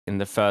in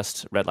the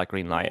first red light,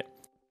 green light.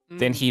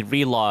 Then he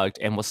relogged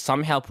and was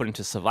somehow put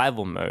into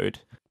survival mode,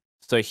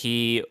 so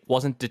he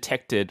wasn't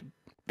detected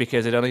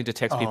because it only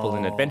detects people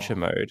in adventure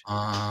mode.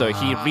 So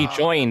he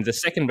rejoined the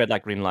second red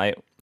light, green light,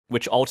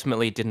 which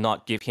ultimately did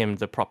not give him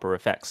the proper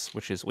effects,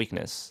 which is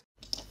weakness.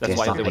 That's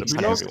why they would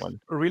have punched everyone.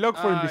 Relog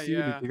for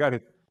invisibility. Yeah. Got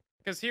it.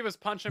 Because he was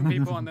punching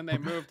people and then they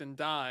moved and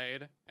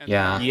died. And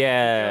Yeah. then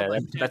Yeah, killed,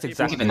 like, that's 10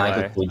 exactly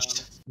people. why.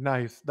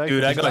 Nice.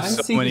 Dude, I got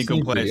so many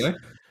complaints.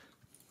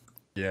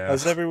 Yeah.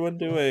 How's everyone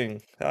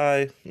doing?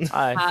 Hi.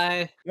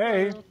 Hi.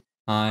 Hey.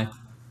 Hi.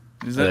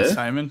 Is that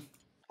Simon?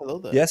 Hello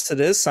there. Yes, it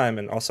is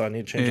Simon. Also, I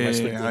need to change my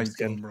Squid Game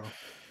skin. Bro.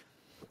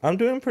 I'm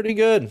doing pretty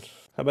good.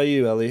 How about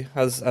you, Ellie?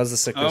 How's the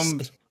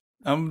sickness?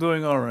 I'm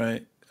doing all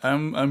right.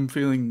 I'm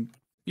feeling,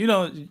 you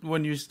know,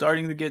 when you're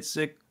starting to get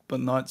sick but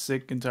not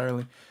sick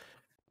entirely.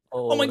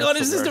 Oh my God,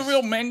 is this the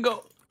real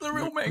mango? The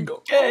real mango.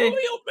 Okay. Oh,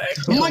 real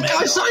mango. Oh my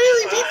God, it's not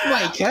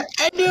Elybeatmaker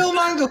and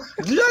ilmango.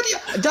 Bloody,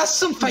 that's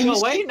some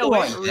famous people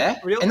right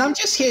there. And I'm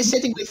just here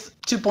sitting with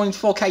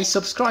 2.4k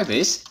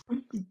subscribers.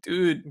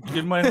 Dude,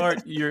 in my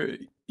heart, you're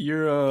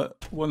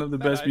one of the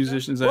best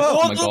musicians.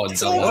 Oh my God,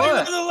 that's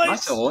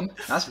on.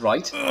 That's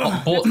right. Is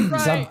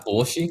that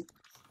Borshi?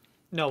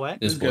 No way.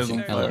 This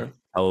Borshi. Hello.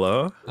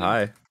 Hello.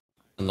 Hi.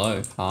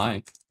 Hello.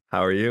 Hi.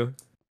 How are you?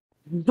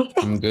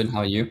 I'm good. How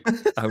are you?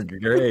 I'm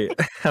great.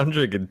 I'm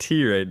drinking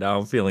tea right now.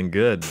 I'm feeling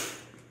good.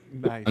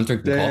 Nice. I'm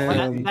drinking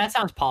coffee. That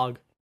sounds pog.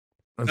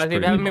 Guys, if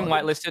you haven't been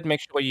whitelisted,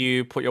 make sure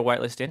you put your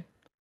whitelist in.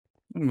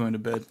 I'm going to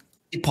bed.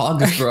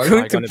 Poggers, bro.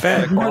 Going to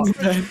bed.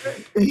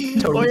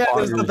 Oh yeah,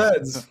 there's the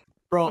beds.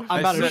 Bro,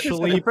 I'm about to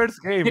sleep.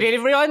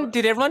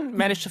 Did everyone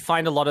manage to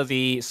find a lot of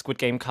the Squid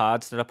Game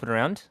cards that I put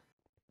around?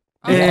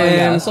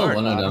 Yeah, I saw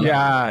one of them.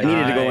 Yeah, I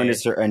needed to go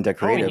into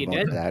creative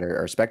mode for that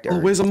or spectator.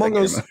 Where's Among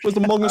Us? Where's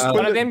Among Us?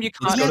 One of them you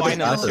can't find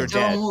unless you're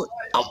dead.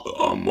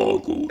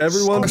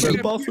 Everyone's in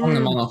the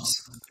bathroom.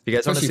 You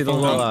guys want to see the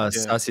little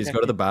sussies? Go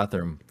to the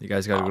bathroom. You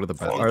guys gotta go to the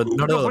bathroom.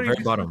 Or no, very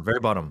bottom, very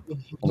bottom.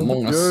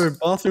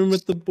 Bathroom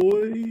with the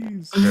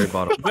boys. Very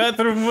bottom.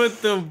 Bathroom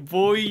with the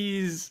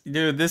boys.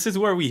 Dude, this is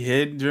where we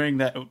hid during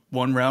that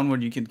one round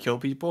when you can kill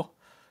people.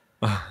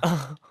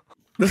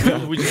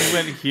 We just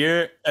went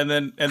here, and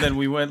then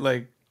we went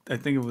like, I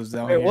think it was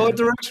down here. What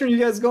direction are you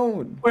guys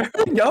going? Where are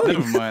we going?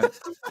 Never mind.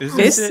 Is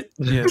this it?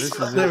 Yeah, this is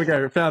There it. we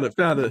go. Found it.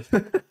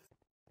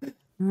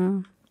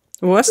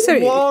 Was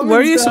there?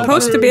 Were you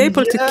supposed to be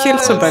able to kill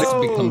somebody? It's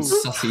become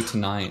sussy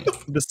tonight.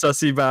 The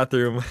sussy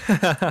bathroom.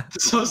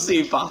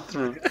 Sussy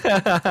bathroom.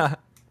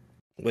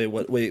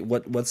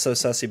 What's so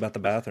sussy about the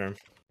bathroom?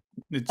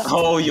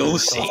 Oh, you'll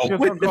see. You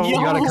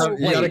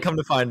gotta come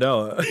to find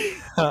out.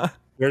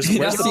 Where's the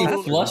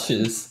bathroom?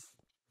 Flushes.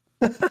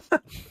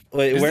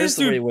 Where's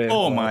the wait?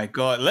 Oh my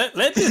God! Let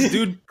this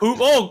dude poop.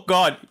 Oh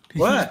God!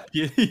 What?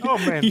 Oh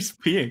man, he's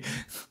peeing.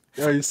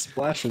 Oh, he's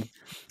splashing.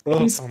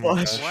 Oh,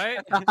 What?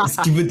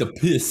 Give it the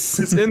piss.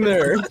 It's in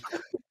there. Guys,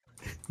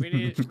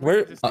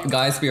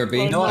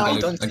 BRB. No, I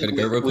gotta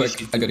go real quick.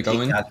 I gotta go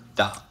in.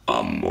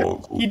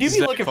 You do be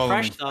looking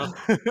fresh though.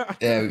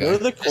 There we go. Go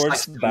to the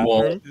courts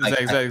bathroom.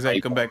 Exactly.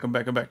 Come back.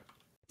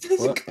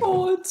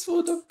 Courts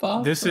for the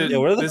bathroom. This is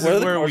Where this are is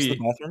the where courts we. to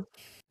the bathroom?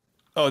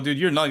 Oh, dude,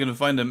 you're not gonna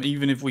find them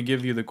even if we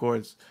give you the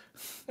cords.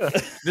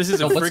 This is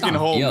a what's freaking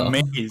not whole here?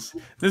 maze.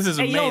 This is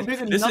a Hey, yo, maze. there's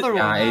This is another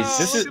one.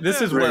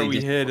 this is where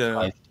we hid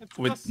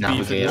with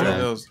beef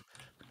and those.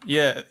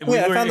 Yeah, we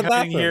Wait, I were found the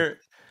hiding bathroom. here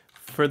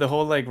for the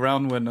whole like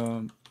round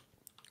when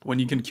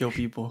you can kill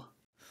people.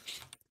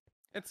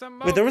 It's a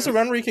Wait, there was a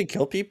round where you could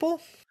kill people?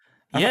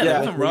 Yeah, Yeah,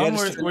 there's a round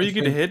where you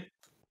could hit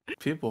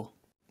people.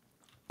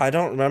 I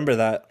don't remember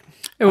that.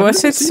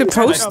 Was it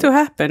supposed to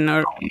happen,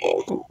 or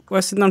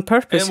was it on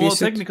purpose? And well,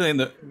 technically in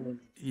the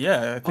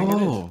I think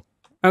it is.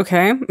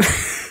 Okay.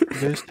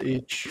 Missed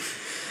each.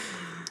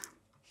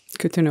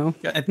 Good to know.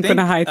 Yeah, I'm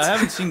gonna hide. I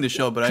haven't seen the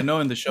show, but I know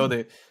in the show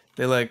they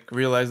like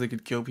realized they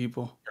could kill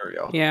people. There we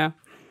go. Yeah.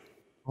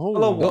 Oh,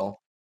 Hello.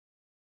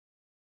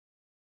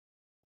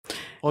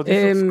 Oh,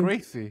 this is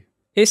crazy.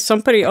 Is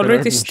somebody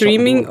already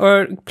streaming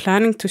or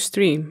planning to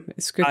stream?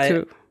 It's good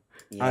to.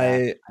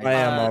 I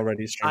am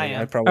already streaming.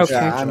 I Okay. probably should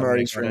Yeah, I'm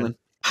already streaming.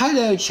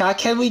 Hello, chat.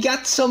 Can we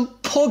get some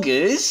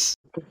puggers?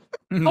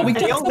 Oh, we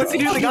can't do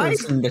the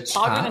guys. In the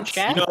Pogging in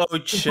chat. chat. No,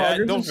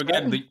 chat.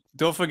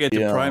 Don't forget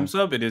the Prime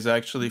sub. It is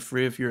actually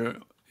free if you're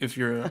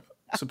a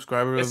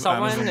subscriber of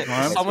Amazon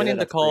Prime. Someone in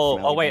the call.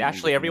 Oh wait,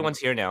 actually everyone's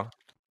here now.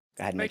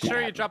 Make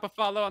sure you drop a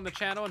follow on the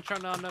channel and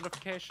turn on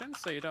notifications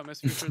so you don't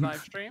miss future live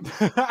streams.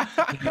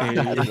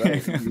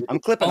 I'm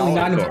clipping Only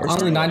all of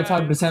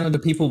 95% of the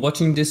people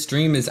watching this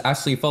stream is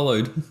actually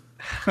followed.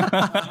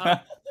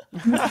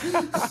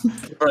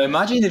 Bro,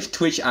 imagine if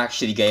Twitch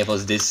actually gave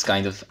us this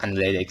kind of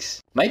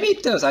analytics. Maybe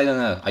it does, I don't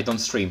know. I don't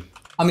stream.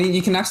 I mean,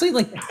 you can actually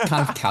like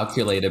kind of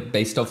calculate it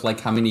based off like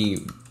how many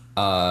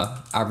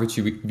average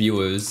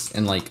viewers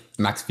and like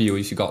max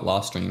viewers you got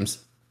last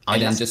streams.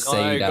 And then just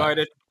say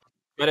that.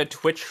 Go to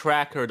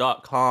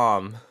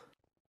twitchtracker.com.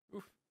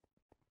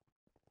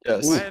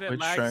 Yes. Why did it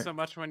lag so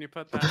much when you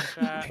put that in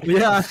chat? I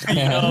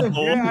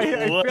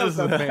feel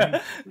that, man.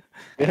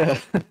 Yeah.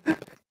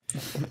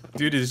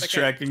 Dude is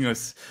tracking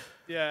us.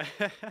 Yeah.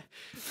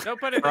 Don't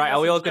put it. Alright,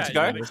 are we all good to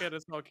go?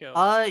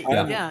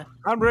 Yeah.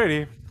 I'm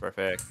ready.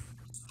 Perfect.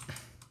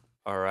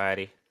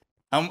 Alrighty.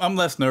 I'm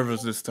less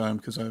nervous this time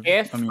because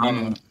If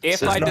I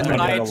decide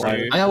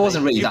to, I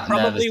wasn't really you that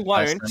probably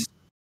nervous. won't,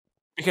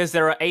 because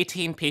there are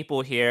 18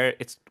 people here.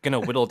 It's gonna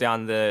whittle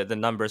down the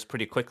numbers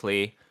pretty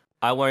quickly.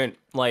 I won't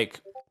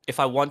if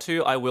I want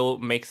to, I will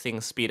make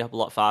things speed up a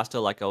lot faster.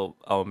 Like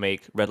I'll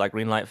make red light,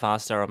 green light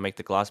faster. I'll make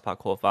the glass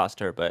parkour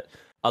faster. But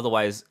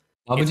otherwise,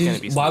 Why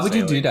would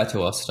you do that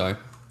to us, though?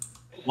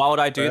 Why would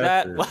I do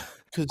that?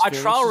 I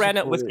trial ran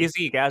it with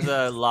Gizzy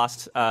Gaza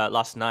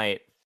last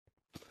night,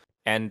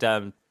 and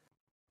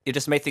it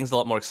just made things a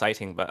lot more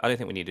exciting. But I don't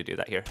think we need to do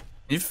that here.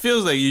 It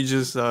feels like you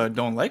just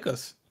don't like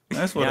us.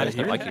 That's what I I just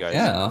hear. don't like you guys.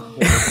 Yeah.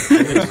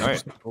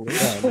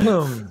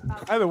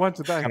 I don't want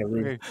to die.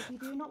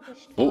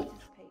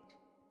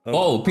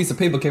 Oh, a piece of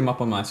paper came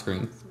up on my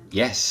screen.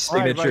 Yes.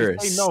 Signature,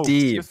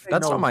 Steve.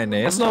 That's not my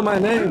name. That's not my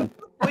name.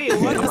 Wait,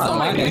 what is not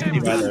my name?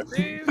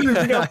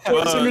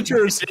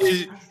 Signatures.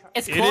 It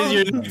is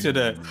your name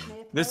today.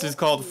 This is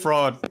called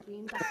fraud.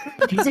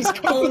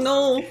 Oh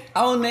no,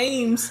 our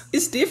names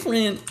is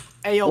different.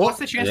 Hey, yo, what's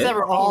the chance that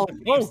we're all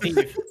named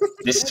Steve?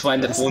 This is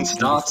when the fun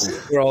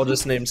starts. We're all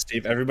just named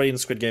Steve. Everybody in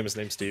Squid Game is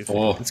named Steve.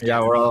 Oh.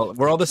 Yeah, we're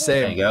all the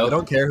same. There you go. I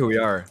don't care who we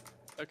are.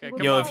 Okay,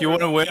 Yo, if you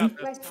want to win,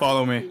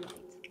 follow me.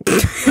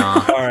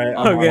 Nah. Alright,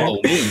 Okay. Follow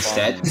me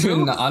instead.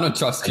 No, I don't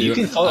trust you. You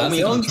can follow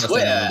me on Twitter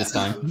Twitter. this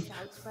time.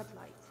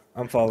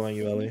 I'm following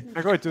you, Ellie.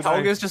 I'm going to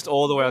die. Helga's just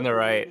all the way on the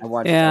right. I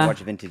watch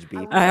Vintage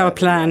Beef. I have a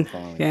plan.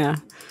 Yeah.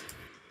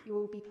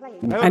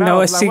 I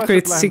know a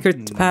secret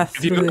path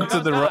If you through go it. to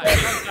the right,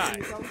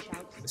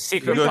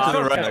 Secret Go to path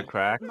the is right. gonna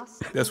crack.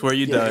 that's where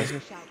you die.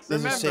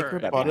 There's a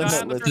sacred button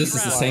that lets This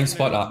is the same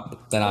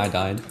spot that I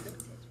died.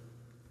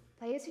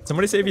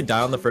 Somebody say if you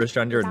die on the first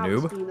round, you're a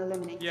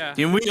noob. Yeah.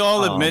 Can we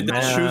all admit that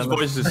man. Shu's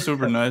voice is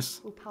super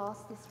nice?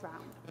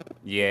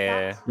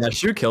 Yeah. Yeah,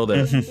 Shu killed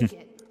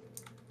it.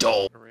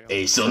 Don't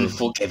is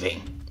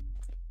unforgiving.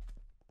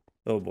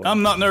 Oh boy.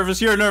 I'm not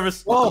nervous. You're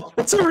nervous. Oh,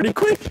 it's already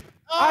quick.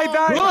 I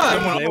died.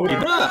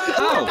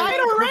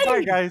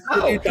 Bye, guys.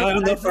 You died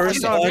on the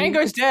first one.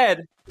 Mango's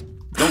dead.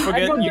 Don't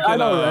forget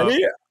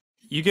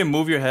you can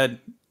move your head.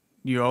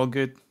 You're all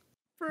good.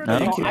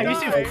 Thank you. I used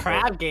to have a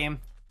crab game.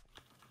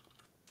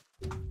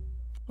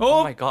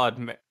 Oh my god,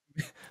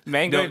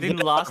 Mango No, didn't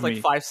not last like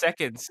me. 5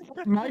 seconds.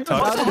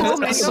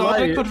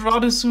 I could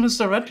run as soon as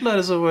the red light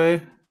is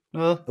away.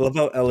 Well, I love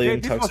how Ellie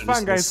and This Tux was are fun,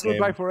 just the guys.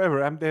 Goodbye same.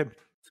 forever. I'm dead.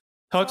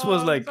 Tux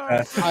was like,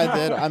 I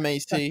did. I'm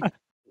AC.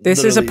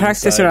 This is a Literally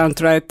practice inside.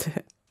 round, right?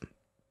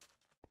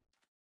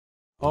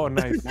 Oh,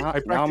 nice. Now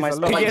I Now am I practice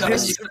a lot.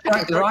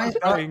 supposed to-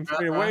 Dying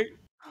straight away.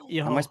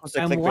 Yo, Am I supposed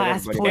to I'm click where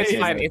last everybody It's else is?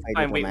 fine. Or It's play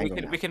fine. double We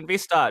mango can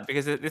restart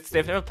because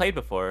they've never played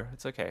before.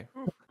 It's okay.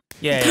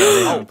 yeah,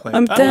 they haven't played.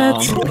 I'm dead.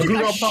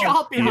 a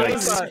shot behind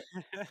Yes. us.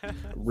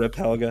 Rip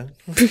Helga.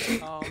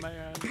 Oh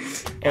man.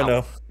 Oh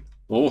no.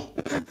 Oh.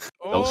 That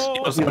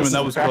was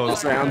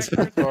close.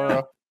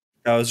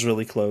 That was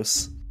really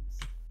close.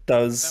 That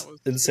was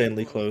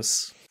insanely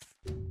close.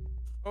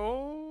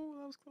 Oh,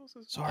 that was close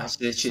as well. That's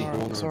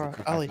literally. Sora,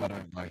 Ali. I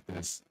don't like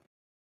this.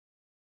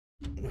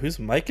 Whose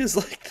mic is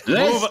like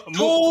that?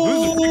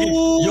 Let's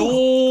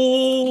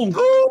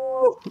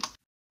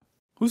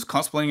Who's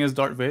cosplaying as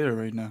Darth Vader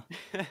right now?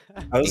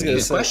 I was gonna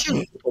say.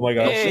 Question. Oh my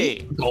gosh.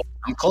 Hey,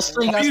 I'm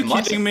cosplaying Are as you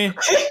much. kidding me?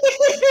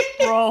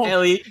 Bro.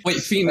 Ellie. Wait,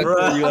 Phoenix,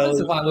 Bruh. how does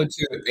if I were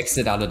to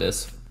exit out of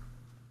this?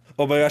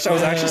 Oh my gosh, I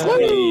was actually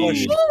standing on a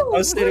bush. I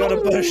was standing on a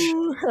bush.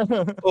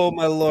 Oh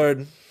my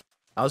lord.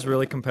 I was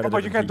really Oh, competitive.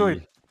 but you can't do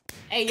it.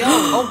 Hey,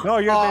 yo. No,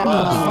 you're dead.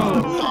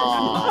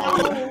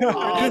 Dude,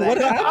 what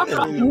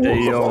happened?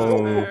 Hey,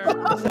 yo. You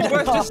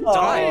guys just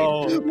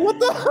died. What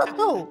the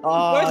hell?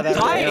 Where's that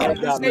dying?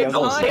 really got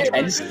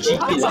me. Same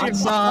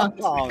time.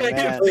 Oh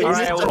man.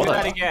 Alright, we'll do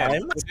that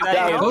again. Let's do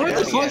that again. Where are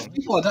the first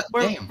people? Damn.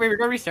 Wait, we're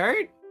gonna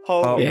restart?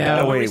 Oh,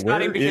 Yeah. We're wait,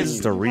 restarting where because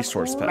is the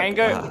resource pack?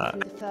 Mango.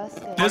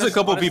 There's a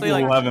couple Honestly, people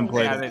who haven't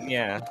played it.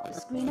 Yeah.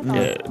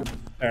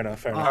 Fair enough,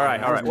 fair enough. All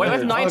right. Wait, we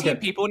have 19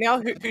 people now.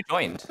 Who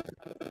joined?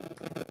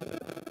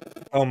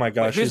 Oh my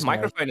gosh. Whose who's mad?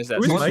 microphone is that?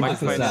 Whose Whose mic is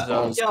that?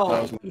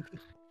 Yo.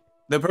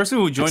 The person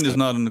who joined is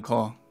not on the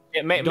call.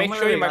 Yeah, make Don't sure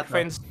worry your about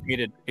microphone's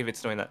muted if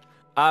it's doing that.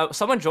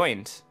 Someone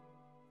joined.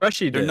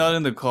 Freshie They're did. not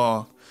in the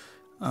call.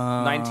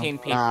 19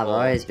 people. Nah,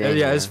 bro, it's Yeah, been.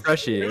 yeah, it's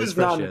Freshie. It's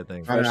Freshie, I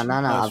think. No,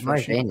 I've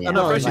already been Oh, here.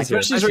 no, I was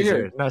Freshie's like-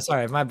 here. No,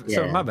 sorry, my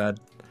bad.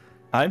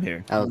 I'm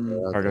here. Oh,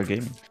 Cargo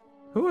Gaming.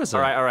 Who was it?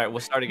 All right. We'll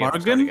start again.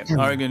 Margan?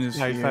 Margan is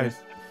Nice, here. nice.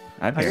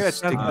 I'm I here. get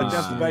a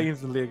chance to die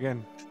instantly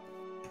again.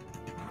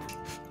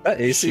 That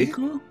AC?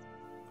 Shiku?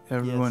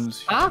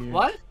 Everyone's Huh? here.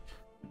 What?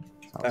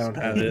 I don't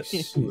have it.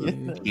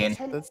 Again.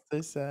 That's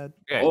so sad.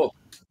 Okay. Oh.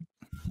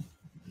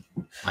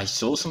 I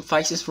saw some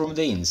faces from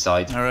the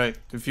inside. All right,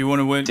 if you want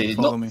to win, They did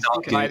follow not me.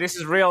 sound Alright, good. this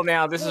is real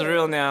now. This is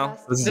real now.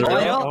 This is Is it real?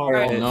 real?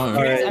 Alright. no.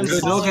 Alright.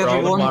 Good luck,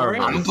 everyone. Tomorrow.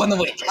 I'm gonna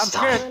win this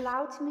time.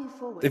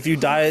 If you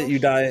die, you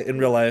die in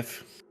real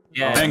life.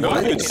 Yeah. Mango.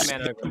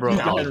 Bro,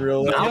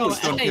 That was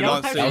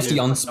the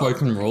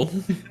unspoken rule.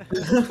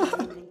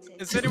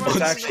 Is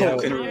anyone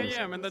actually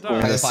in the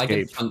dark? If I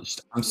get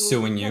punched, I'm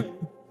suing you.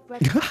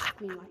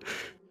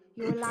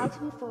 You're allowed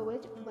to move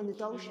forward when the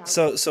doll shouts.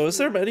 So is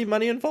there any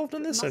money involved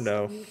in this or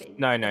no?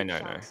 No.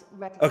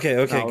 Okay,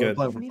 No, good.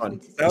 we're playing for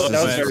fun. That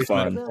was very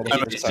fun.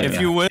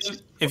 fun.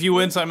 If you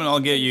win, Simon, I'll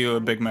get you a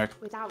Big Mac.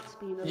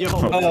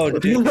 Oh,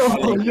 dude.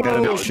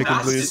 Chicken,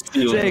 please.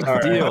 Big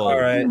deal. All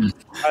right.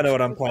 I know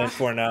what I'm playing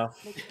for now.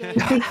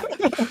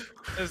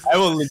 I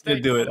will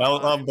legit do it.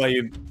 I'll buy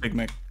you Big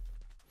Mac.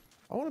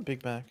 I want a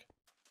Big Mac.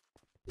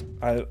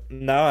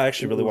 Now I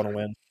actually really want to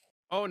win.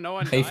 Oh, no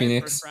one Hey, died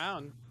Phoenix. first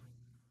round.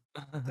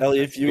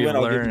 Ellie, if you win,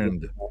 I'll give you.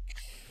 learned.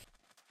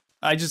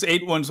 I just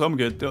ate one, so I'm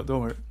good. Don't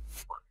worry.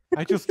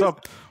 I just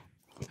stopped.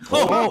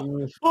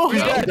 Oh,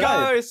 dead?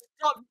 guys,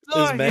 stop It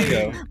was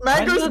Mango.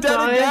 Mango's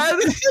dead again.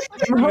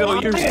 Mango,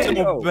 you're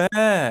so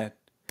bad.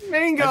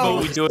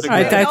 Mango. We do it again.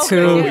 I died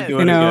too,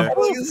 you know.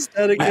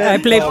 I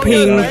blame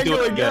Ping.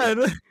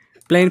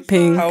 Blame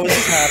Ping. How is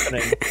this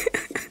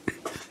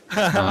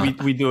happening?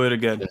 we do it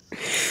again.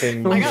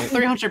 I got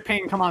 300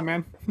 ping. Come on,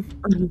 man.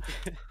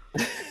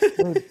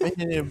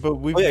 Yeah, but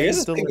we've I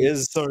guess the done thing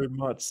is so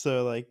much,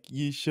 so like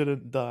you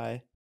shouldn't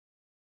die.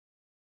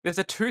 There's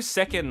a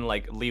 2-second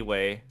like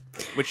leeway,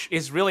 which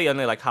is really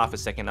only like half a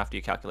second after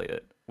you calculate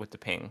it with the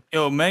ping.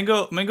 Yo,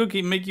 Mango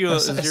can make you a I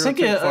zero think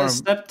tick farm.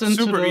 stepped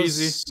into Super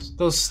those, easy.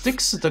 those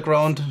sticks at the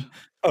ground.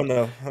 Oh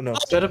no!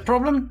 Is that a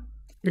problem?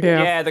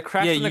 Yeah, the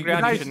cracks in the you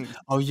ground. guys- You shouldn't.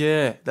 Oh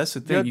yeah, that's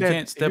the thing. You're You dead.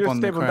 can't step If you on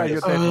step the on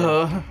that,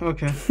 cracks. you're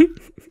dead.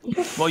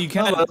 Okay. Well, you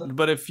can,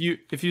 but if you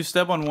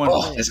step on one.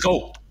 Oh, let's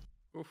go.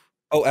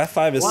 Oh,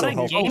 F5 is What so a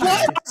helpful. game.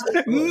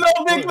 No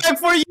Big Mac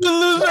for you,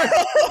 loser!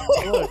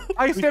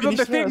 I stepped on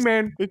the thing,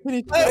 man.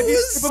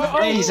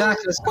 Hey, Zach,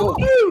 let's go.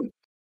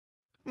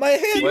 My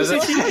hand Was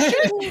was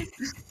it?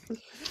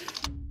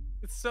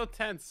 It's so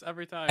tense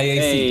every time.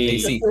 Hey.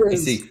 AC.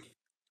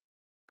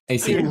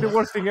 It's the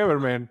worst thing ever,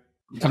 man.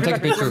 Come take a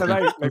picture of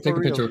me. Come take a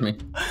picture of me.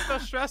 It's so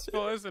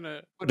stressful, isn't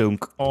it?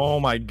 Dunk. Oh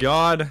my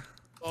god.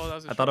 Oh, that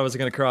was I thought I was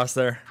gonna cross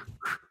there.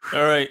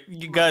 All right,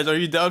 you guys, are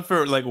you down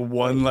for like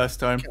one last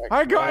time?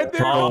 I got it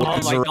there. Oh my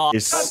god.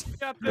 Race.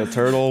 The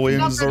turtle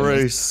wins the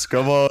race.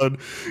 Come on.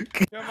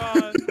 Come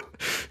on.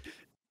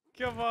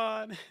 Come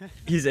on.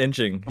 He's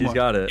inching. He's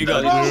got it. You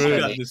got this. You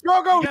got this. Go,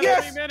 You got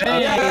yes! 3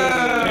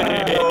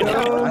 minutes.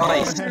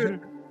 Nice.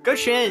 Good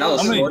shit. That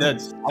was How many fun.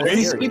 deads?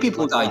 Only 3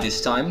 people died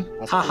this time.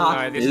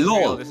 Haha. No, this is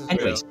real, Lol. this is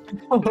Anyways.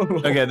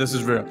 Okay, this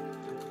is real.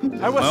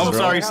 I was I'm so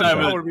sorry, half an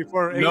Simon. hour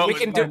before No,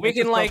 We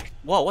can like.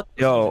 Whoa, what?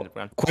 Yo,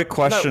 quick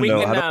question we though.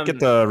 can, How do I get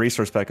the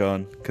resource pack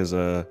on? Because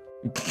Oh.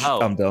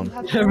 I'm dumb.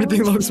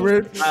 Everything looks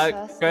weird.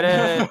 Go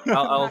to.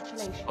 I'll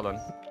hold on.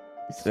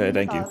 Yeah,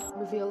 thank you.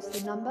 Reveals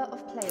the number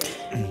of players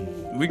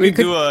remaining. We could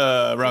do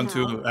a round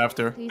 2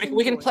 after.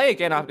 We can play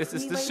again after this.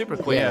 This is super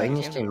quick. Yeah, we can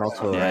just do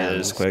multiple Yeah,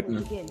 rounds. it's quick.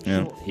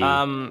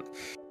 Yeah.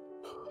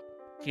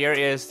 Here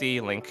is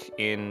the link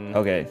in.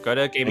 Okay. Go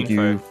to Game Thank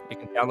Info. you. You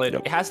can download.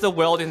 Yep. It has the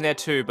world in there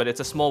too, but it's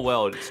a small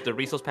world. It's the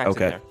resource pack's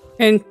Okay. in there.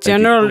 In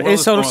general, The world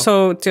it's is small.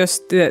 also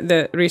just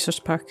the resource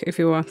pack if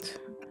you want.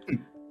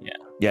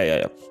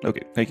 Yeah.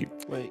 Okay, thank you.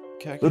 Wait,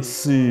 Let's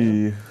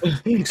see.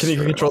 Can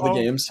you control the Oh,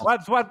 games?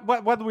 What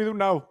do we do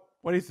now?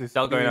 What is this?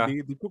 Dalgona.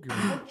 The cookie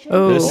one.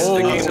 Oh. This is Oh,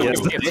 the game yes, that we yes,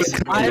 skip.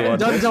 yes. I haven't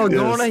done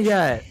Dalgona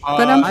yet.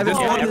 But I'm- I've Yeah,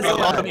 been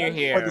everyone new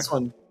here. this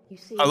one.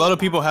 A lot of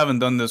people haven't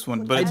done this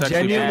one, but I it's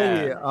actually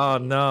genuinely. Oh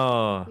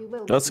no.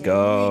 Let's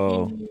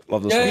go.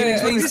 Love this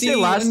Yeah, When did you say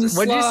last?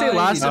 When did you say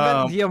last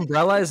event? The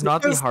umbrella is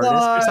not the hardest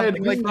or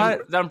something like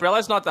that. The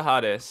umbrella's not the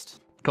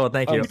hardest. Cool.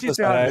 Thank you. Which is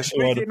I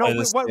actually want to play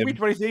this game. which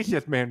one is the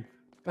easiest, man?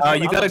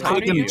 you gotta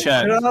click in the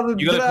chat. You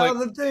gotta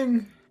click.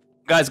 thing.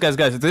 Guys,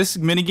 this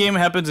mini game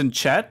happens in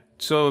chat,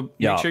 so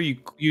Yeah. make sure you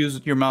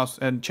use your mouse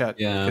and chat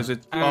because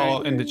it's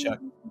all in the chat.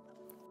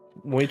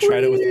 We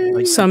tried it with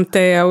like,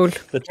 Someday I will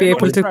be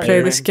able to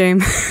play this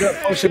game.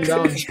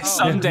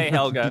 Someday,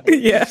 Helga.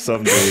 Yeah,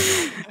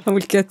 Someday. I will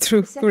get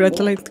through red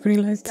light,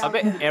 green light. I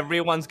bet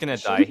everyone's gonna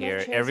die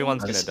here.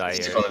 Everyone's gonna die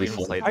here. gonna be Even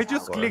fun. played I this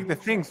just before. click the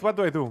things. What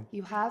do I do?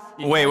 You have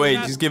Wait,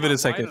 just give it a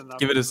second.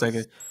 Give it a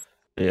second.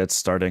 Yeah, it's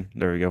starting.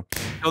 There we go.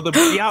 No,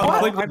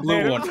 click the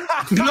blue one.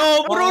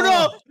 No,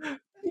 Bruno!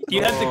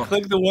 You have to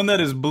click the one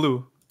that is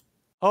blue.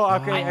 Oh,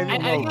 okay. I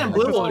don't know. got a I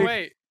blue just one. click-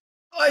 Wait.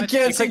 I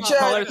can't see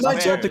chat. My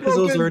chat because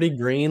it was already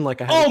green.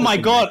 Like I had Oh to my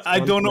click the god, next I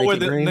one don't to know make where it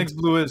the green. next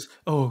blue is.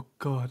 Oh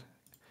god.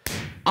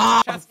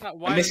 Chat's not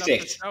wide enough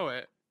to show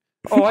it.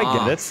 Oh, I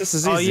get it. This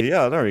is Oh, easy.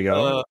 Yeah, there we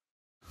go.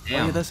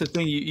 Yeah, that's the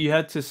thing. You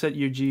had to set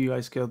your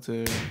GUI scale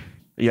to.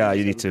 Yeah,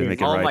 you need to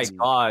make it Oh right. my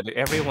god,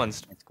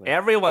 everyone's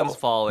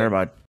falling. Never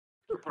mind.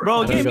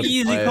 Bro, give me just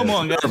easy. play Come it.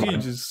 on, guys. You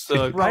just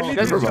suck. I need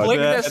Just to- click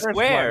the That's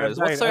squares.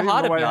 why I What's so didn't know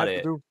hard what I about had to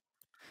it? do.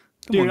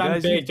 Come on,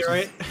 guys. you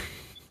just-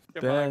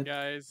 Come on, Bad.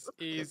 guys.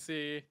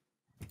 Easy.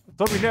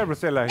 Don't be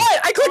nervous, Eli.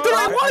 What? I clicked the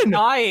right one.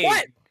 Dying.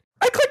 What?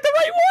 I clicked the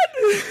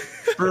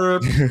right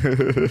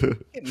one.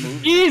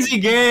 Easy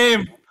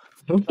game.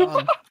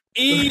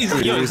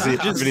 Easy. Yo, Easy.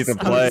 just We need to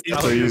play.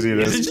 How easy it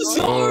Is it is. just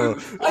Oh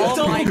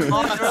my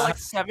god, there are like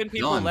 7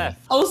 people left.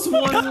 I was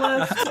one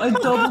left. I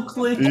double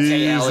clicked.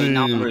 Okay, Ellie,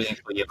 now I'm Easy. rooting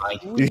for you,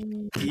 mate.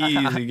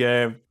 easy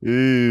game.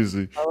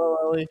 Easy. Hello,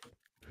 Ellie.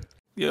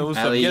 Yo, what's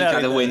up? Ellie, you Get out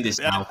gotta of win there. this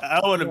now. I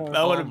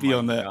wanna be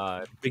on that.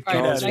 God.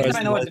 McDonald's I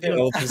fries know what to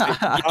do.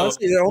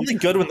 Honestly, they're only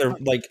good when they're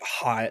like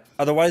hot.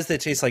 Otherwise, they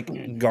taste like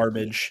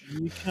garbage.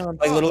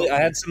 Like literally,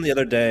 I had some the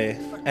other day,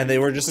 and they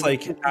were just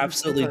like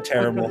absolutely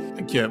terrible.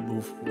 I can't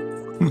move.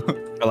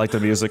 I like the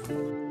music.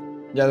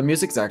 Yeah, the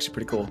music's actually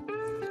pretty cool.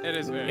 It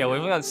is very. Yeah, we've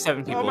only got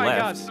 7 people Oh my left.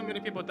 god, so many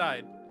people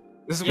died.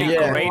 This is gonna be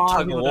a great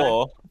tug of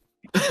war.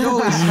 I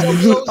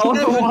want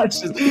to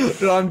watch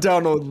this. No, I'm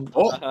down on.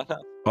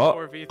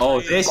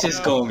 Oh, this is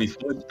going to be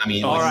fun. I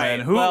mean,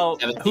 Alright, well,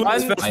 who one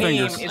has best team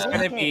fingers? is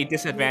gonna be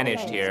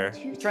disadvantaged here.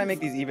 Try and make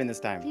these even this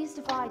time. Please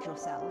divide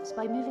yourselves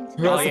by moving to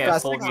Who has Oh the yeah,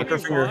 best full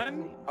finger?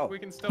 Oh. We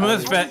can still. Who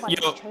has fat?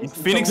 Yo,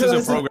 Phoenix is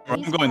a programmer.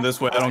 I'm going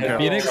this way. I don't care.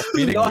 Phoenix is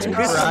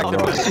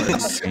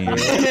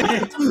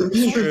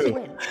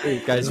true. Hey,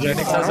 guys,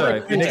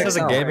 Phoenix has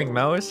a gaming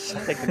mouse.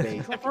 Take the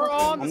bait. If we're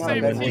all on the I'm not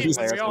same a team, Benji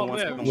player, we so all who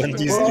wants to live. come When with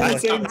do me? you We're on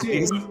see the same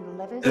team.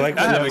 like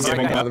I have a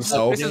gaming Okay, mouse.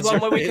 This is one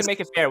way we can make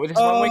it fair. This is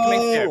one way we can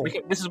make it fair.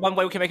 This is one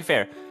way we can make it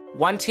fair.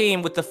 One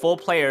team with the 4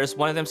 players,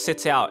 one of them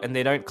sits out and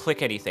they don't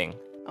click anything.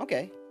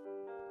 Okay.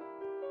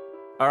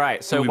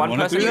 Alright, so Do we one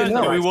wanna person do goes that? to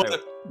the Do we right want side.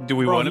 to? Do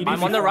we want to be?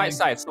 I'm on the right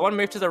side. Someone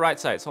move to the right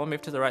side. Someone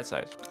move to the right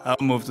side. I'll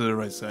move to the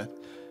right side.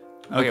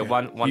 Okay,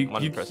 one you,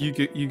 person. You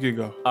could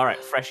go.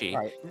 Alright, Freshie.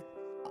 All right.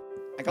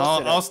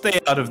 I'll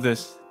stay out of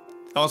this.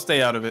 I'll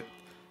stay out of it.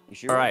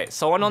 Alright,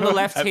 someone on the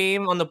left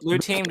team, on the blue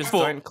team, just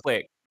don't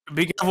click.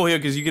 Be careful here,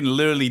 because you can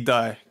literally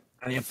die.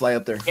 I need to fly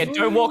up there. Yeah,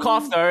 don't walk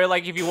off though.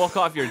 Like if you walk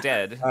off, you're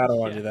dead. I don't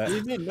want to do that. What do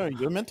you mean? No,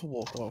 you're meant to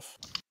walk off.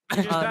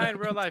 You die in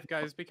real life,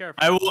 guys. Be careful.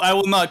 I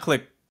will not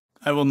click.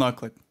 I will not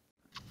click.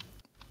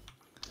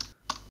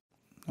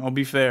 I'll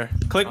be fair.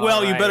 Click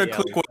well. You better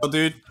click well,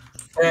 dude.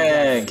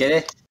 Yeah, get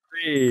it?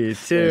 3,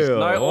 2, No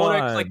 1.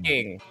 auto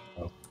clicking.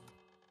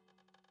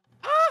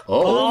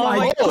 Oh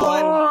my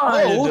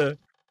god!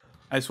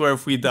 I swear,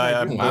 if we die,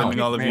 I'm blaming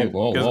all of you.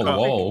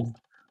 Whoa.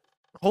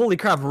 Holy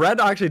crap!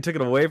 Red actually took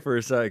it away for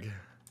a sec.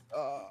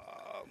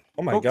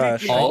 Oh my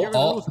gosh.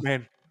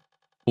 Man.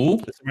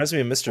 This reminds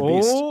me of Mr.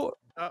 Beast.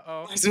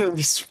 Uh-oh.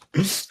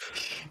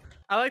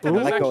 I like that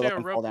there's actually a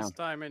rope this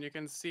time, and you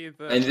can see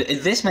the... And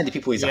this many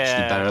people is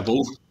actually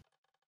bearable.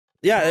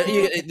 Yeah,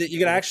 you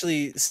can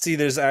actually see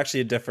there's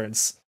actually a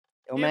difference.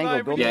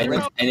 Ilmango,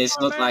 Yeah, and it's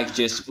not like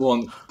just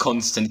one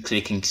constant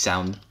clicking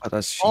sound.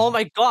 Oh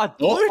my god!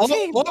 Blue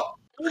team!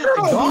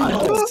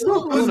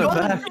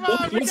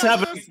 What's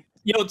happening?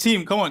 Yo,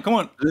 team, come on.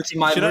 Blue team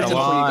might Should I run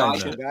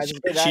just- for you guys.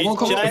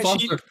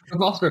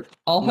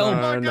 I'll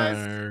help.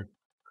 No.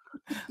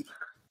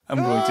 I'm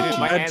going to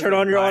And turn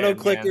on your auto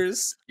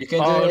clickers. You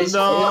can do this.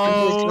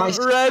 No, Guys.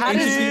 Red How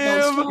does he team!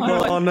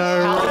 know? Oh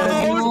no,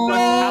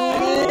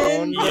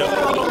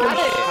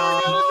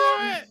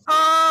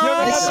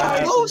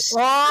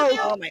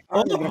 Oh, my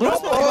arm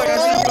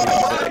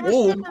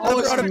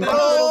is gonna my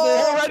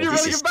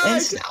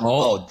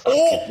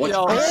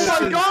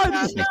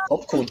god!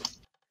 Popcorn.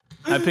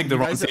 I picked the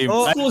wrong team.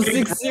 Oh, I picked the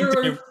 6-0.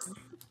 wrong team.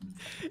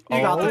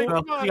 You got this,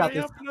 bro. You got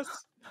this.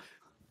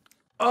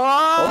 Come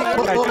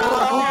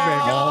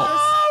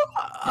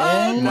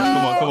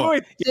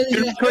on.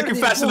 You're clicking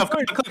fast enough. Come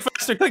on,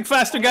 click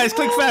faster, guys.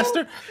 Click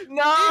faster.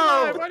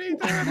 No! What are you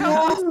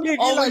doing?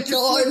 Oh my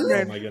god!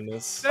 Oh my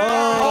goodness. I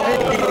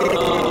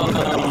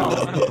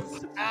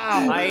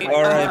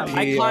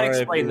can't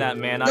explain that,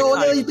 man. I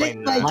can't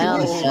explain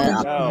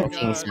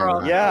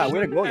that. Yeah, way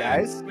to go,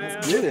 guys.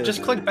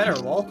 Just click better,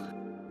 lol.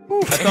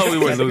 I thought we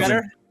were losing.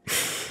 I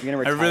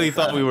I really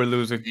thought we were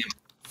losing.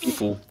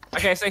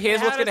 Okay, so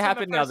here's what's Yeah, gonna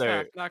happen now,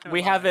 though.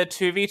 We have a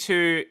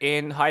 2v2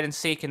 in hide and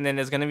seek, and then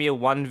there's gonna be a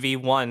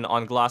 1v1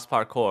 on glass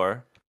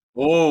parkour.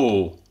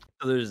 Oh.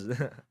 So there's.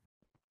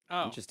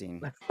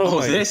 Interesting.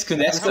 Oh, this can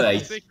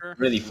escalate.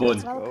 Really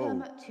fun.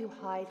 Welcome to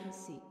hide and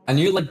seek. I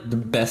knew like the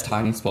best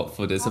hiding spot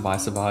for this if I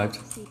survived.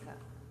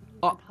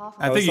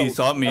 I think you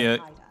taught me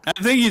it. I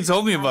think you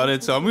told me about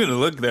it, so I'm gonna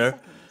look there.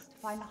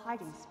 Find a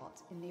hiding spot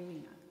in the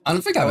arena. I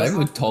don't think I've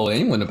ever told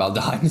anyone about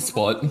the hiding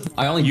spot.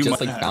 I only just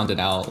like found it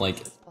out like.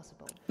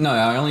 No,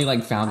 I only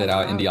like found it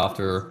out in the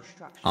after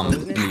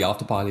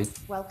party.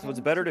 So it's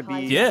better to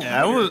be.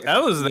 Yeah, I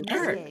was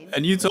there,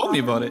 and you told me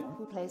about it.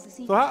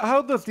 So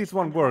how does this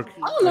one work?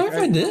 I don't know if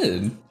I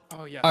did.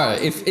 Oh yeah. All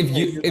right, if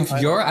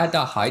you're at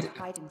that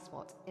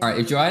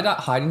if you're at that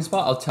hiding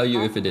spot, I'll tell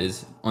you if it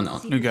is or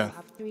not. Okay.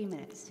 Have 3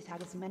 minutes to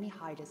tag as many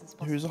hiders as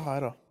possible. Who's a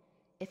hider?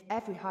 If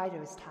every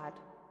hider is tagged,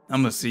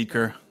 I'm a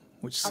seeker,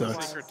 which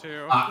sucks.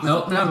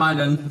 No, never mind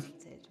then.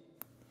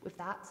 with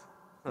that,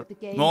 the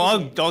game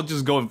Well, I'll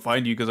just go and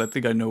find you because I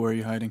think I know where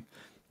you're hiding.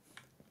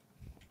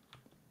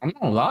 I'm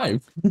not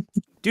alive.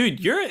 Dude,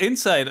 your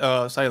inside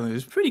silent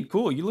is pretty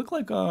cool. You look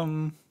like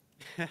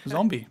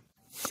zombie.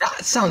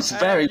 That sounds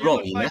very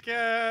wrong, You look like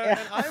an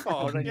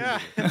eyeball. Yeah.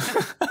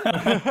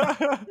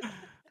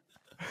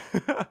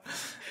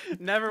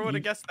 Never would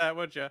have guessed that,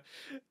 would you?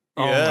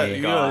 Yeah, my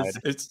you God. know,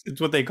 it's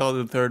what they call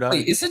the third eye.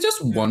 Wait, is it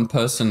just one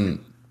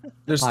person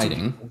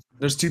hiding?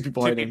 There's two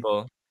people Two hiding.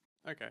 people.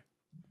 Okay.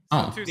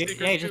 Oh. Two secrets,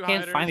 Yeah, you just two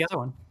can't find the hiders. other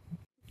one.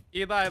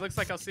 Eli, it looks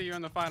like I'll see you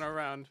in the final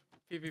round.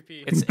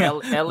 PvP. It's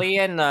Ellie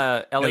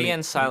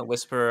and Silent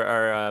Whisper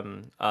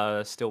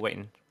are still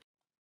waiting.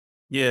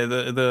 Yeah,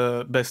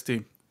 the best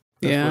team.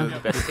 That's Yeah.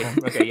 what- Best team.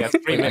 Okay, you have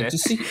 3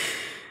 minutes.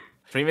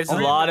 3 minutes is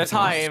a lot of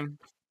time.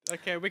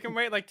 Okay, we can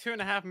wait like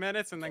 2.5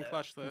 minutes and then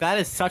clutch this. That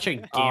is such a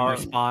gamer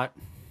spot.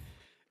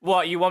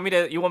 What, you want me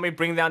to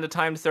bring down the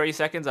time to 30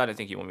 seconds? I don't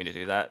think you want me to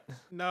do that.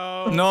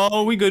 No.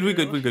 No, we good.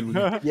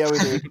 Yeah, we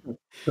do.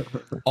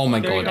 Oh my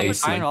There you god, go,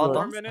 AC. fine, all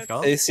done. minutes.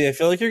 Go. AC, I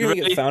feel like you're gonna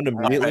Really? get found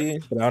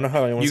immediately, but I don't know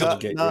how anyone's You gonna go,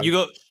 get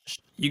you.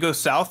 you go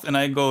south, and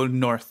I go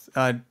north.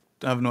 I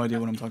have no idea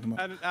what I'm talking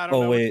about. I don't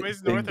Oh, know wait, which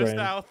way's big north or brain.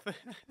 south.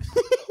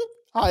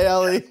 Hi,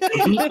 Ellie.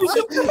 Found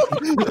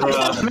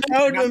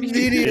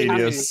immediately.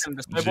 The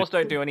snowballs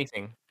don't do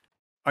anything.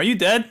 Are you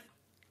dead?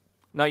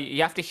 No,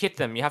 you have to hit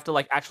them. You have to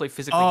like actually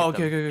physically Oh,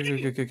 hit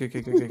them.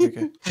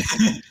 okay.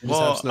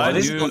 Well,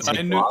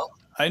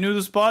 I knew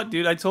the spot,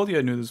 dude. I told you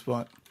I knew the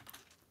spot.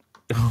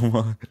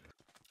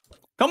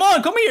 Come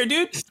on, come here,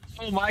 dude.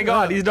 Oh my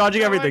god, he's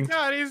dodging everything. Oh my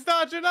god, he's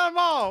dodging them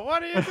all.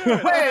 What are you doing?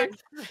 Wait.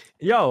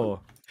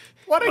 Yo.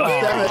 What a game.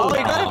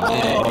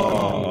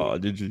 Oh,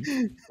 did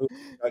you?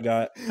 I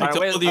got. I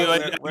told you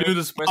I knew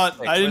the spot.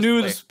 I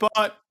knew the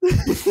spot.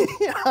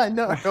 Yeah, I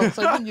know. I was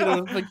hoping you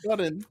would have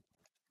gotten.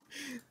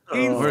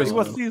 He was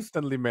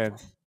instantly, man.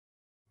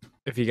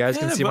 If you guys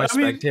can Yeah, see but my I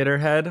mean- spectator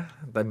head,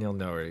 then you'll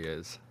know where he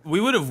is.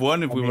 We would have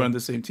won if we were on the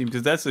same team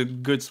because that's a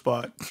good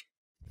spot.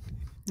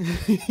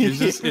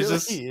 It's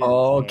just.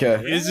 Oh,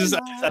 okay. It's just.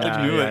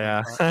 I knew it.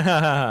 Yeah.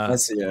 I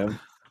see him.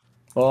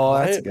 Oh,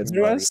 that's a good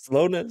Everyone spot. has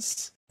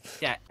slowness.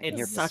 Yeah,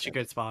 it's such a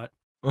good spot.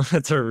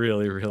 That's a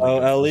really, really Oh,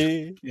 good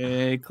Ellie.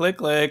 Hey, click.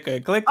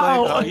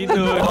 How you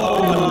doing?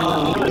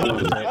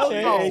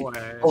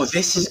 Oh,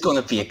 this is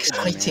gonna be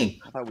exciting.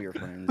 I thought we were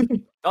friends.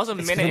 That was a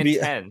minute and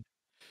 10.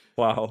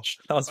 Wow,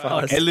 that was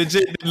fast. I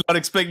legit did not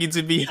expect you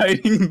to be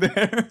hiding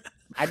there.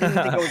 I didn't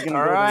think I was gonna.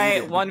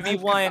 Alright,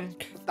 1v1.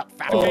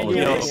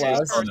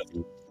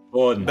 Oh,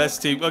 Oh,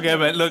 best team. Okay,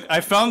 man. Look,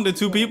 I found the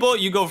two people.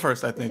 You go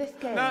first, I think.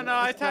 No,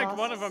 I tagged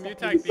one of them. You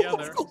tagged the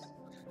other.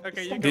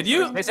 Okay, you go Did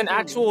you? There's an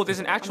actual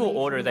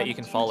order that you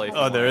can follow. if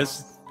Oh, you there want.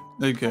 is.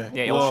 Okay.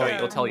 Yeah, it'll show you.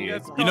 It'll tell you.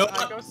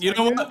 You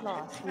know what?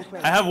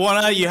 I have one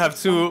eye. You have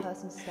two.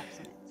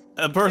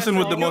 A person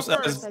with the most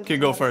eyes can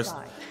go first.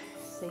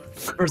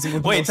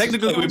 Wait,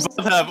 technically we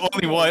both have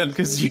only one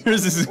because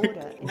yours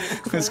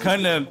is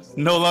kind of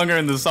no longer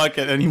in the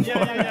socket anymore.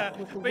 Yeah.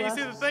 But you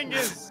see, the thing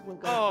is,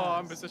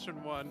 I'm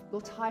position 1.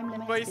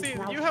 But you see,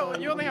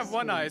 you only have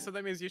one eye, so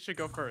that means you should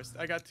go first.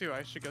 I got 2.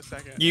 I should go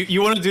second.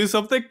 You want to do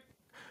something?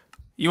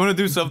 You want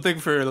to do something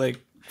for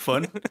like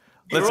fun?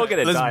 You're all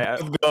gonna die.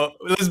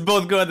 Let's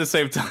both go at the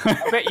same time.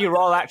 I bet you're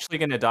all actually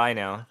gonna die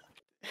now.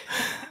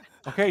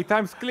 Okay,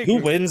 time's clicking.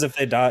 Who wins if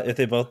they die? If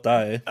they both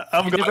die?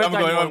 I'm going.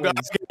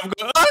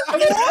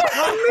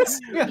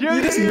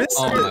 You just missed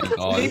Oh it. my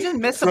god. You just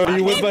missed Bro,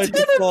 you win by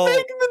default.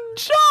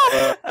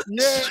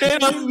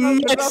 Straight up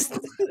missed.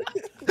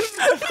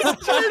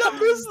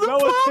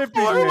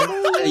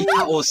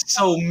 That was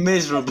so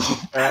miserable.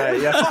 Alright,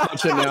 you have to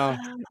touch it now.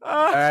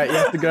 Alright, you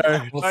have to go.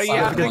 Oh, you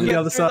have to Get on the get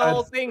other through the side.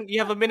 whole thing. You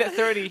have a minute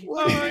 30.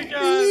 Oh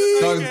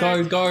my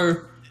god.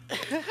 Go.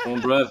 Come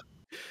on, bro.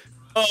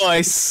 Oh,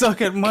 I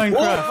suck at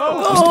Minecraft.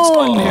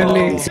 Oh,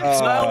 nearly.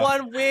 No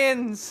one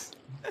wins.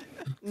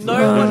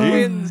 No one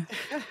wins.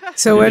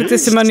 So where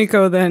does the money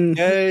go then?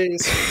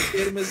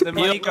 The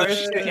money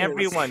goes to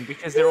everyone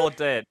because they're all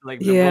dead. Like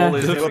the Yeah. role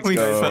is Let's every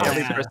go.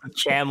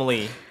 person's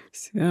family.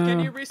 Can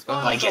you So,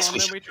 respawn I us guess all, we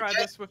and then should we try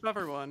this with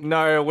everyone?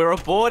 No, we're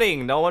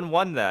aborting. No one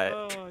won that.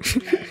 Oh,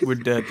 jeez. We're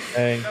dead.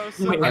 Dang. That was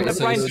so Wait, Alright, Emma so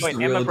Bryan is this joined.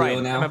 the Emma real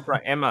Bryan. deal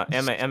now?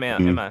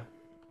 Emma.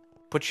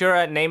 Put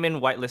your name in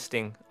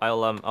whitelisting. I'll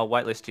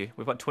whitelist you.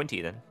 We've got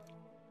 20 then.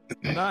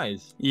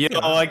 Nice. Yo,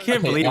 I can't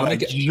Okay, believe I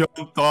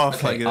jumped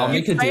off like Okay, that. I'll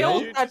make a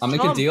deal. I'll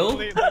make a deal.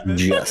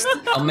 Just.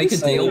 I'll make a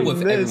deal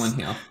with missed. everyone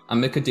here. I'll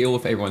make a deal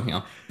with everyone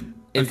here.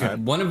 If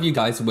one of you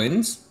guys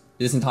wins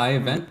this entire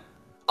event,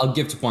 I'll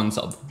gift one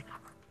sub.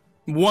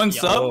 One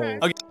sub? Okay.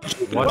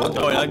 Okay.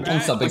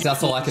 One sub, because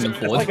that's all I can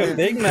afford. Like a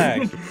Big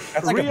Mac.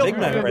 That's like a Big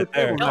Mac right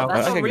there. No,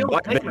 that's I a can real buy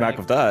a Big Mac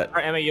with that.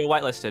 Alright, Emma, you're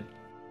whitelisted.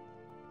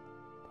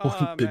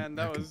 Oh Big man,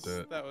 that Mac was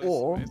is that.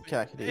 Or amazing.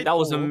 calculate. That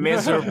was a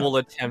miserable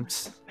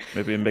attempt.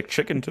 Maybe a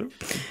McChicken too.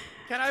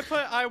 Can I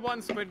put I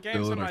won Squid Games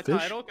Bill in and my our fish?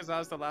 title because I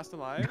was the last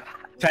alive?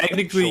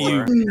 Technically,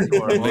 Sure.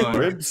 Big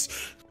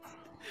ribs.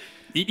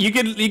 you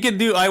can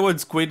do I won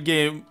Squid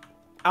Game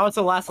I was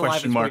the last alive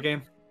Question in mark. Squid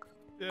Game.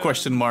 Yeah.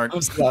 question mark. I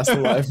was the last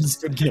alive in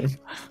Squid Game.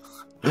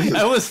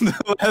 I was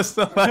the last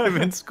alive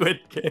in Squid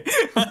Game.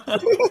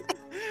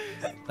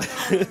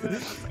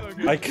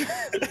 Okay.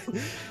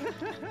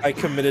 I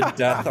committed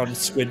death on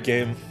Squid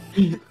Game.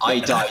 I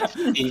died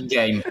in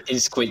game, in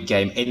Squid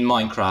Game, in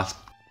Minecraft.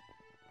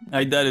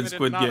 I died in But it's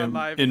Squid not Game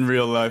alive in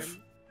real Squid life.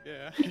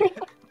 Game. Yeah.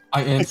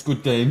 I am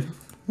Squid Game.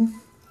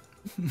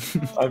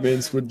 I'm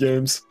in Squid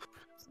Games.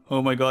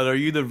 Oh my god, are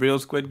you the real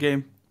Squid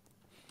Game?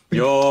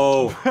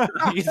 Yo.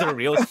 He's the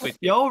real Squid.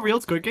 Yo, real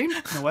Squid Game?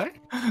 No way.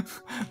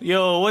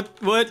 Yo,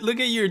 what? Look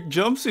at your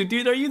jumpsuit,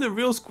 dude. Are you the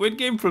real Squid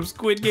Game from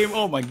Squid Game?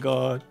 Oh my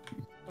god.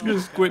 You're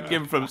Squid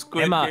Game from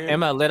Squid Game.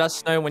 Emma, let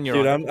us know when you're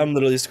Dude, on. I'm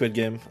literally Squid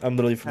Game. I'm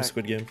literally from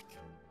Squid Game.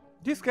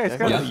 This guy's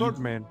kind of short,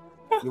 man.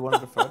 You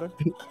wanted a photo?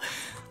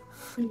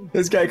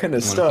 This guy kind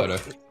of stuck.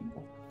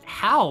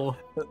 How?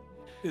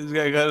 This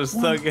guy got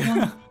stuck.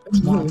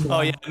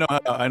 Oh yeah,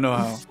 I know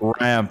how.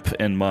 Ramp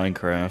in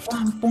Minecraft.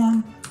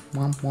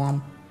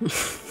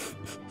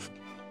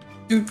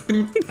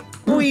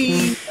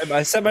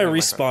 I set my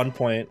respawn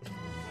point.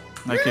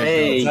 I can't.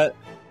 Hey.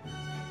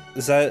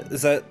 Is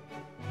that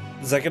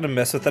gonna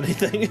mess with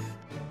anything?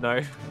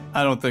 No.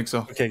 I don't think so.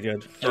 Okay,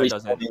 good. No, it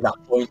doesn't. That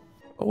point.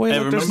 Oh, wait, Hey,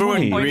 look, there's remember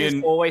when money.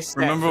 Green? Always set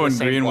Remember for when the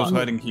same Green was block.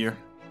 hiding here?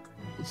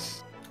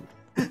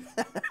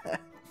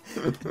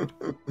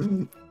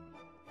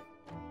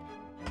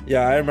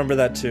 Yeah, I remember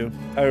that too.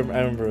 I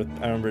remember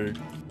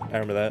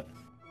that.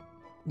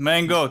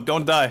 Mango,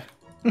 don't die.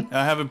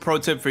 I have a pro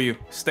tip for you.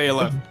 Stay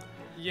alive.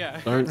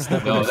 Yeah. Don't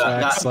step No, on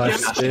facts that- slash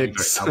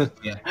sticks.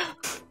 Yeah.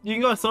 You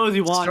can go as slow as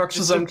you want.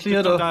 Structure's Just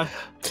unclear don't though. die.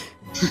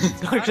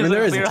 I mean,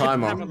 there is a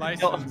timer. Have a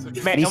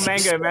license.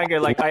 Mango,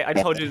 like I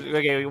told you,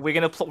 okay, we're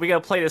gonna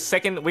play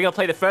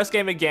the first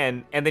game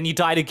again, and then you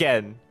died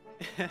again.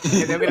 And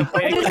then we're gonna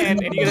play it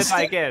again, and you're gonna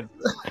die again.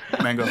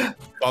 Mango, follow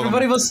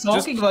Everybody me. was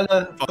talking while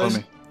Follow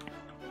me.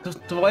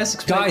 the voice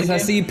explained Guys, the I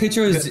game. see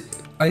pictures.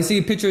 I see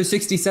a picture of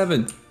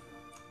 67.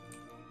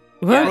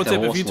 Yeah, Pro the tip: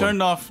 if worst you one.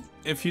 turn off,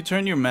 if you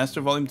turn your master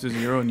volume to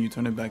 0 and you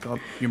turn it back up,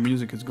 your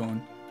music is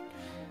gone.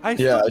 I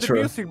Yeah, stopped the true.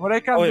 music, but I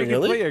can't Oh, wait, make it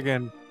really? play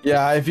again.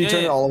 Yeah, if you turn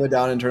Yeah. it all the way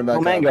down and turn it back Oh,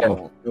 up.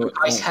 Mango.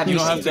 Guys, have You you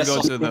don't have seen to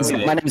go to the.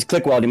 My name is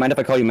Clickwell. Do you mind if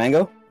I call you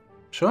Mango?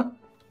 Sure.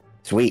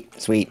 Sweet,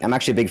 sweet. I'm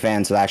actually a big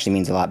fan, so that actually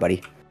means a lot,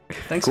 buddy.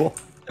 Thanks. Cool.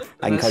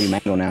 I can call you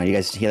Mango now. You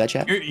guys hear that,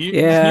 chat?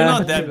 Yeah. You're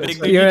not that big.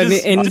 You're an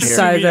just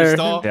insider.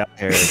 Yeah,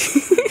 here.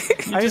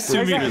 You just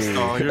threw me to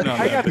stall. You're not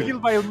I that got big.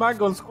 killed by a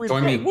mango and Squid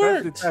Join me. Game.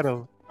 That's the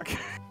title. There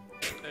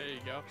you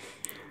go.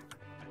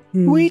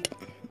 Sweet.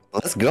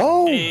 Let's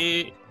go.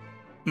 Hey,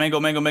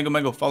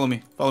 Mango, follow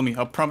me.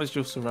 I promise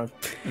you'll survive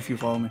if you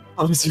follow me.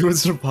 Promise you would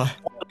survive.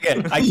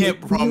 Okay, I can't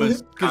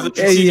promise because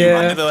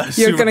Yeah,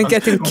 you're gonna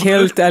get him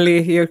killed,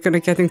 Ali. You're gonna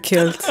get him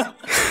killed.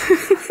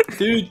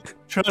 Dude,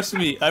 trust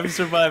me, I've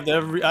survived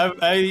every.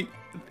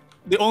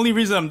 The only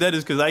reason I'm dead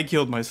is because I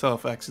killed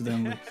myself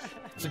accidentally.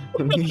 So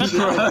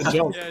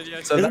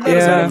that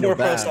Yeah. was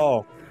for us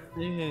all.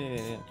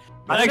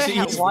 Actually,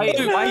 why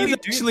he's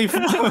actually.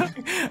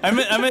 I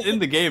meant in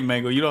the game,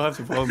 Mango. You don't have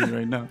to follow me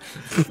right now.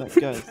 Like,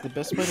 guys, the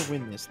best way to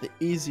win this, the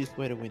easiest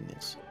way to win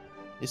this,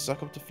 is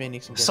suck up to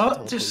Phoenix and get So,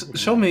 the just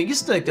show me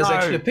Easter egg. There's No.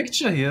 actually a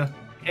picture here.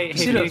 Hey,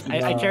 See Phoenix,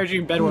 that? I carried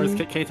you in bedwars.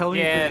 Can you tell me?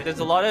 Yeah, there's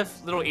a lot of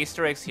little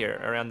Easter eggs here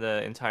around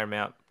the entire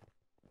map.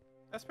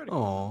 That's pretty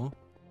cool.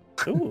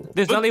 Aww.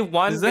 There's What only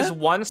one. is There's that?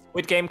 one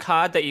Squid Game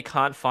card that you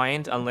can't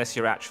find unless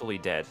you're actually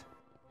dead.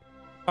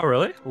 Oh,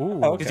 really?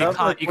 Ooh. Okay. Because you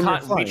When you're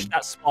can't reach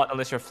that spot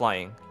unless you're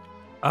flying.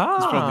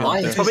 It's probably up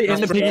there. It's probably in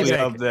the piggy Probably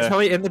bank. up there. It's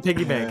probably in the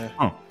piggy bank.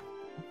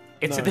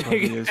 It's No, a it big.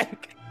 probably is.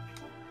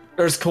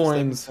 There's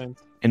coins.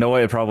 You know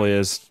what? It probably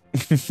is.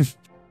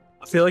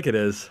 I feel like it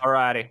is.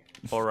 Alrighty.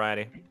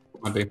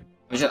 Might be.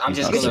 I'm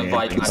just gonna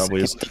invite my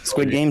Probably is.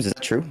 Squid Games, is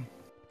that true?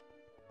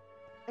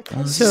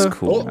 So,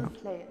 Cool.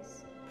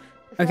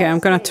 okay, I'm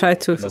gonna try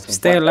to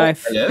stay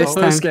alive Hello? this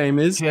First time. game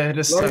is. Yeah, it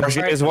is. First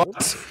game is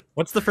what?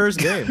 What's the first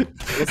game?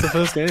 What's the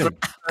first game?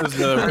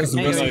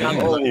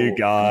 Oh, you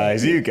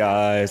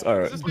guys. All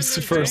right. What's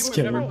the first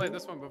We've never game? played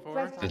this one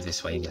before. Do it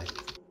this way, guys.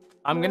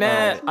 I'm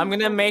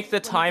gonna make the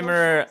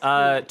timer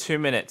 2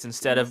 minutes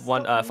instead of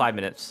 5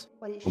 minutes.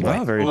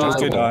 Wow, very Oh,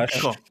 good.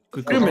 gosh. Cool.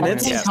 Good 2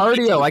 minutes? Yeah.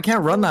 Cardio. I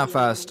can't run that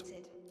fast.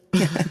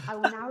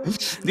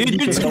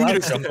 Dude, you're Can I too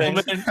jump man.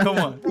 Come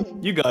on.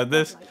 You got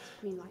this.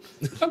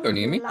 Don't go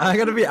near me. I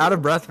gotta be out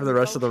of breath for the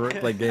rest of the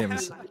like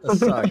games. That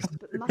sucks.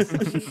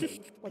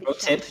 Pro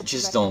tip,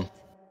 just don't.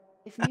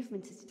 If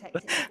movement is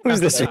detected, Who's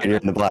this figure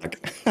in the black?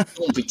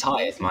 Don't be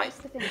tired, mate.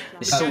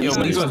 It's so Yo, easy.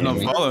 Mango's not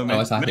following me. Oh,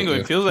 it's happening Mango, to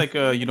you. it feels like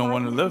you don't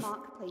want to live.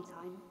 Mark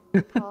playtime.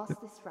 Pass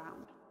this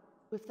round.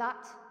 With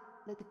that,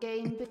 let the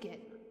game begin.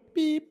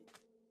 Beep.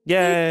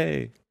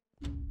 Yay.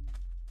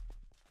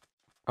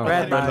 Oh, Red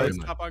red light. light.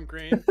 Stop on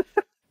green.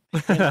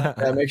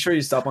 Yeah, make sure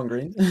you stop on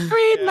green.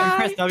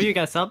 Press W, you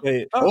guys up.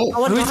 Wait.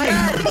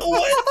 Oh,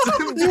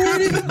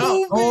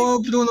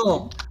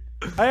 Bruno.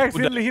 I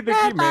accidentally hit the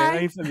key, man. I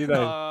instantly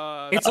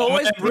died. It's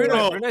always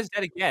Bruno. Bruno's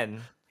dead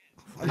again.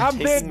 I'm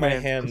dead, Taking my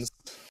man. hands.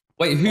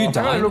 Wait, who I'm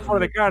gonna died? look for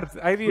the cards.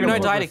 I didn't. Bruno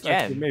know died for the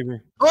fact, again. Maybe.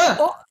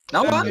 Oh,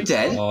 now I'm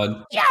dead.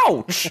 God.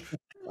 Ouch!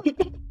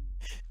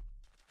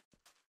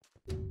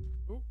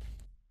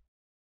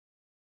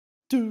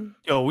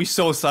 Yo, we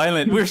so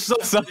silent. We're so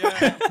silent.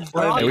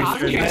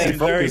 I'm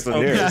very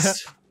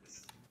focused.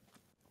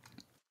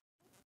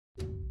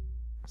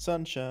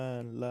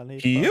 Sunshine,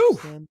 lollipop. You.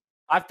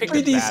 I've picked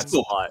a bad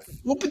Scoop. spot.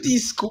 Whoopity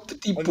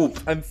scoopity poop.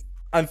 I'm The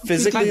fact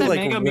physically that like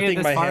Mango made it ripping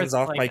this my far hands is,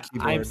 off like, my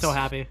keyboard. I'm so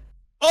happy.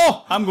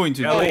 Oh, I'm going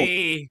to.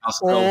 Ellie.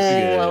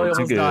 Oh,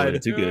 too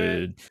good. Too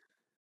good.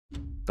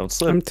 Don't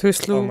slip. I'm too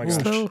slow. Oh my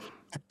gosh.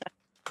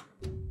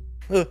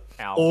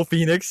 Ow. Oh,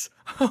 Phoenix.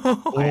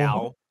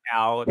 Ow.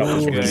 Ow. That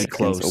was really good.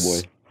 close. Oh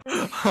boy.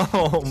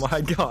 Oh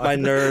my god. My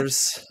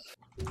nerves.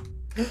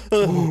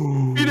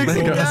 Phoenix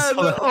again.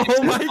 Oh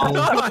my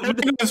god.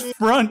 Mango is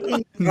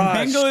front.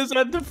 Mango is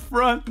at the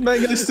front.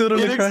 Mango stood on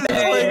the Phoenix is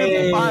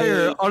playing with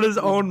fire on his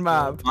own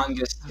map.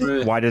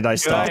 Why did I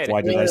stop? Good.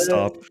 Why did I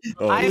stop?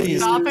 Oh, I'm please.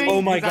 stopping.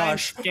 Oh my because I'm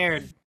gosh.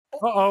 scared.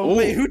 Uh-oh.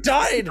 Wait, who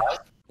died?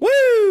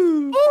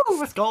 Woo! Woo,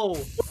 let's go.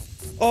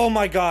 Oh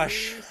my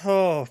gosh.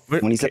 Oh.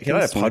 Can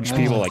I punch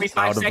people like 25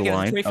 out of the seconds.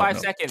 line? 25 Oh, no.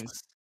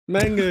 seconds.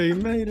 Mango, you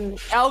made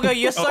it. Elga,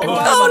 you're so far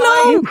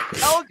Oh, behind.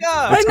 Elga.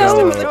 I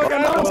know.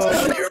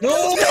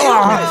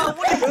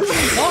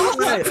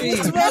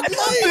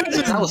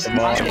 Come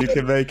on, you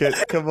can make it.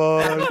 Come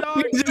on.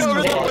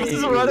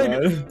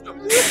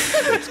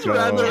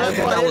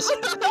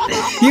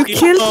 You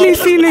killed me,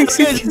 Phoenix.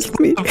 You killed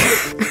me.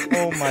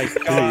 Oh my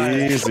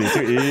god.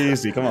 Too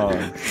easy. Come on.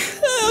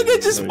 Elga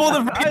just pulled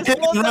the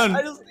freaking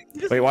run.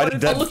 Wait, why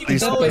did that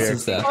please appear?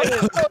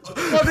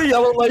 On the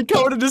yellow light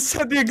code and just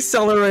hit the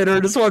accelerator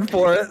and just went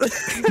for it.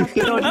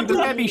 No, you just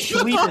gotta be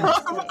sleeping.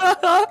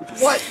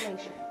 What?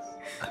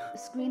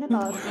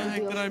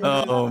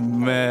 Oh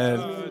man.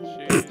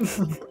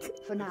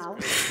 For now,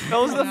 That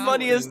was the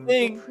funniest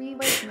thing.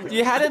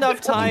 You had enough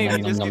time.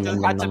 You just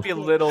had to be a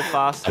little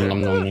faster.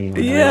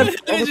 Yeah.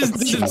 It just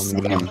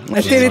didn't.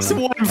 I did it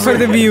for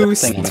the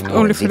views.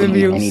 Only for the And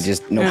he views.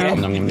 just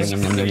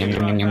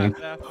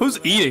Who's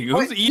eating?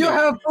 Who's eating? You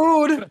have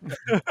food.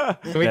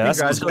 Can we Yeah,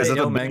 congratulate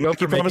the Mango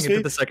for making it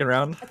to the second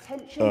round?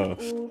 attention Oh.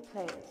 all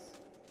players.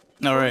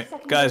 All right,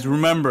 guys,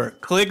 remember,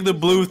 click the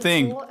blue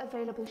thing. Four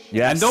available ships.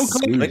 Yes. And don't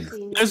click.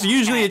 There's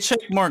usually a check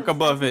mark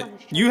above it.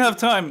 You have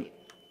time.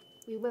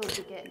 We will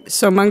begin.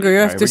 So, Mango, you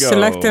have Here to we go.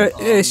 select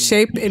a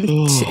shape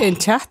in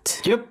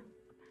chat. Yep.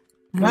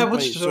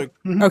 Wait, so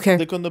Okay.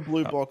 click on the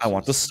blue box. I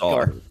want the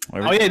star.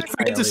 Oh yeah, don't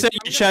forget to set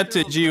your chat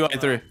to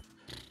GUI3.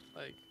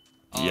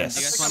 Yes.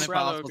 You guys want to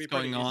pause what's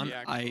going on?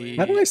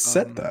 How do I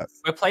set that?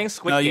 We're playing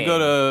Squid No, Game. you go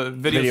to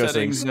video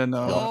settings settings.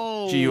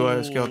 and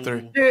GUI scale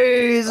 3.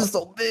 Jeez, it's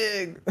so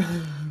big.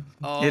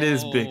 It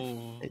is big.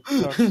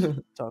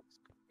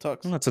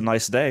 Tux. That's a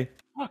nice day.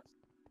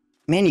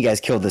 Man, you guys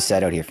killed the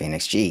set out here,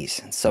 Phoenix.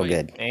 Jeez, it's so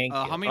good. Thank you.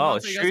 How many Oh,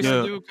 rounds are you guys shoot.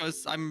 gonna do?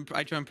 Because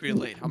I joined pretty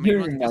late. How many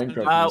rounds are you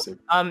guys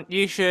gonna do?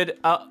 You should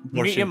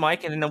mute shit. your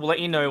mic and then we'll let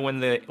you know when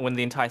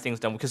the entire thing's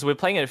done because we're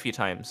playing it a few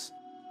times.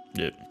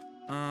 Yeah.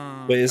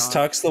 Wait, is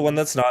Tux the one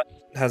that's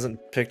hasn't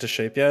picked a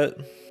shape yet?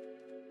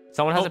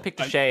 Someone hasn't picked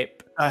a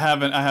shape. I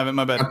haven't,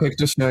 my bad. I picked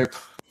a shape.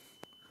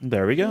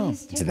 There we go.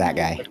 It's that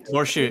guy.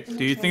 Or shit,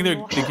 do you think they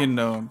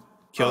can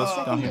kill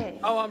us down here?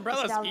 Oh,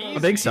 Umbrella's I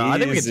think so. I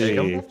think we can take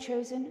You him. have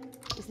chosen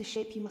is the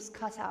shape you must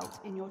cut out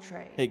in your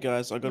tray. Hey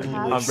guys, I got a new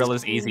list.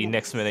 Umbrella's easy.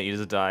 Next minute you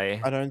just die.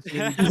 I don't see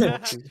any blue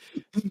boxes.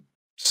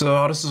 So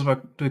how does this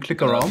work? Do we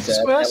click around the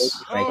squares?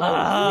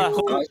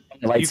 Oh. It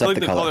You lights up click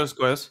the the color. color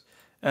squares,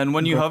 and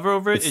when you hover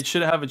over it, it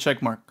should have a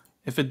check mark.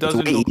 If it It's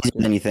doesn't, way easier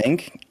than you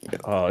think.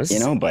 Oh, this You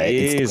know, but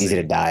it's easy. easy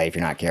to die if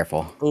you're not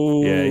careful.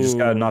 Yeah, you just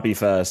gotta not be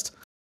fast.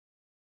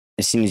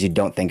 As soon as you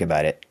don't think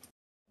about it.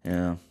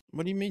 Yeah.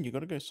 What do you mean? You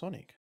gotta go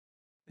Sonic.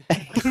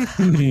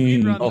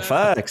 Oh,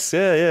 facts.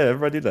 Yeah,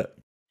 everybody do that.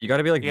 You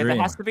gotta be like Yeah, Dream.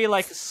 there has to be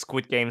like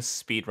Squid Game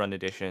speedrun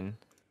edition.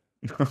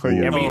 Oh,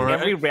 yeah.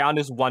 Every round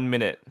is 1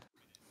 minute.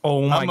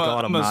 Oh my I'm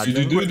god, a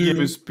imagine. Squid Game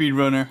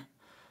speedrunner.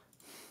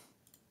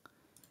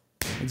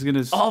 It's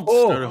gonna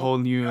start a whole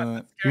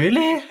new.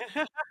 Really?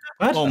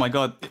 What? Oh my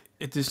god!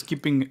 It is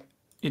skipping.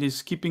 It is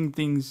skipping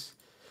things.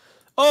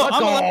 Oh,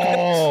 I'm alive.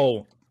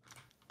 Oh,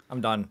 I'm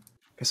done.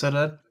 Is that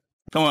it?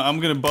 Come on, I'm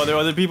gonna bother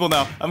other people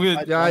now. I'm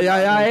gonna. Yeah.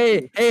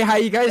 Hey, how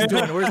you guys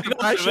doing? Where's the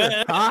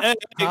pressure? Huh? Hey,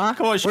 Huh?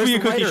 come on, show Where's me a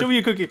the cookie. lighter? Show me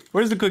a cookie.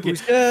 Where's the cookie?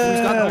 Who's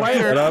got the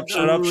lighter?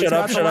 Shut up. Who's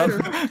got the lighter?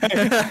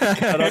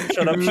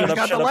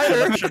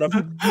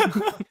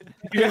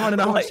 You want to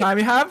know how much time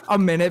you have? A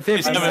minute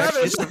 57. Get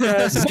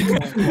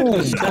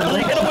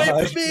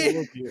away from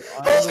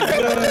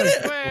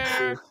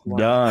me!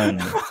 Done.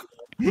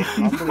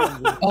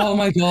 Oh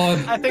my god.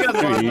 I think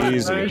I'm Too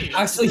easy.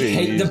 I actually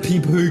hate the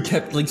people who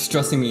kept like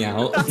stressing me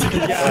out.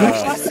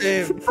 Yeah,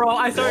 same. Bro,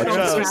 I started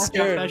I'm so going so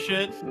scared. that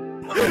shit.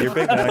 You're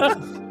big Mac.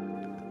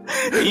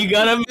 You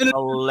got a minute.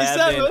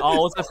 11.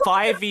 Oh, it's a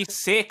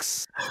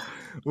 5v6.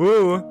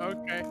 Woo.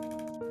 Okay.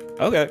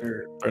 Okay,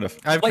 fair enough.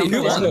 I've Wait,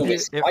 who won? Oh,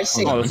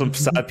 that's some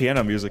sad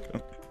piano music.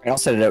 I'll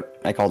set it up.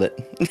 I called it.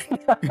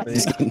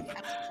 Just kidding.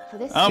 For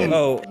this I'm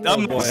Oh,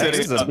 not boy. setting This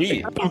it is a up.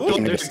 beat.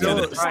 There's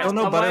still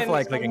no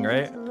butterfly clicking,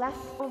 right?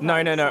 No,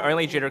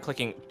 only jitter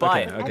clicking.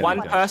 But Okay.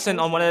 one person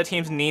on one of the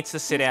teams needs to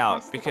sit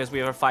out because we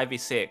have a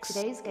 5v6.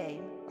 Today's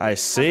game. I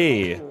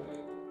see.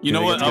 You know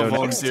Do we what? get to I'll go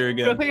volunteer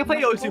Go again.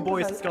 play O2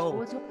 boys, let's go.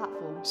 Towards your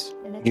platforms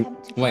in an You-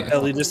 attempt to wait.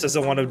 Ellie just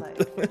doesn't want to.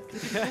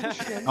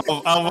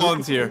 I'll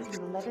volunteer.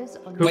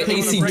 Wait,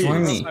 AC,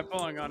 join me. I'm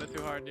pulling on it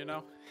too hard, you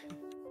know?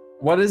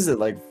 What is it,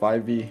 like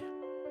 5v?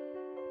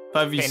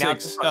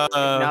 5v6. now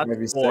Uh,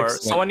 it's 4.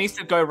 Someone needs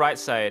to go right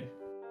side.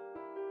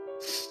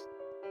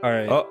 All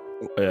right. Oh,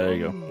 there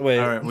you go. Wait.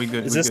 All right, we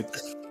good. Is We this?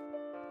 good.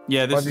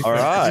 Yeah, this is All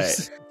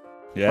right.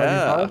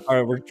 Yeah. All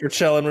right, we're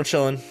chilling. We're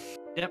chilling.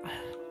 Yep.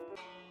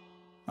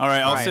 All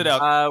right, I'll Right. sit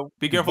out.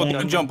 Be careful,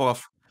 don't jump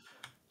off.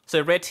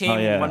 So red team, Oh,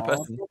 yeah. one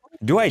person.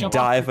 Do I Jump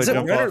die off. if I Is it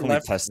jump right or off? Let me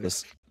left? test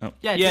this. Oh.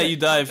 Yeah, Yeah, do you it.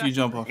 die if you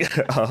jump off.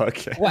 Oh,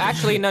 okay. Well,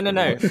 actually,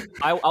 no.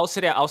 I'll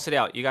sit out. I'll sit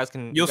out. You guys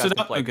can. You'll you guys sit can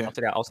out? play. Okay. I'll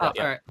sit out. I'll sit out.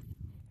 All Yeah. right.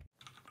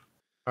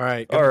 All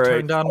right. All right.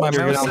 Turn down my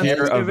You're mouse gonna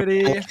hear a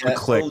sensitivity.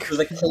 click.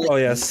 Oh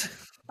yes.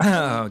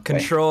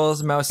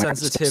 Controls, mouse Wait, just open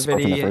the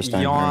sensitivity, first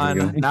time. There we yawn.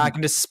 go. Now I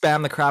can just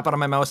spam the crap out of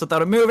my mouse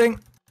without it moving.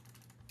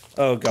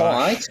 Oh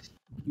gosh.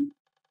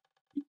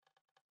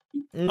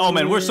 Oh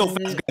man, we're so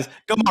fast, guys.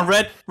 Come on,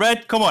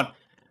 Red, come on.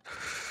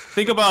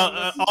 Think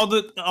about all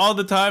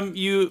the time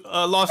you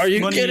lost Are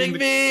you money kidding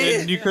me?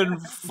 and you couldn't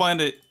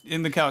find it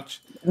in the couch.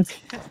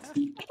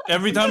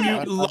 Every time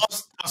you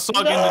lost a sock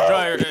in the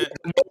dryer. I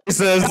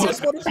just want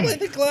to play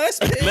the glass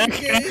pig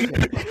game.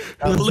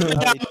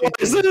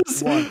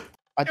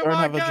 I don't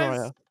have a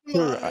dryer.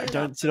 Two, I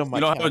don't sit on my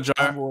You don't have a couch.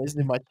 dryer? I'm always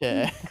in my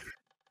chair.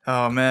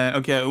 Oh man.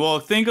 Okay. Well,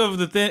 think of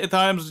the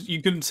times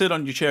you couldn't sit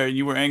on your chair and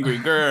you were angry.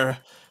 Grr.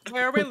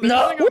 Where are we living?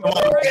 No, you're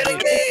kidding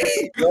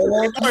me.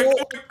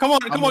 Come on,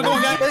 guys.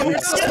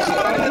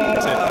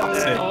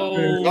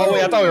 Oh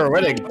wait, I thought we were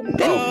winning.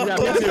 Oh, Yeah,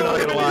 me too, not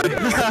gonna lie.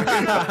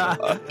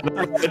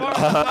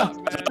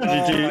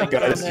 GG,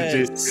 guys.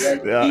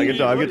 GG. Yeah, good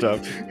job. Good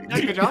job. Yeah,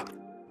 good job.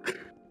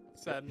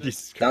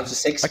 Sadness. Down to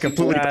 6. I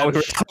completely thought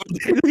we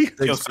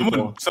were Yo,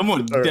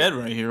 someone dead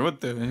right here. What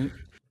the?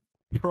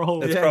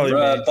 Bro, It's probably me.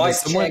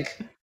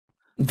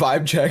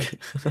 Vibe check. Vibe check.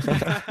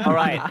 All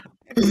right.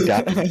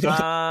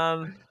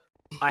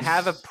 I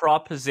have a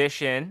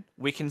proposition.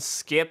 We can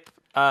skip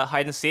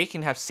hide and seek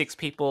and have 6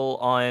 people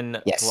on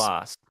Yes.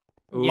 glass.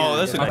 Oh,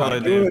 that's a Yeah. cool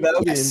idea. that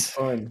would be Yes.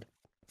 fun.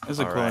 That's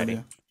a cool Alrighty.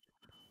 idea.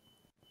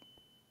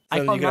 I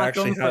So call you can not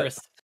actually going have- first.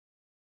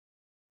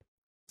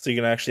 So you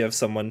can actually have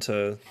someone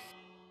to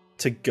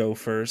go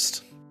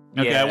first.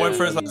 Okay, Yeah. I went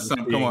first last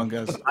time. Come on,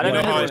 guys. I don't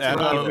know how Wait, it's I-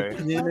 either.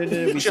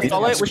 We should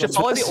follow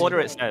the order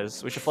it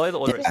says. We should follow the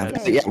order it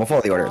says. Yeah, we'll follow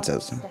the order it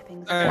says.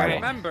 Alright,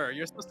 remember,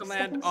 you're supposed to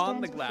land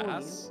on the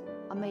glass.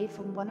 Are made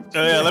from one of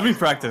Oh yeah, let me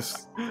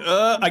practice.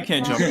 I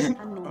can't jump.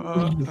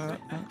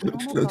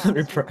 Let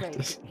me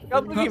practice. I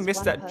can't believe you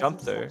missed that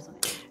jump though.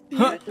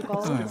 Funny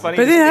But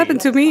it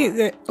happened to me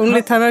the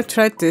only time I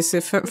tried this,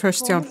 the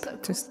first jump.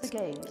 Just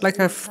like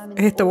I've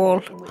hit the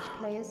wall.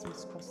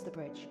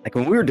 Like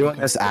when we were doing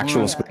this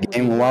actual Squid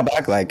Game a while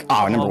back, like,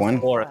 oh, number one.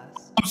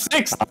 I'm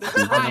 6th.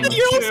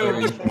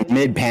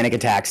 Mid panic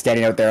attack,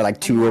 standing out there like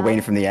 2 were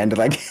waiting from the end.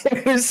 Like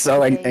it was so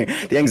like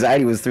the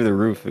anxiety was through the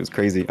roof. It was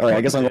crazy. All right,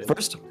 I guess I'll go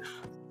first.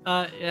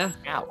 Yeah.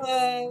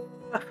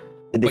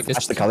 Did they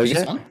flash the colors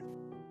yet?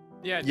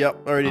 Yeah.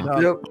 Yep, already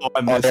done. Yep. Oh,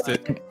 I missed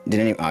it. Did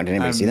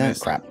anybody see that?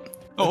 missed it. Crap.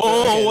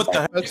 Oh, what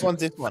the heck? First one's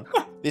this one.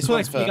 This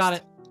one's Quick, first. you got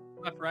it.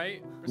 Left,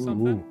 right, or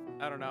something?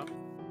 I don't know.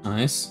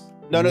 Nice.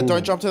 No,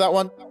 don't jump to that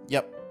one.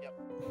 Yep.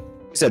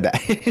 Who said that?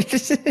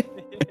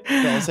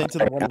 No, I was saying to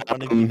the one in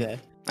front of you there.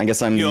 I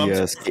guess I'm Yo,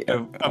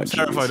 the. I'm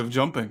terrified of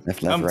jumping.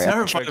 Left, I'm right.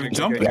 terrified of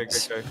jumping.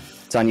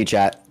 It's on you,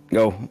 chat.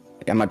 Go.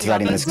 I'm not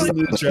deciding this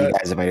because you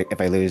guys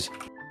if I lose.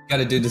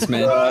 Gotta do this,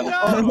 man.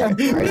 From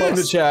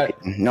the chat.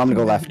 No, I'm gonna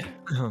go left.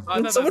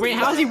 Wait,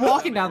 how's he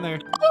walking down there?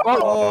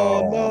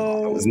 Oh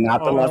no! It was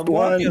not the left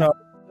one.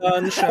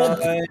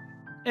 Sunshine.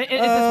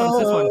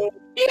 It's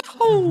this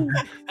one.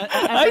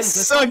 I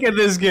suck at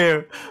this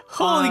game.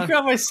 Holy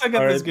crap, I suck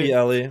at this R.I.P. game.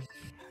 Ellie.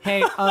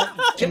 Hey,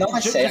 Can I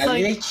say, just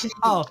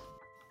like-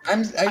 I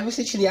was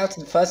actually out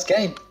in the first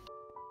game.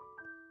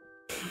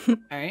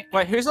 Alright.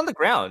 Wait, who's on the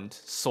ground?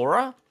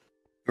 Sora?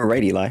 You're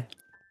right, Eli.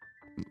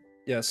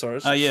 Yeah,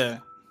 SARS. Yeah.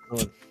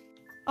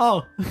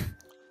 Oh.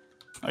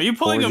 Are you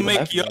pulling a Or you Mick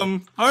left.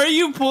 Yum? Are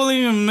you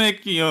pulling a Mick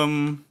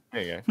Yum?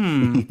 There you go.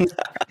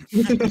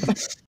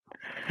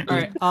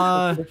 Alright,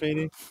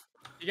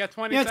 You got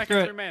 20 Yeah, seconds screw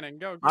it. remaining.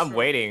 Go. I'm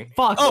waiting.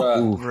 Fuck.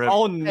 Oh, Rip.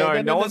 oh no,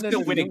 Hey, no one's gonna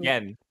win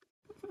again.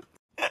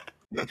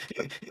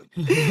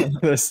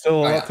 There's still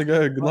a lot to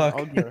go. Good luck.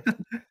 I'll go.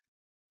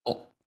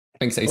 Oh,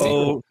 thanks, AC.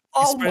 Oh,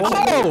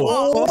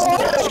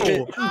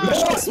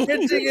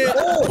 sprinting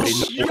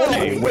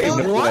it. Wait,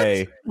 no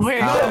way.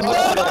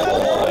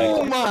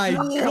 Oh my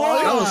god!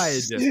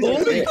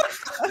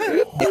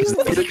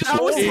 That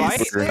was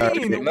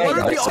insane. What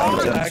are the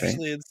odds?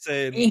 Actually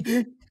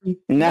insane.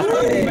 No.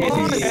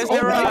 Because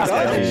there are-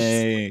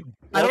 Hey.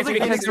 I don't think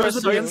think because it's there are because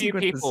of so the few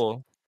consequences.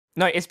 people.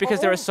 No, it's because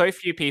there are so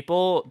few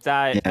people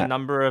that Yeah. the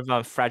number of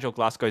fragile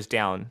glass goes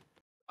down.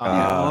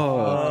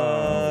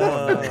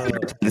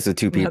 This is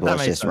 2 people. that Let's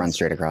makes just run sense.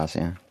 straight across.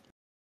 Yeah.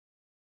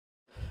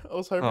 I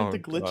was hoping Oh, to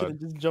glitch it God. and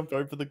just jump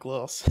over the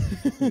glass.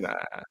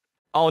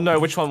 Oh no,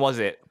 which one was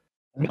it?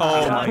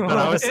 Oh my god,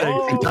 I was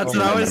saying. That's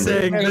what I was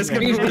saying. This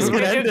could end It was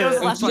it.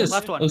 the last one,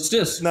 last one. Let's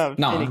just. No,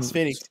 Nah.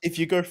 Phoenix. If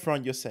you go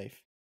front, you're safe.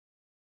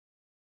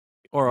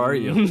 Or are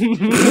you? No. I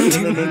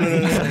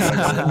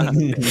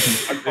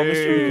promise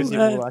you, because it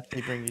will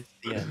actually bring you to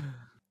the end.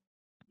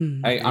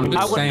 Hey, I'm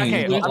just saying.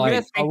 okay, I'm like, gonna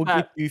I think will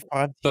that give you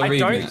 5 the I read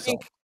don't me.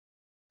 think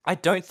I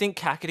don't think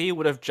Kakady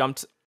would have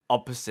jumped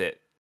opposite.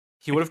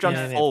 He would have jumped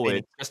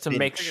forward just to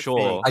make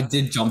sure. I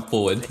did jump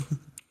forward.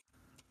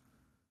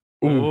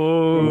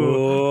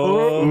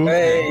 Ooh.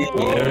 Hey.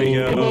 There we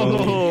go.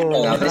 Oh,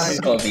 now this is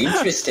gonna be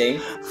interesting.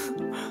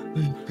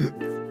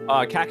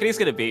 Kakady's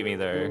gonna beat me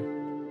though.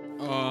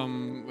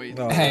 Wait.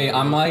 Hey,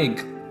 I'm like,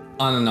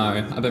 I don't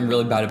know. I've been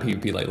really bad at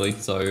PvP lately,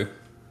 so.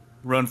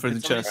 Run for the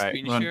chest.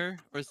 Screen Run. share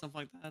or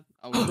something like that.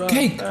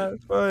 Cake.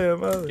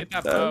 Get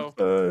that bow.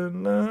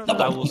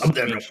 I will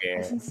screen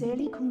share.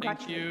 Sincerely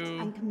congratulate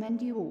and commend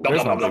you all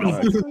There's for one.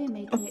 successfully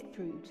making it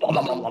through to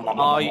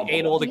Oh, you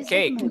ate all the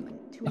cake.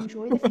 to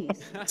enjoy the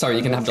feast. Sorry,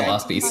 you can have the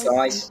last piece.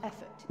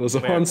 There's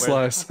one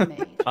slice.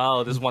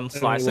 Oh, there's one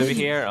slice over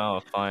here?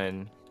 Oh,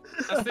 fine.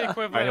 That's the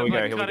equivalent. Alright, here we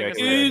go, here we go.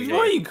 Dude, why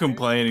are you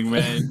complaining,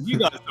 man? You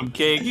got some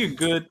cake. You're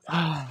good.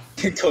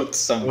 You got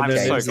some I'm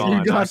cake. so gone.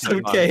 You got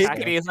some cake.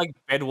 Kakady is like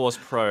Bed Wars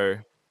Pro.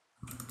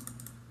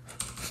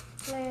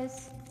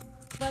 Players,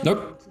 Nope.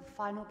 welcome to the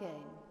final game.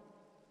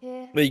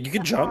 Here, Wait, you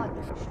can jump?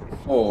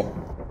 Oh.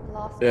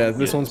 Yeah,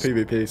 this one's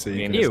PvP, so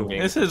you can.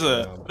 This is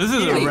a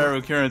rare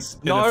occurrence in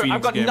No, a Phoenix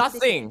I've got game.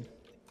 nothing.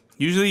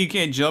 Usually you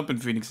can't jump in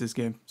Phoenix's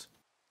games.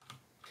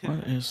 What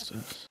is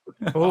this?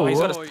 Oh, he's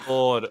got a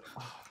sword.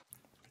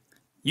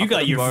 You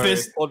got your Bow.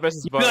 fist. Sword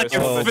versus bow. You got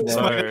your sword fist, versus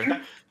bow.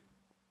 man.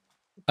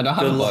 I don't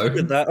have a bow. Look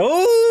at that.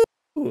 Oh!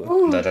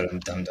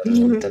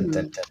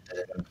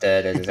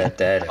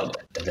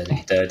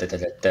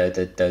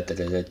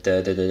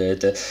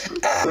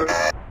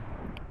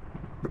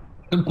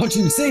 What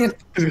you saying?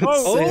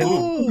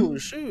 Oh,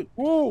 shoot.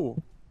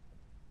 Whoa.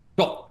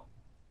 Oh.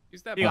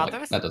 Use that You got bow.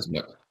 this? That doesn't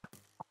work.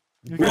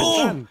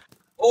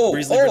 Oh,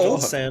 Grizzly Original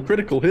Sand.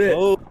 Critical hit.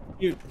 Oh,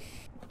 you.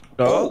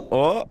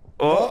 Oh.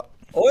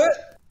 What?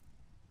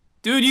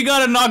 Dude, you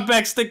got a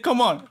knockback stick.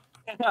 Come on.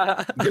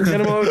 Get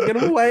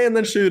him away and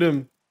then shoot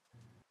him.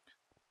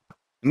 How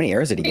many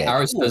arrows did he get?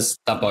 Arrows does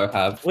that bow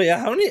have? Wait,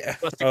 how many?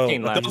 Plus Oh,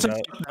 16 I left. thought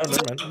that-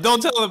 never mind.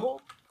 Don't tell him.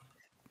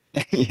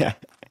 Yeah.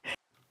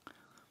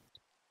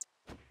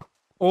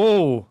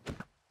 Oh.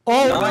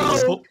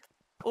 Nice.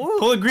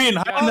 Pull a green.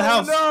 Hide in the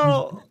house.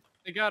 No.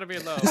 They gotta be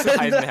low.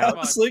 Hide in the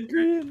house. Slick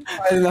green.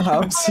 Hide in the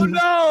house. Oh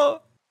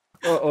no.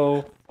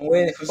 Uh-oh.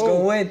 Win. Who's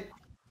gonna win?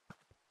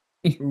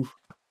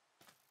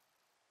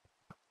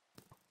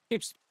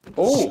 Keeps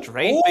Oh.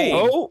 straight Oh.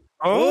 beam.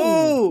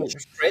 Oh,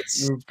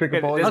 Fritz. Pick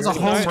up all There's your no-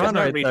 home there's run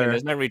no right region, there.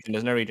 There's no region.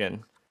 There's no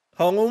region.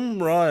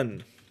 home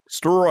run.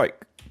 Strike.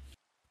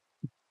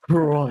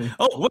 Right.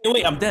 Oh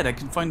wait, I'm dead. I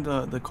can find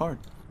the card.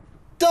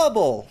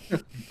 Double.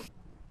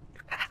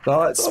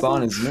 Oh, it's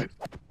spawn, isn't it?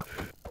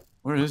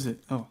 Where is it?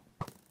 Oh.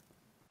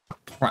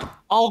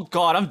 Oh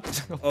god, I'm.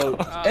 Oh.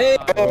 Hey.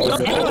 To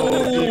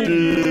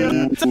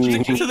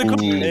the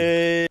card.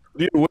 Hey.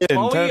 You win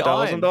What were you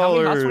on? How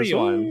many hearts were you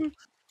 $10,000. on?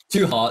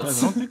 2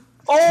 hearts.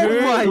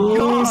 Oh my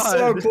god!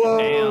 So Damn.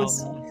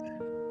 close.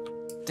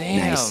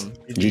 Damn. Nice.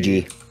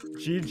 GG.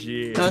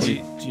 GG.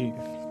 G.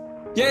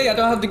 Yay, I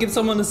don't have to give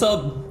someone a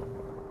sub.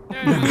 I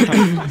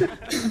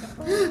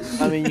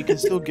mean, you can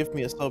still give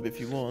me a sub if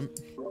you want.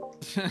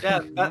 Yeah,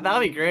 that'll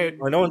be great.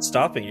 Well, no one's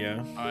stopping you.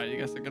 Alright, you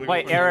guys are gonna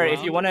Wait, go Error,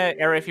 if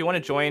you wanna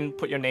join,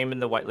 put your name in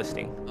the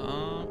whitelisting.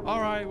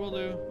 Alright, we'll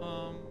do.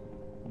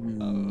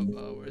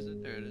 Where is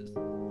it? There it is.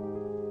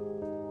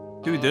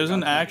 Dude, there's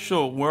an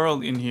actual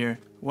world in here.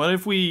 What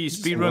if we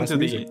speedrun to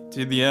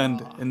the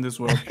end in this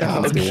world?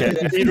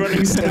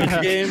 Speedrunning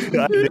Squid Game.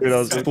 Dude, I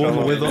was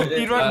Full with them.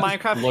 Speedrun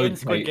Minecraft in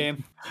Squid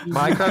Game.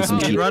 Minecraft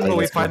speedrun where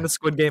we find the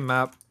Squid Game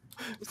map.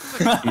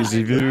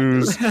 Easy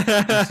views.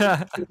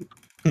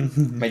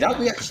 Wait, that would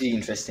be actually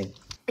interesting.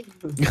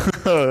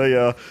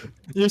 Yeah.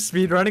 You're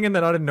speedrunning and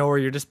then out of nowhere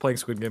you're just playing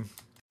Squid Game.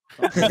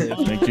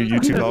 Thank you,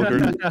 YouTube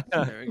algorithm.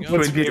 There we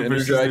go. Squid Game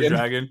versus the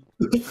dragon.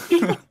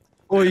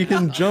 Oh, you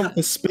can jump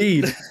the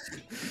speed.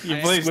 You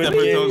play Squid Step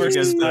on Game Toes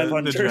versus against Five the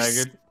Hunters.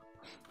 dragon.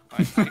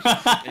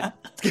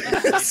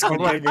 Squid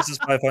Game versus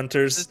 5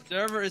 Hunters. The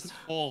server is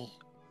full.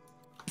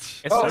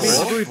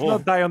 It's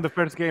not die on the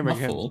first game Not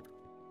again. full.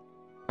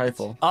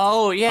 Rifle.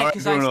 Oh yeah, Alright,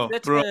 because I Bruno,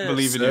 split Bruno, the-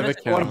 believe in split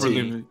you. the-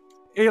 Believe it.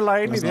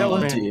 Eli, I need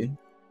help, man.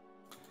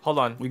 Hold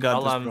on, We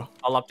got this, bro.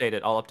 I'll update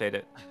it. I'll update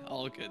it.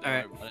 All good.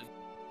 Alright.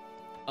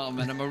 Oh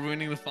man, am I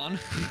ruining the fun?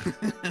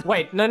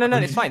 Wait, no,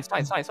 it's fine, it's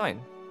fine.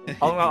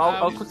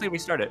 I'll quickly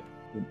restart it.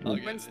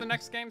 When's the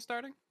next game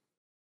starting?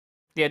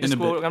 Yeah, just a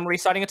bit. I'm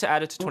restarting it to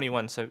add it to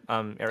 21, so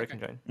Eric can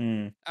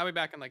join. I'll be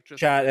back in like just.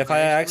 Chat, if I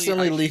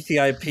accidentally actually- leak the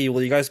IP,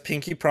 will you guys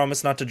pinky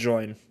promise not to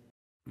join?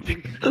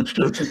 Is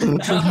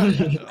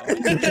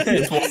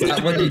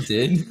that what they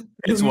did?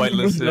 It's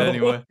whitelisted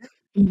anyway.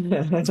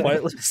 It's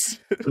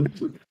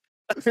whitelisted.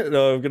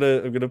 No, I'm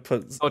gonna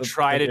put. I'll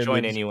try to join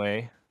image.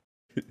 anyway.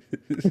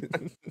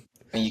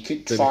 And you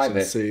could try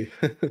it. See.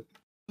 Dude,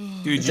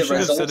 you The should have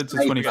results set it to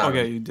may 24. vary.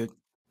 Okay, you did.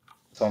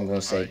 So I'm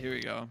gonna say. Alright, here we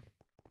go.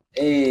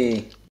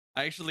 Hey.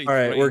 I actually. All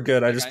right, we're drained-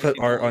 good. I like, just put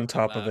actually art on deleted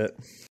top of that. it.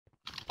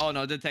 Oh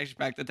no, the texture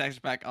pack.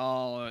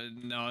 Oh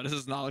no, this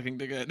is not looking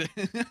too good.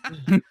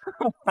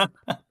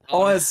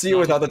 Oh, I see it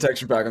without the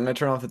texture pack. I'm gonna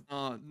turn off the.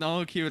 Oh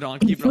no, keep it on.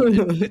 Keep it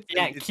on.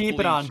 Yeah, keep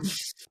it on.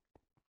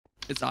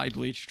 It's eye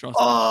bleach, trust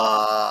me.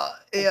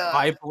 Yeah.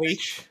 Eye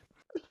bleach.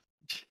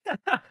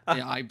 Yeah,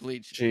 eye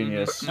bleach.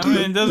 Genius. I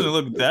mean, it doesn't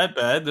look that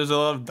bad. There's a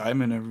lot of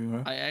diamond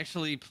everywhere. I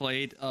actually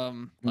played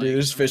Dude,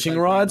 there's fishing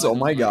rods. Oh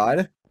my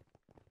god.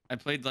 I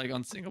played like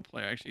on single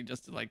player actually,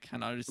 just to like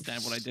kind of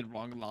understand what I did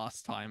wrong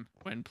last time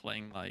when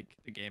playing like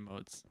the game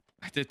modes.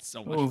 I did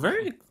so much. Oh,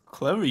 very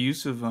clever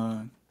use of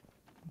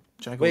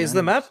Wait, is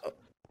the map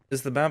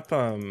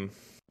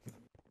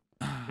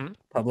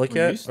public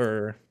yet,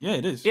 or? Yeah,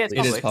 it is. Yeah,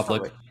 it is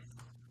public.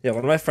 Yeah,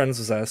 one of my friends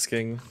was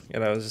asking,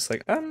 and I was just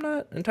like, I'm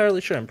not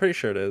entirely sure. I'm pretty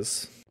sure it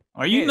is.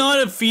 Are you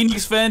not a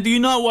Phoenix fan? Do you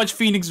not watch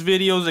Phoenix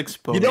videos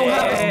exposed? You don't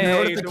have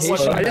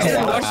notifications. I just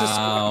didn't watch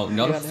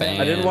not a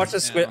fan. I didn't watch the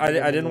Squid.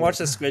 I didn't watch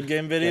the Squid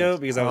Game video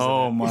because I was.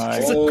 Oh my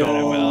god! Get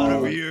him out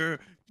of here!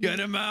 Get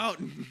him out!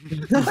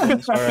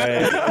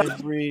 Alright.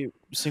 Every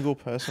single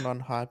person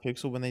on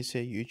Hypixel, when they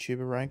say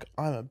YouTuber rank,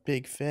 I'm a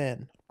big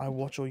fan. I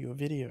watch all your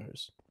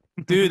videos.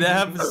 Dude, that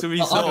happens to me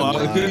so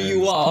often. Who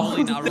you are?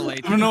 Totally not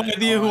related. I have no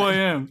idea who I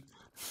am.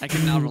 I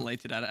can not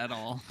relate to that at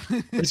all.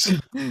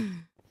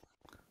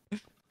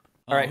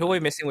 All right, who are we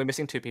missing? We're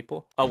missing 2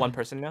 people. Oh, 1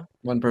 person now.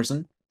 1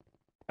 person.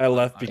 I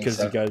left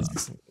because you guys.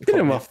 Get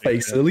in my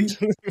face, Ellie.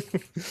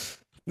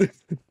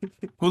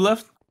 Who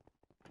left?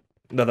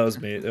 No, that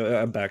was me.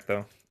 I'm back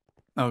though.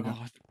 Okay.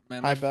 Oh,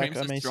 man, Hi, my back, frames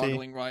are MAC.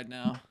 struggling right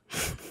now.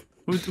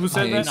 Who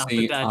said that?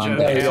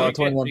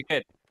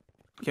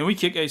 Can we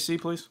kick AC,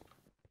 please?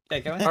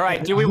 All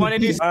right, do we want to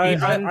do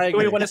speed run? Do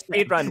we want to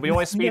speed run? We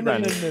want to speed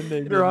run.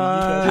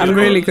 I'm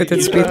really good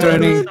at speed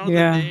running.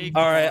 Yeah.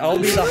 All right, I'll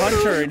be the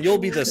hunter and you'll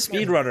be the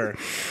speedrunner.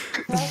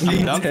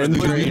 Speed 10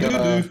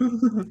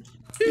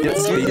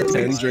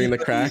 during the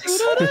cracks.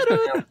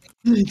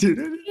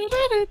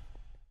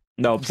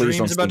 No, please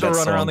Dream's don't about to sing that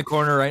run around song. the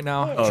corner right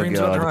now. Oh, Dream's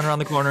about to God. run around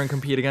the corner and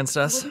compete against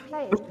us.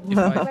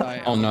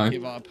 Oh no,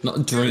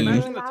 not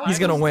Dream. He's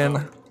gonna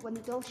win.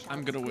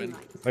 I'm gonna win.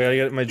 I gotta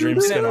get my dream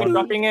skin We're on.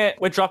 dropping it.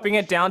 We're dropping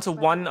it down to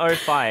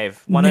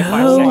 105.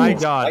 105 No. seconds. Oh my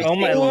god. Oh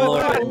my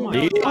lord.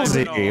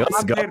 Easy, let's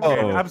I'm dead, man.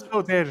 go. I'm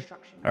so dead.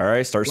 All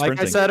right, start Like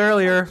sprinting. I said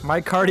earlier, my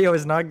cardio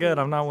is not good.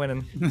 I'm not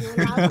winning.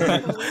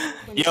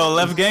 Yo,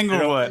 left gang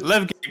or what?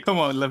 Left gang, come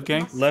on, left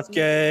gang. Left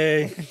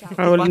gay.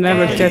 I will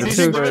never get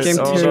to game Give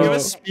 2.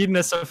 us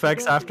speedness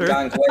effects after.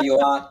 Gang, where you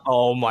at?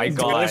 Oh my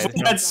god. If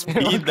we had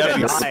speed,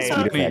 that'd be Speed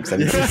so effects,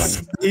 that'd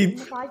be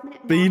funny.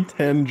 Speed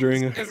 10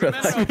 during a crack.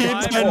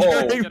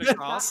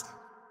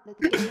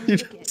 You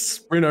just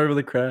sprint over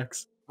the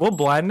cracks. Will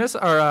blindness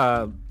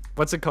or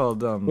what's it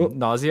called?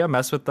 Nausea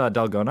mess with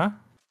Dalgona?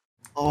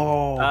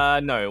 Oh.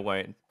 No, it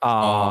won't.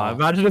 Oh,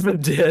 imagine if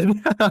it did.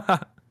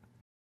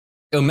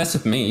 It'll mess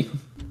with me.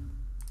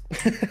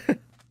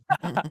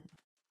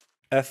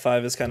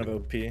 F5 is kind of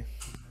OP.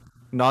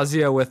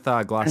 Nausea with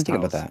glass Think tiles.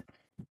 about that.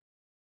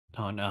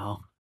 Oh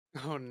no.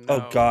 Oh no.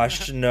 Oh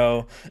gosh,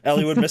 no.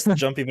 Ellie would miss the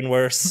jump even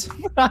worse.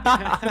 You'll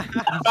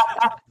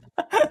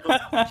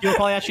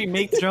probably actually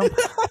make the jump.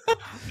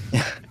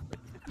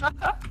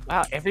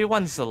 Wow,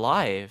 everyone's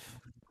alive.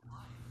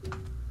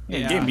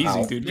 Yeah, game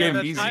easy, dude. Game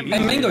easy. And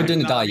Mango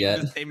didn't die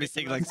yet. Same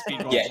mistake like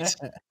speed run. Yet.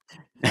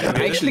 I'm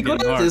actually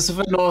good at this if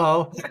I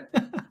know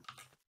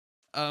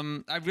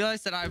how. I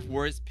realized that I have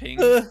worse ping,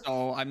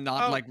 so I'm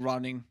not like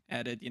running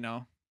at it, you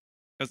know.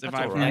 Because if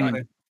I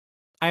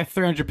have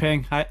 300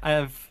 ping. I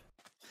have.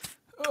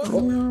 I'm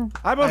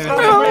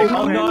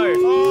Oh no!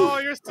 Oh,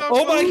 you're so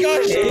Oh my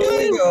gosh!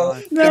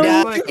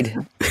 No.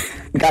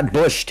 We got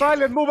bushed.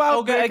 Silent, move out.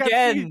 Oh, good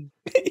again.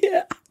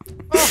 Yeah.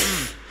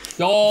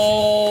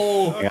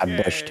 No. We got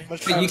bushed.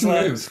 Wait, you can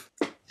move.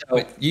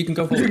 Wait, you can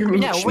go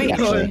forward. Yeah, wait.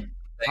 Actually.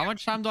 How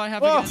much time do I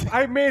have Oh, again?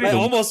 I made I it.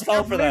 almost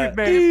fell for that.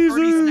 You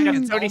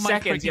have 30 Oh my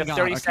seconds. You freaking have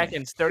 30 God,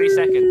 seconds. 30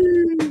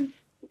 seconds.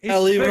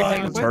 Ellie,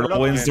 run.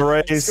 Turtle wins the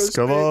race.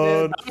 Come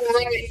on.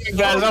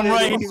 Guys, I'm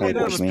right.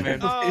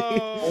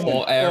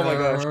 Oh, my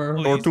gosh.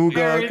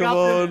 Tortuga, come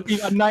on. You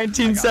got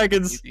 19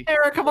 seconds.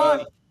 Eric, come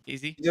on.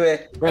 Easy. Do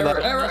it.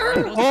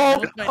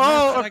 Oh,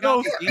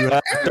 go. You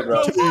have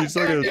 2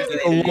 seconds.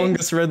 The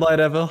longest red light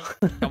ever.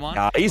 Come on.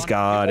 Yeah, he's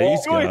got it.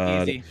 He's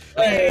got it. Easy.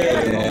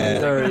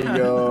 There you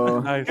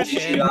go.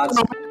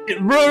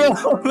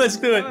 Bro, let's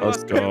do it.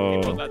 Let's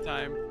go. that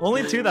time.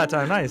 Only 2 that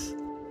time. Nice.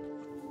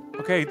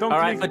 Okay, don't All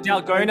right, for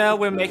click. Dalgona,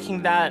 we're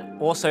making that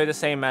also the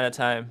same amount of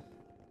time.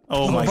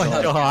 Oh my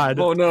god.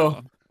 Oh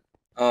no.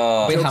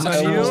 Oh, Wait, how much?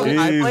 I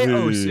play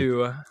Easy.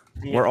 Osu.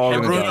 We're all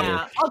gonna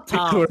Yeah, up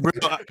top.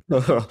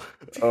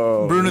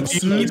 Oh, Bruno,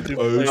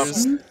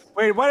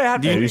 Wait, what I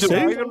have to Do you click?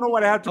 think? I don't know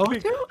what I have to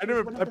click. I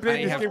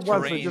played this have game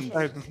once. I terrain.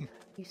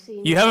 just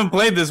You haven't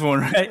played this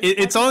one, right?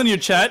 It's all in your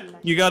chat.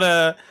 You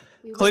gotta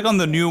click on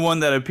the new one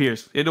that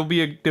appears. It'll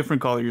be a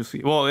different color you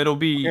see. Well, it'll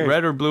be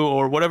red or blue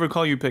or whatever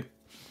color you pick.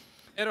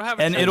 It'll have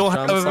And it'll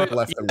have left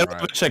and it'll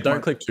have a right. check Don't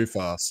mark. click too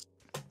fast.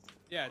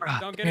 Yeah,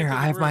 don't get Here, into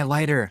I the have my room.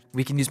 lighter.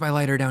 We can use my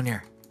lighter down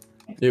here.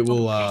 It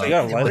will. You got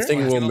a The lighter?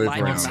 thing will move Light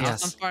your around. mouse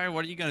Yes. on fire.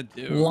 What are you gonna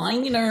do?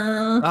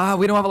 Liner.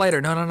 We don't have a lighter.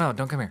 No,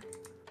 don't come here.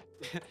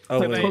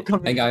 Oh wait.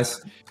 Hey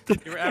guys.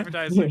 You were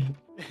advertising.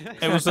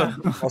 Hey, what's up?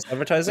 False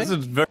advertising? This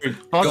is very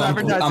false Go on,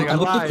 advertising. I I'm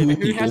lied. cool Who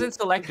people. hasn't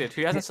selected?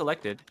 Who hasn't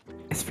selected?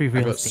 It's free I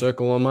real got estate.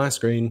 circle on my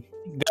screen.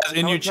 Guys,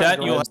 in your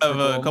chat, you'll have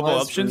a couple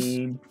options.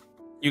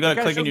 You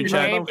gotta click in your Your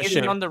chat. name Oh, isn't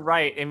shit. on the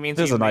right. It means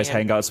This is you a nice may have-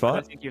 hangout I spot.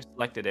 don't think you've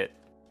selected it.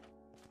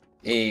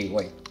 Hey,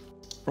 wait.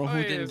 Bro, who Oh,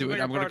 yeah, didn't there's do a it?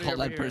 bigger I'm gonna party call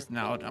over that here. person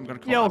out. I'm gonna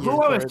call Yo, him who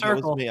out. went Sorry, with that was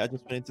circle? me. I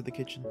just went into the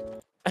kitchen.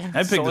 I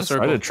picked the I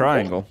circle. did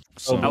triangle.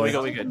 So Oh, we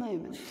good.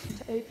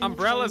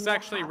 Umbrella's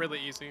actually really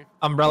easy.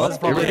 Umbrella's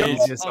probably the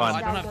easiest Oh, no, I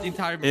one. don't have the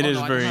entire. It is I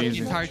don't very have easy.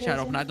 the entire chat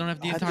open. I don't have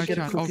the I had to entire get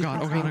a chat. Oh cookie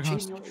god. Oh for god. Oh cream god.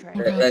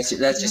 cheese.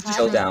 Let's just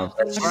chill down.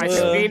 Let's just, Alright,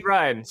 speed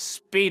run.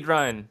 Speed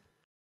run.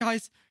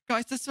 Guys,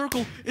 the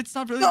circle. It's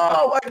not really.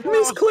 No, I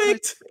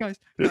misclicked. Guys,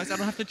 I don't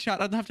have to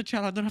chat. I don't have to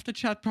chat. I don't have to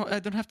chat. I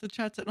don't have to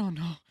chat. Oh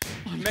no.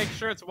 Make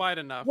sure it's wide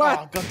enough.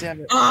 Oh, god damn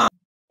it. I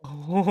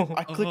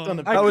clicked on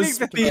the I was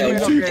speeding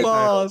too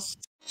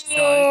fast.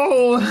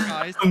 Oh.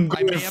 Guys, I'm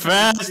I may going have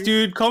fast,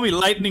 dude. Call me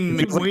Lightning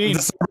McQueen.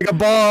 This is like a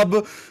Bob.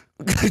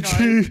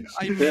 Guys,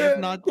 I may have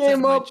not set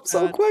Came my up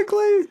so chat.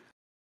 quickly.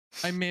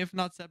 I may have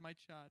not set my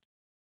chat.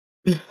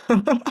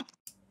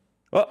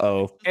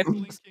 Uh-oh.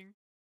 Blinking.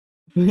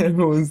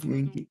 Everyone's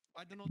linking.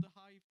 I don't know the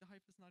hype. The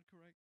hype is not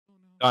correct.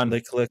 Oh no.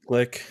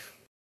 Click.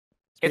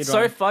 It's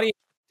so funny.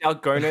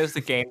 Dalgona is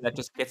the game that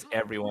just gets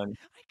everyone.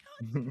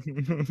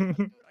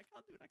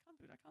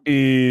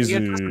 Easy.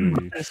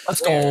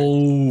 Let's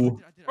go.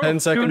 10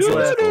 seconds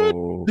left.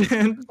 Oh.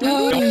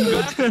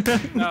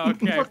 No,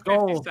 okay.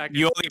 50 seconds.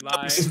 You only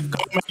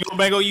go,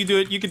 Mango. You do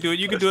it. You can do it.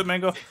 You can do it,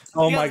 Mango.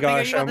 Oh You my got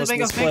gosh, this, I Mango, almost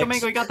Mango, misclicked.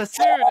 Mango, you got this.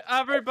 Dude,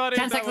 everybody.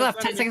 10 that seconds was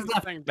left, 10 editing seconds this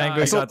left. thing Mango,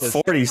 died. you got this.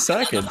 40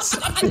 seconds.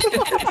 I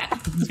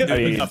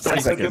mean, 10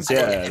 seconds.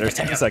 Yeah, there's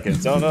 10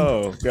 seconds. Oh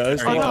no,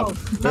 guys. Oh no.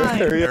 9,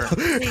 Hurry up.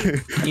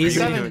 Easy.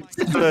 7,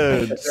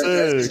 10,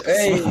 6.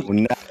 Hey, Oh,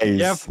 nice.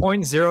 You have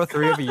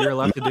 0.03 of a year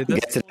left to do this.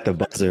 Gets it at the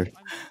buzzer.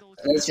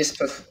 let's just.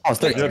 Oh, it's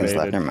 30 seconds left.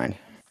 David. Never mind.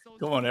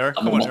 Come on, Eric.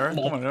 Come on, Eric.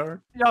 Come on,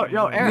 Eric.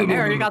 Yo, Air,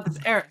 you got this.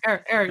 Air,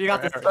 you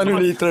got this.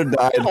 Underneath her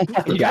died.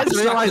 You guys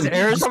realize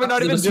Eric's probably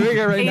not even doing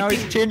it right now.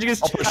 He's changing his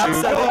chat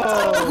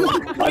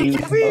settings.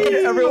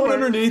 Everyone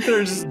underneath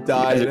her just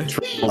died. That's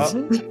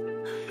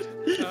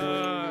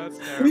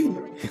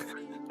terrible.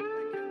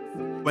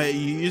 Wait,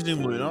 you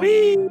using Luna?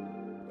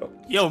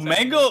 Yo,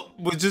 Mango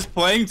was just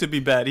playing to be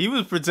bad. He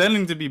was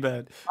pretending to be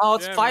bad. Oh,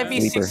 it's Yeah,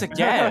 5v6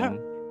 again.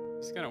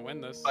 He's gonna win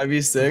this.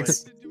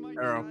 5v6.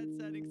 Arrow.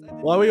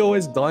 Why are we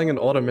always dying in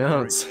odd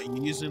amounts? Are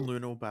you using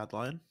Luna or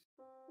Badlion?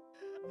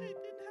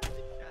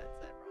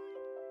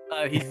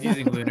 He's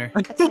using Lunar.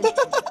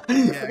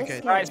 Yeah, okay.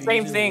 Alright,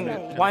 same thing.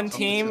 One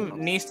team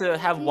needs to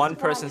have one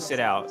person sit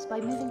out.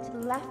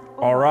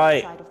 All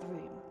right.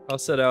 I'll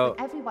sit out.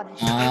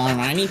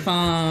 Alrighty,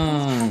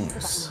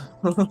 folks.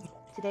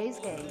 Today's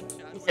game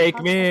is Take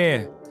a me.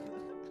 puzzle.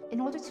 In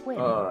order to win,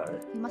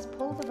 you must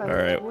pull the rope.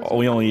 Alright,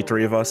 we only need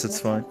 3 of us.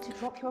 It's fine. To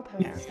drop your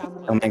opponents down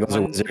the Oh, Mango's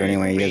a wizard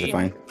anyway. You guys are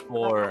fine.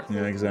 4.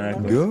 Yeah,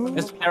 exactly.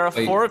 There are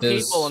Wait, 4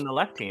 there's people on the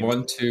left team.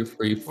 1, 2,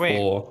 3, Wait.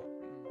 4.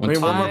 I mean,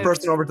 one more Five,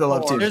 person over to the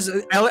left too. There's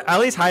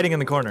Ellie's hiding in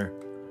the corner.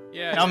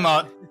 Yeah. I'm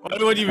not. What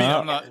do you mean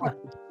I'm not?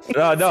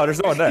 No,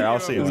 there's no one there. I'll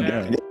see you.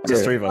 Yeah. It's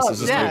just 3 of us. It's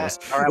just 3 of us.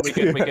 Alright, we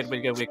good.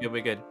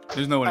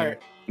 There's no one here.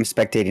 I'm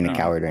spectating a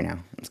coward right now.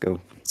 Let's go.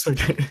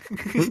 Coward.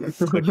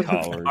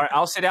 Alright,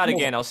 I'll sit out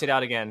again. All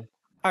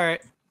right. All right,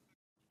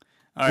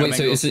 Wait,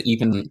 so Mango. is it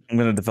even? I'm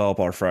gonna develop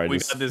our Fridays. We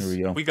got this. Here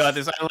we go. We got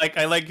this. I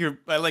like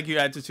your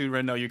attitude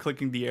right now. You're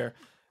clicking the air.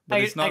 But I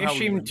it's not can how we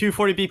stream win.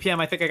 240 BPM.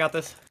 I think I got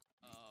this.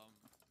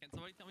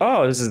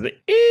 Oh, this is the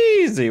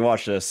easy.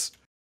 Watch this.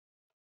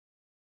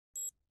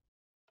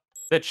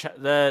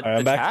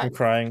 I'm back chat? from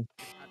crying.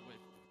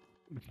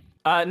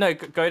 No,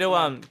 go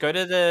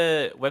to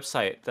the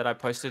website that I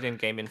posted in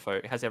game info.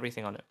 It has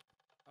everything on it.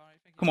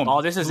 Come on.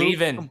 Oh, this is Blue.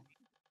 even.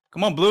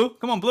 Come on, Blue.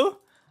 Come on, Blue.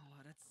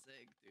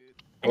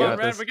 Come on,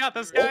 Red, we got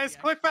this, guys.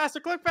 Click faster.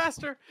 Come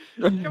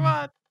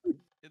on.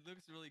 It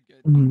looks really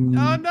good.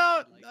 Oh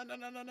no.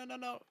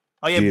 No.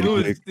 Oh yeah, Dude, Blue.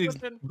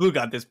 Listen. Blue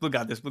got this. Blue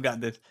got this.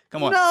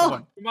 Come on. No. Come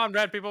on. Come on,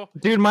 Red people.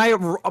 Dude, my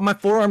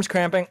forearm's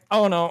cramping.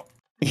 Oh no.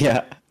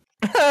 Yeah.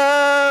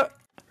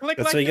 Click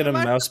That's why you get a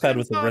mouse pad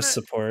with a wrist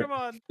support. Come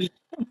on.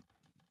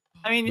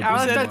 I mean, Who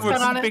I said was we're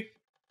on it. big-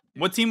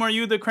 What team are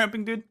you, the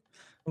cramping dude?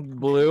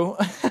 Blue.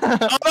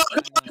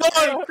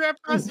 Hey, cramp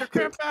faster.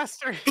 Cramp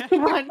faster.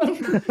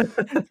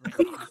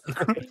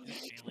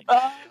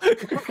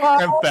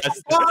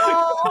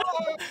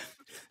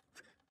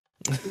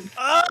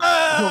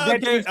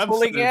 Okay, I'm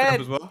pulling still cramp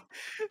in. as well.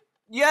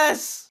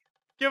 Yes.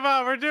 Come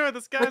on, we're doing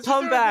this, guys. The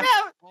comeback.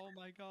 Oh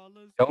my god,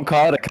 let's Don't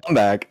call it a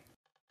comeback.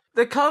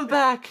 The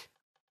comeback.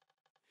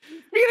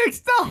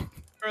 Phoenix, no.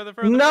 Further.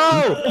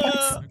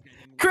 No.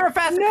 Cramp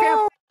faster.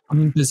 Cramp.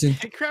 I'm busy.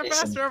 Hey, cramp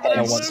faster over I there,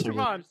 don't want Blue. to. Come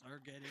on.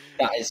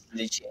 That is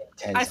legit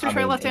intense. I switch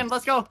my left hand.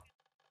 Let's go.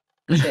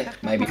 Shit,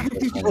 maybe.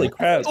 Holy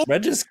crap!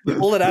 Red just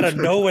pulled it out of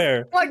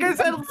nowhere. Like I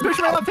said, switch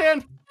my left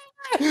hand.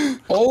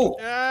 Oh,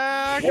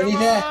 Yeah, Ready come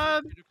there.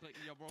 on.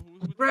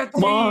 Red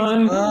come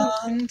team.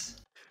 on.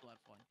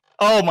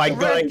 Oh my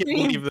god, I can't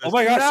believe this. Oh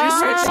my gosh,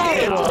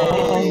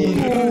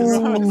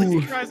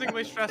 It's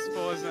surprisingly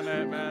stressful, isn't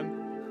it,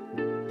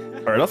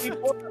 man? Fair enough. Good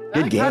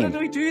How game. did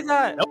we do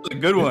that? That was a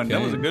good one. That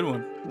was a good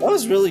one. That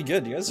was really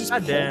good. You guys just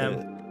God killed damn.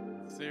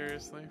 it.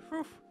 Seriously.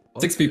 Whew.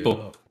 6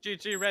 people.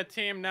 GG, red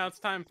team. Now it's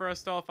time for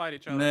us to all fight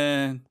each other.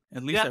 Man,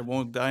 at least I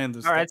won't die in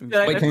this. All right,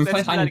 Wait, can we play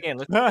let's do that hide- again.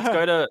 Let's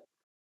go to.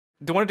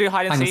 Do you want to do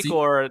hide and seek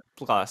or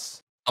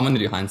plus? I'm gonna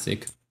do hide and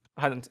seek.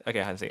 Okay,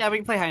 hide and seek. Yeah, we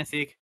can play hide and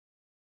seek.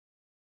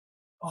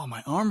 Oh,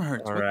 my arm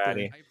hurts. What the-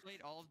 Alrighty. I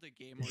played all of the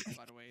game modes,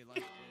 by the way.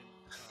 Like,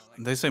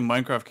 They say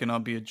Minecraft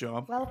cannot be a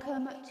job.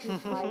 Welcome to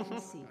hide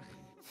and seek.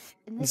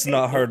 In this It's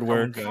not hard game,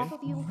 work. half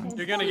of you will play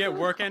You're gonna get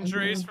work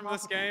injuries from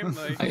this game.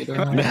 Like,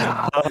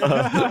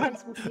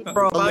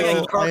 Bro,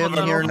 I am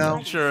here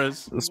now. Sure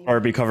is. This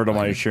part be covered on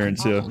my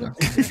insurance too.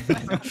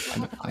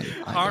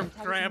 arm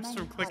cramps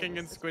from clicking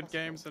in Squid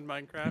Games and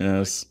Minecraft.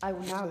 Yes. I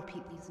will now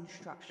repeat these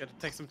instructions. Get to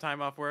take some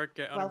time off work,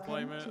 get Welcome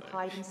unemployment. to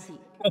hide and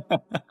seek.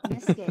 In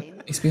this game,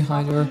 XP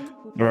hider.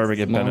 Or ever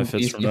get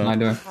benefits from that.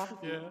 hider. half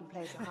of you will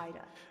play as a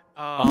hider.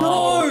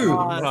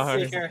 No!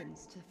 6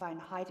 seconds to find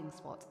a hiding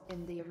spot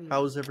in the arena.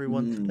 How's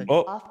everyone today?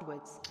 Oh,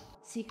 Afterwards,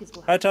 seekers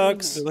will Hi, have 3 Tox.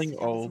 minutes to Feeling get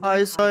old. as many Hi,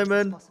 hiding spots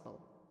Simon. as possible.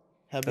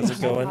 how's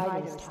it going?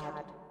 Hiders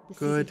had, the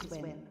Good. seekers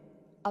win.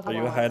 Are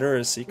you a hider or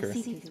a seeker?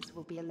 The seekers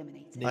will be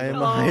eliminated. I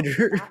am a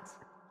hider.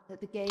 That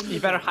the game You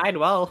better hide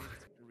well.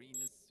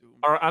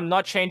 Or I'm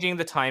not changing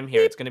the time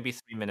here. It's gonna be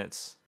 3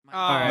 minutes. No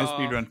Oh.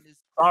 speedrun.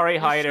 Sorry, You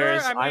sure?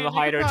 hiders. I mean, I'm you a could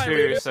hider probably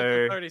too. do this in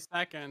So. 30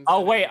 seconds.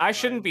 Oh wait, I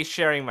shouldn't be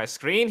sharing my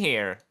screen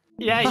here.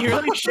 Yeah, you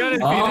really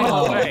shouldn't be.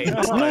 Oh, wait.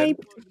 Snipe.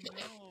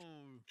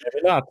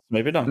 Maybe not.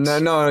 Maybe not.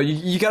 No,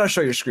 you gotta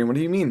show your screen. What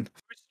do you mean?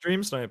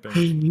 Stream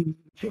sniping.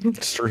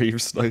 Stream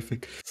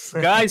sniping.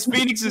 Guys,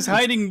 Phoenix is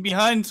hiding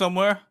behind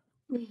somewhere.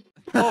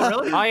 Oh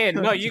really? Oh yeah.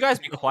 No, you guys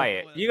be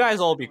quiet. You guys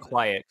all be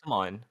quiet. Come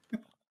on.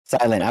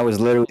 Silent. I was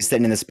literally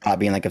sitting in the spot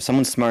being like, if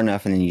someone's smart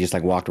enough, and then you just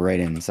like walked right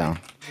in, so.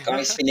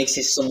 Guys, Phoenix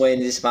is somewhere in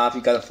this map.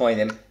 You gotta find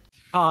him.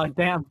 Oh,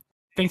 damn.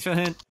 Thanks for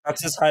the hint.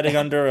 That's just hiding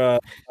under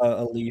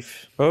a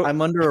leaf. Oh.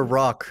 I'm under a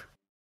rock.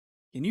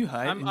 Can you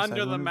hide? I'm inside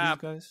under the one of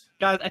map. these guys?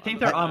 Guys, I think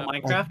they're on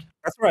Minecraft.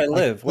 That's where I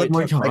live. Wait,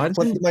 I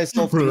clipped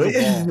myself through the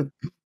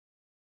wall.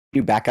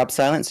 You back up,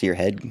 Silent, so your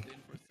head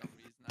So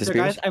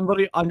disappears? guys, I'm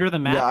literally under the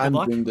map. Yeah, Good I'm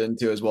luck. zoomed in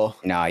too as well.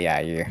 No, yeah,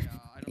 I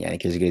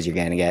think you're as good as you're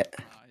gonna get.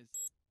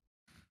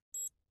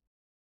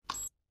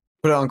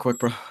 Put it on quick,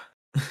 bro.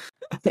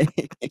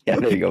 Yeah,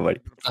 there you go, buddy.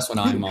 That's what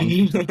I'm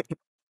on.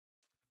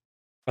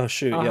 Oh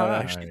shoot! Yeah, I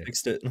actually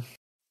fixed it.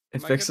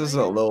 It fixes it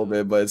a little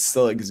bit, but it's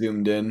still like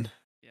zoomed in.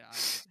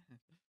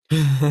 Oh,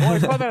 I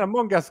found an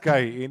Among Us guy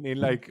in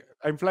like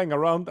I'm flying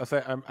around as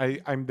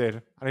I'm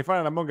there, and I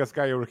found an Among Us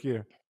guy over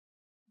here.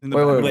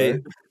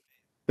 Wait.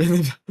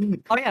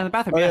 Oh yeah, in the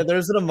bathroom. Oh yeah. yeah,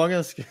 there's an Among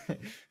Us guy.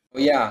 Oh,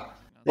 yeah.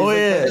 He's like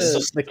yeah.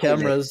 the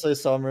cameras. I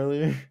saw him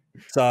earlier.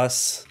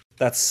 Sus.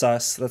 That's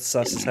sus. That's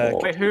sus as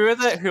heck. Wait, who are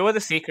the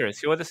seekers?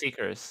 Who are the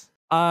seekers?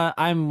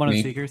 I'm one of the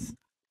Me. seekers.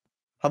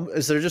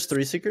 Is there just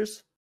 3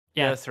 seekers?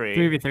 Yeah, three.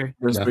 3v3.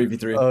 There's Yeah.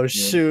 3v3. Oh Yeah.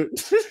 shoot!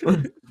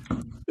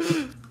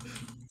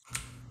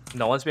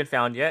 No one's been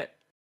found yet.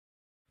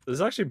 This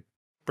is actually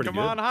pretty Come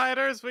good. on,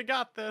 hiders, we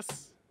got this.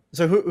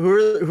 So who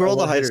are all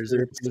the love hiders?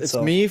 history It's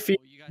itself. me,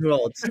 who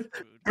else?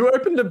 Who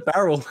opened the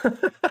barrel?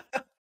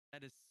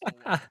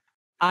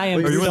 I am.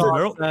 Wait, Are you in the so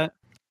barrel? upset.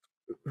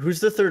 Who's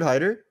the 3rd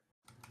hider?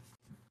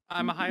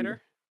 I'm a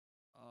hider.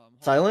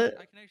 Silent?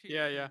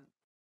 Yeah.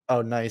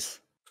 Oh, nice.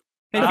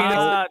 Hey, Phoenix.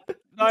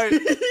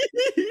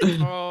 No.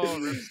 Oh,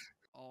 rip.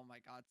 Oh my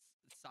god,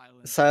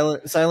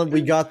 silent. Silent.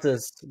 We got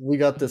this. We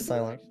got this,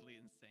 Silent.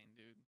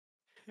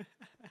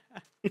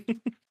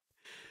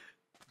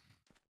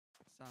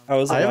 I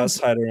was the I am- last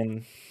hider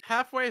in.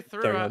 Halfway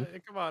through,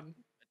 Third. come on.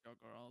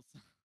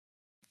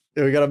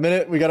 Yeah, we got a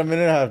minute. We got a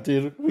minute and a half,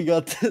 dude. We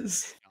got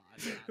this.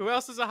 Who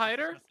else is a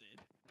hider?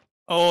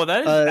 Oh,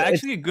 that is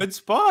actually a good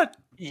spot.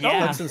 Yeah.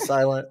 Alex and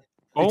Silent.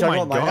 You Oh talking my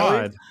about my alley?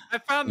 god. I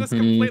found this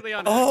completely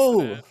on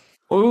Oh! accident.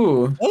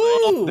 Ooh.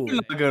 Oh! They're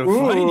not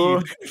gonna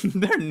find you.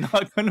 They're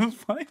not gonna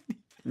find you.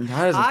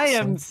 That is I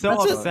am so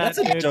upset. That's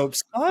a dude. dope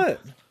spot.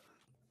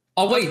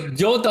 Oh wait,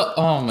 you're the.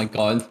 Oh my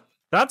god.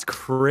 That's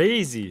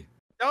crazy.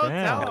 Don't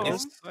Damn. tell him.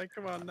 Like,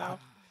 come on now.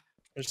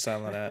 Where's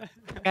Silent at?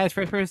 Guys,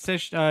 first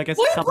gets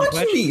What? something What you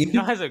Twitch. mean?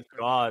 You guys are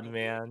god,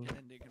 man.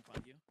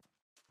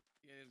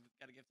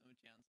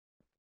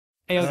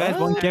 Hey, yo, guys,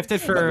 one gifted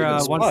for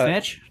one spot.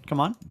 snitch. Come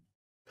on.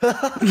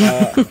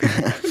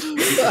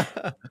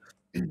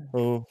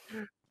 Oh,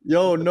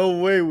 Yo, no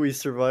way we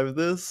survived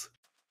this.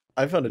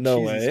 I found a No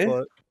cheesy way.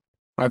 spot.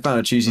 I found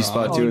a cheesy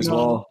spot too as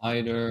well.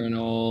 Hider and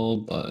all,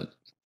 but.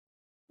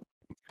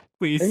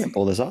 Please. I can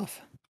pull this off.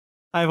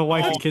 I have a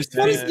wife and kids.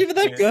 That is even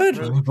that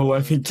good. My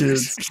wife and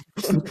kids.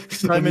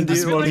 Simon, do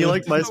you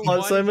like my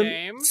spot,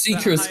 Simon?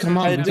 Seekers, come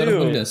on, I we gotta do.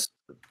 win this.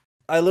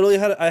 I literally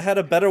had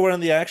a better one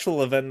in the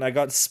actual event, and I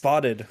got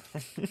spotted.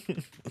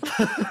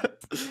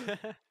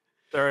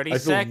 30 I feel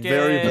seconds.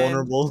 very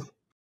vulnerable.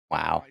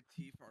 Wow.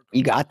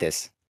 You got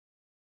this.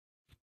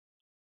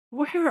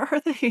 Where are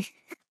they?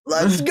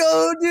 Let's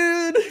go,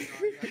 dude.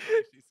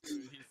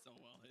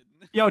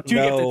 Yo, two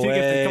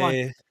gifted, come on.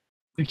 way.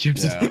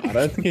 Yeah, I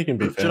don't think he can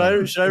be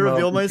fair. Should I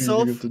reveal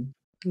myself?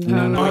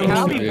 No,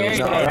 I'll be very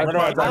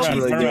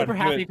super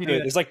happy if you do it.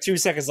 There's like 2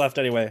 seconds left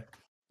anyway.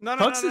 No,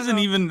 Hux isn't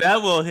even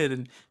that well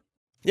hidden.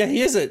 Yeah,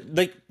 he isn't.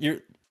 Like you're.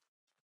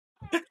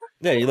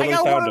 Yeah, you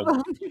literally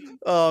found him.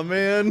 Oh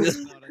man.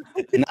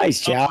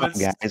 Nice job,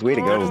 guys. Way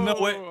to There's go. no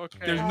way.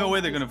 There's no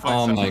way they're gonna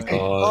find. Oh my something.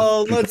 god.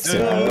 Oh, let's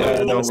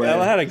go. No way.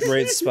 I had a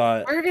great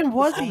spot. Where even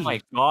was he? Oh my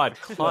god,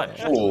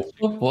 clutch. What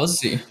was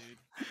he?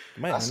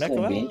 My internet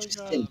go out?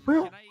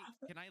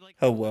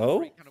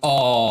 Hello?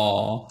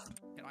 Oh.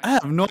 I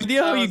have no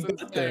idea how That you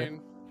was got there.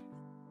 insane.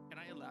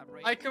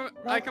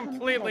 I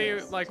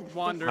completely like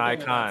wandered. I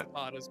into that can't.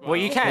 spot as well. Well,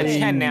 you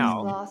can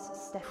now.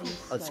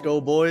 Let's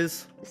go,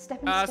 boys. So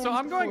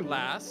I'm going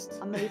last.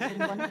 I'm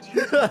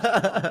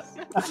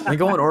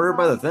go in order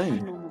by the thing.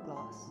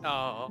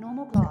 Oh.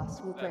 Normal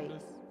glass will break,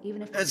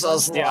 even if It's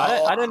all Yeah,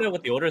 I don't know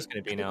what the order is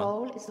going to be The now.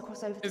 goal is to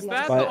cross over to Is the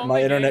that other the side. only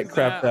My internet games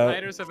crapped that out.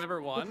 Niders have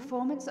ever won?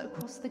 Performance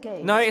across the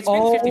game. No, it's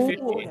been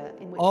 50-50. Order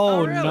in which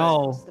Oh, players no.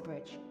 cross the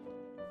bridge.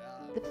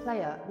 The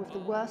player with the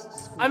worst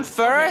score. I'm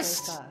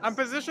first. I'm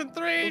position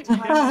 3.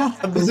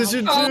 I'm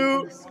position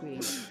 2.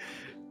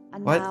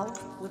 And What? now,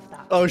 with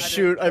that, Oh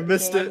shoot, I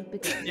missed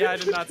it. Yeah, I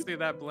did not see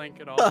that blink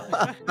at all.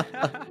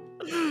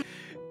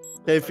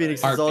 Hey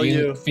Phoenix, it's Alright, all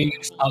you.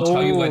 Phoenix, I'll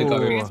tell you where to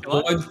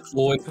go.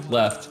 Floyd,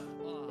 left.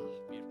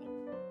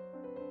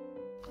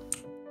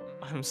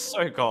 I'm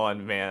so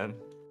gone, man.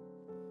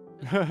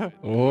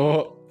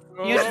 Oh.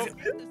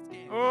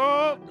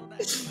 Oh.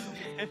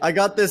 I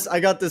got this,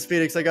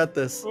 Phoenix, I got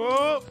this.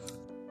 Oh.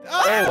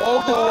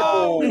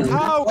 Oh!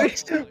 Ow!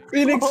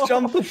 Phoenix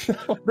jumped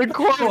The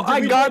quote,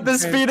 I got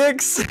this,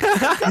 Phoenix.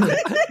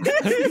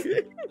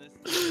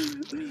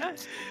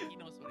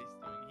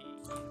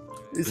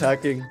 He's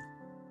hacking.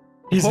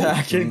 He's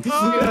hacking.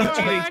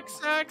 Hacks.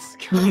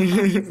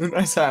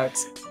 Nice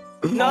hacks.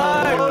 No!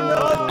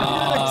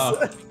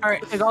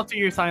 Alright, it's all to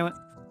you, Silent.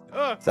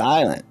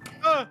 Silent.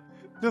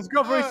 Just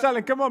go for his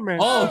silent. Come on, man.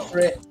 Oh,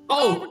 frick.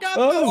 Oh,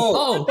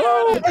 oh,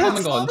 my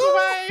god.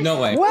 No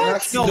way.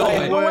 What? No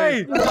way. No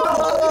way.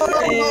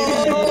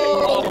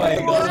 Oh my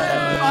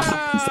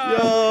god.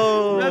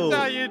 Yo! That's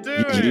how you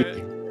do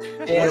it.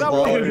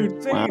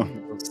 Wow.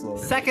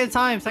 Second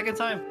time.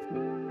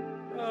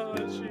 Oh,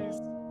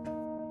 jeez.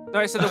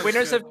 No, so the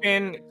winners have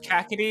been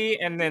Cackety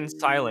and then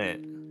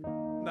Silent.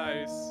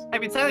 Nice. I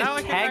mean, Now I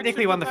Silent can technically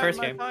actually won the defend first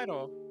my game.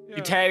 title.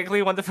 You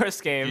technically won the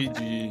first game.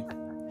 GG.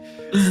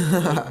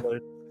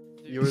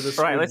 You were the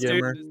Alright, let's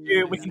gamer.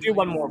 we can do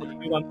one more. We can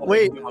do one more.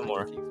 Wait. We can do one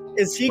more.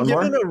 Is he One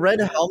given more? a red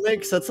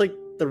helmet? 'Cause that's like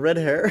the red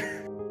hair.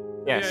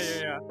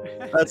 Yes. Yeah.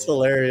 That's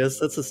hilarious.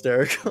 That's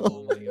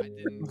hysterical.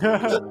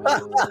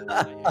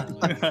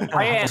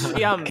 I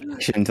actually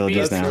Until the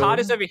just now. card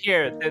is over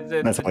here.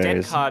 The That's dead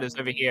hilarious. card is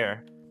over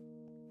here.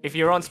 If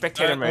you're on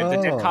spectator mode, the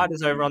dead card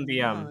is over on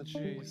the Oh,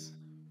 jeez.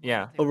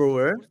 yeah. Over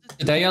where?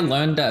 Today I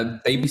learned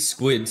that baby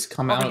squids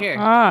come Over out. here.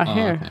 Ah, Oh,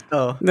 here. okay.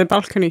 Oh. The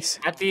balconies.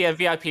 At the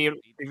VIP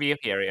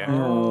area.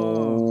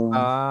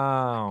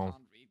 Wow.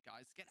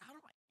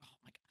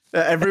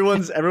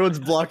 Everyone's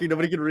blocking.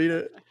 Nobody can read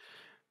it.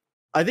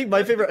 I think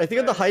my favorite. I think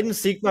on the hide and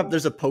seek map,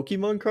 there's a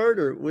Pokemon card,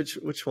 or which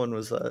one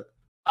was that?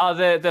 Oh,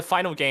 the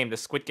final game, the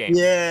Squid Game.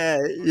 Yeah.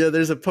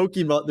 There's a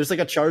Pokemon. There's like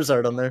a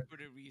Charizard on there.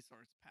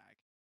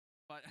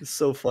 It's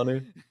so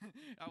funny.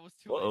 I was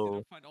too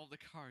lazy to find all the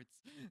cards.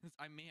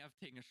 I may have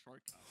taken a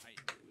shortcut.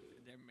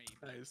 There may be.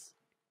 Nice.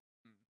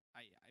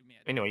 I may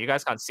have Anyway, you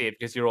guys can't see it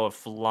because you're all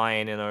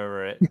flying in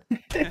over it.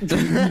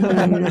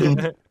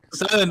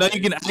 So now you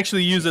can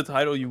actually use the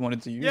title you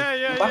wanted to use.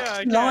 Yeah.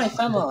 I can. Life,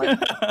 am I?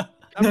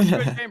 I'm a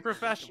Squid Game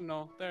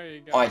professional. There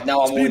you go. Alright,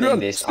 now I'm winning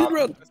this.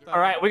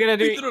 Alright, we're gonna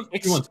do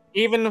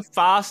even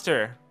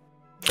faster.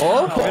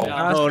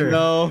 Oh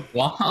no!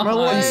 Wow. I'm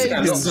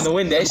not gonna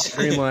win this.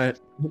 Green light.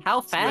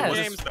 How The fast?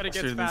 game's but it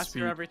gets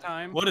faster every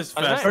time. What is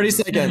I don't know. fast? 30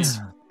 seconds.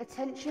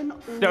 Attention.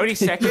 30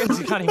 seconds?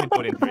 You can't even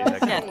put in 30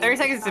 seconds. Yeah, 30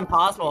 seconds is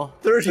impossible.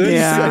 30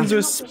 Yeah. seconds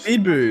with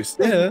speed boost.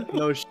 Yeah.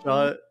 No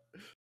shot.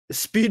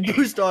 Speed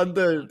boost on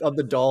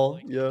the doll.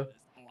 Yeah.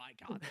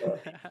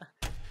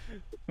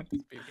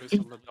 Speed boost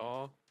on the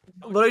doll.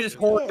 Literally just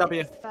hold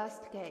W.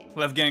 First game.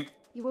 Left gank.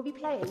 You will be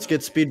playing. Let's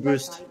get speed red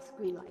boost. light,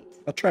 green light.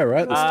 I'll try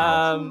right this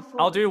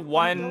I'll do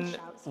one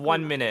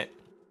minute.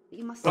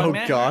 You must Oh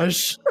minute?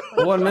 gosh.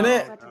 1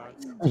 minute.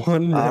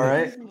 1 minute. All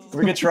right,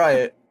 we can try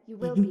it. You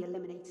will be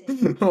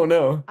eliminated. Oh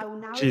no. I will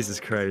now Jesus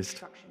repeat Christ.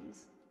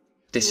 instructions.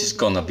 This is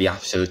gonna be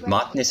absolute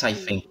madness, I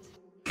think.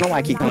 No,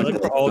 I keep going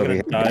We're all over gonna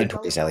here. die.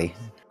 Twice, Ellie.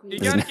 You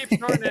gotta keep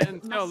starting it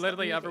until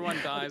literally everyone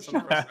dies on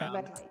the first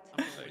round.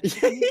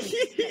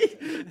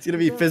 It's gonna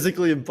be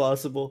physically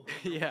impossible.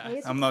 Yeah.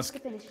 I'm not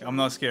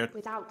scared.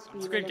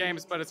 Squid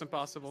Games, but it's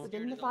impossible.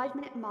 Within the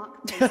 5-minute mark.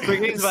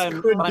 Squid Games, but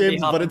Squid might be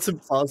Games, helpful. but it's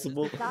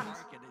impossible. That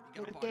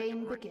will the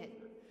game begin.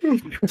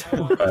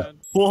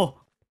 Whoa.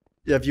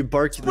 Yeah, if you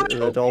bark,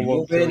 the doll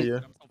won't kill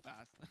you.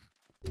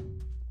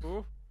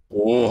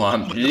 Oh,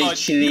 I'm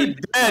literally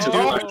Dead, dude.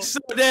 I'm so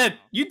dead.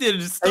 You did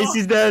it.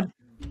 Stacy's dead.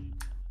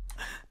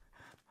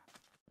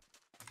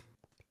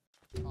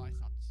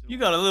 You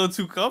got a little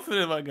too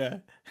confident, my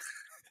guy.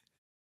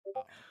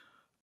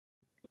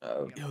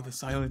 Yo, the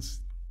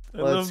silence. I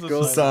love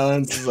the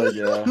Silence is like,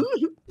 yeah.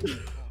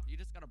 You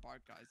just gotta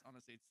bark, guys.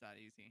 Honestly, it's that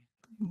easy.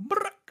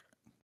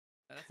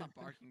 That's not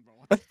barking, bro.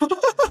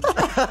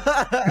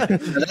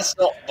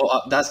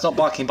 That's not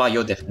barking by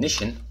your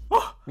definition.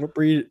 What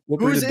breed?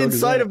 Who's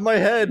inside of my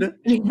head?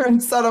 You're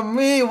inside of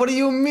me. What do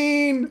you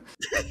mean?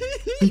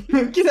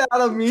 Get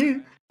out of me.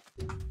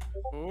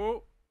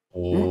 Oh.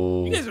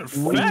 You guys are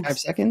 45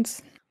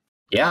 seconds?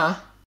 Yeah.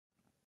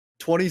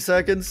 20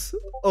 seconds.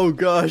 Oh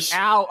gosh.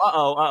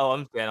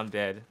 Ow! I'm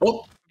dead.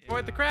 Oh.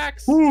 Avoid the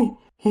cracks. Oh,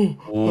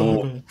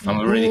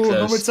 I'm really close.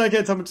 How much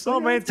seconds? How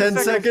much? 10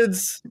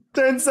 seconds.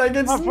 10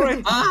 seconds.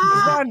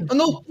 Oh,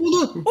 no!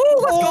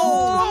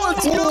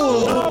 Let's go!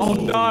 Oh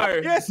no!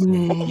 Yes!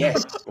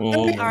 Yes!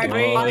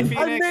 Alright,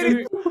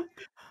 Phoenix.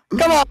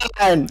 Come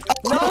on!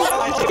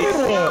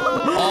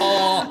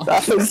 Oh,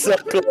 that was so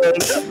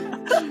close.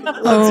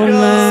 Oh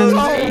man.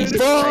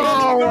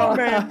 Oh,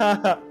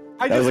 man.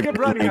 I That was just a kept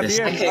good running game. at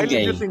the end. I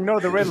just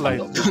ignored the red light.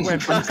 Just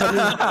went.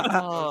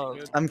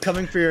 I'm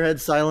coming for your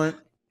head, Silent.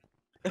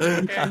 I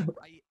can't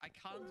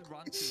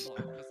run too long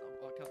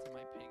because of my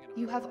ping.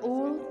 You have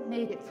all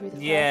made it through the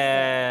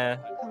Yeah.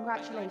 first game.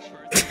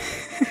 Congratulations.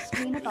 The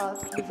screen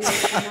above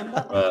reveals the number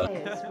of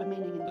players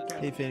remaining in the game.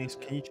 Hey Phoenix,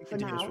 can you check the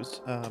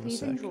videos for a please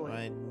sec? enjoy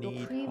I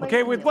need.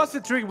 Okay, wait, what's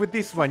the trick with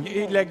this one?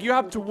 Like, you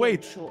have to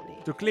wait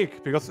to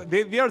click, because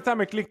the other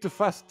time I clicked too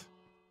fast.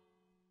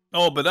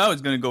 Oh, but now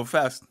it's gonna go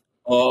fast.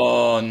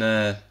 Oh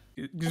no.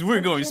 Because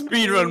we're going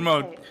speedrun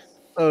mode.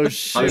 Oh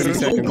shit. Is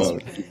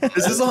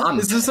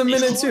this a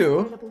minute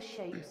too?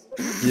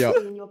 Yeah.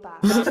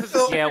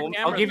 Yeah, well,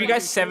 I'll give you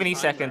guys 70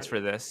 seconds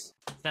for this.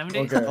 70?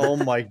 Okay. Oh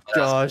my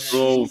gosh.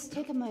 Please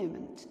take a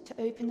moment to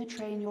open the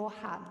tray in your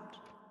hand.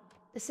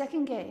 The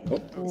second game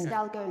is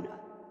Dalgona.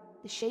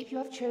 The shape you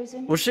have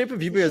chosen. What shape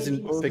have you guys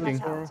been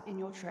picking? In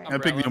your tray. I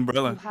picked the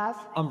umbrella. You have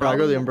I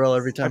go the umbrella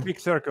every I time. pick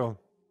circle.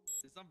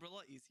 Is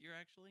umbrella easier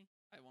actually?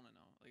 I want to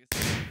know.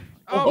 Like,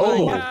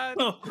 Oh my god!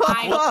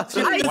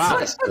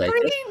 Wow.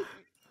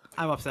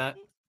 I'm upset.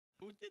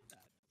 who did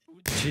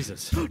that?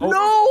 Jesus.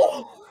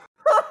 No!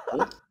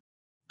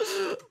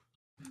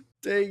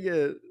 Dang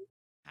it.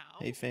 How?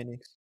 Hey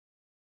Phoenix,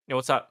 Yo,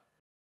 what's up?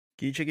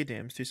 can you check your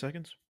dams? 2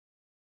 seconds.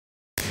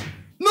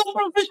 No!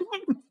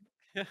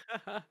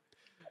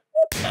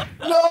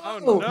 Oh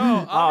no!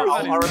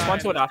 I'll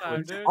respond to it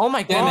afterwards. Oh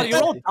my god,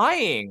 you're all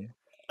dying!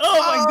 Oh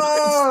my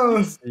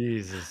god!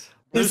 Jesus.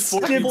 There's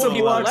 4 Skip people the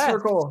black left.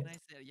 circle.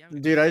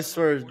 Dude, I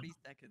swear. 40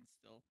 seconds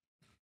still.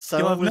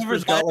 Silent I've never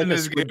Whisper's got died like in a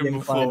this Squid game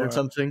Game fight or before.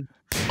 something.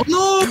 Oh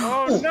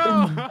no! Oh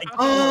no!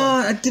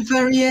 Oh, at the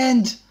very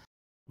end.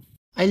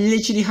 I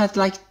literally had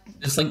like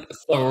It's like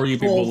 40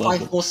 4 people or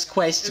 5 left. more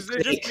squares to Is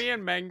it just click. me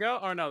and Mango?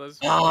 Or no, there's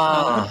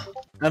Ah,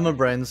 Emma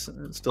Brains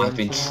still. I've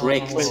been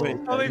tricked. Wait.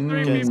 only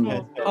 3 Okay,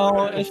 people.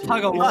 Oh, it's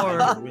tug of war.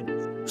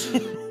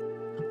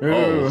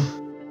 Oh.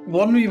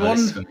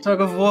 1v1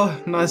 tug of war.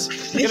 Nice.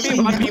 It's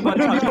gonna be 1v1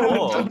 tug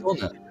of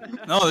war.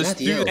 No, this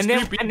Bloody hell. dude.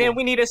 And then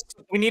we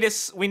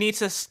need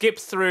to skip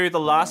through the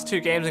last 2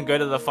 games and go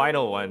to the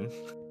final one.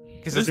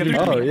 Because there's gonna be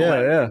Oh people yeah,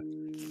 left.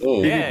 yeah.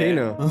 Oh. Yeah. PvP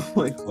now. Oh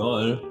my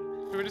god.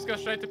 Should we just go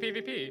straight to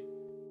PvP?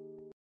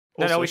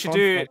 No, we should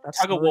do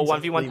tug of war,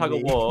 1v1 tug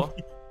of war.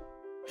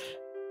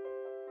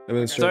 And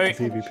then straight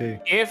So- to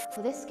PvP. If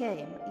For this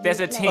game, there's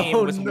a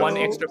team with 1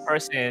 extra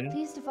person,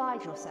 Please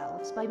divide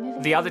yourselves by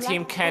moving the from other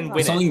team left can to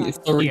win right. it. It's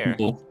only 30 Here.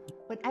 people.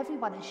 When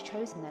everyone has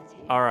chosen their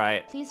team,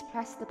 Alright. please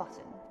press the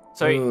button.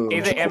 So Ooh.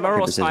 either Emma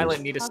Paper, or scissors.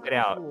 Silent need to Tug sit of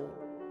out. war.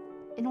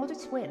 In order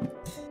to win,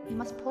 you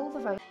must pull the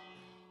rope.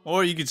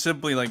 Or you could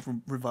simply like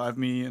revive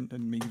me and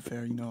make it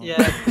fair, you know.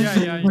 Yeah.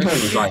 Yeah.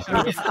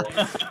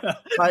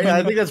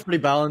 I think that's pretty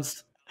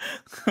balanced.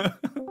 Oh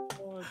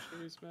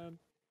jeez, man.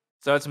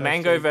 So it's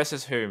Mango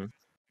versus whom?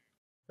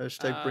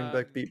 Hashtag bring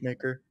back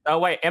Beatmaker. Oh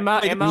wait,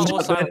 Emma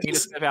or Silent need to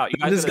step out. You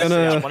I'm guys just gotta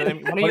stay gonna- out. One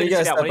of you need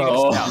to step out. One of you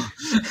Oh.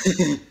 need to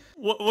step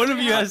out. One of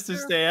you has to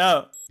stay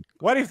out.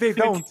 What if they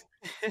don't?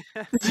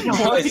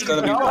 It's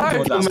gonna be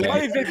hard.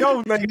 What if they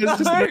don't? What if you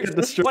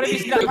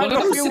step One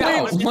of them sit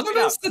out. One of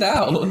them sit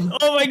out.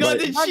 Oh my god,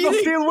 they're Mango cheating!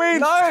 still wins!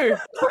 No!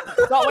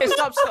 Stop, wait,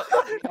 stop.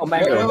 Oh,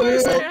 Mango.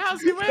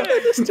 How's he winning?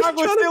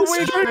 Mango still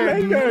wins,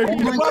 Mango!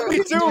 What we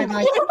do? Come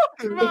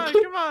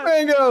on.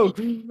 Mango!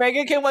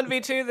 Mango can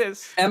 1v2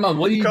 this. Emma,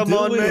 what are you doing? Come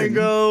on,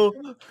 Mango!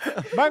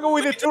 Mango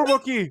with the turbo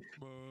key!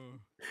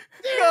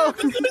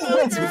 Turn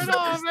it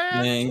off,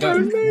 man.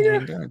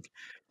 Mango.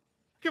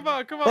 Come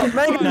on.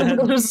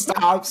 Mango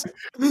stops.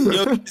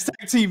 Yo,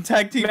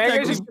 tag team.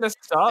 Mango's just gonna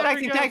stop. Tag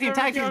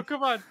team.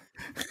 Come on.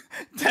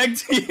 Tag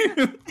team.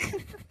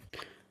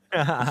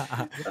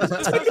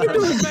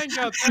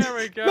 Mango, there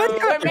we go.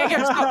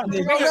 Mango, stop.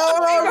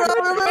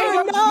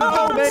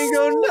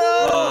 Mango,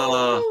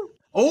 no!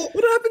 Oh,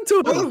 What happened to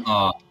him?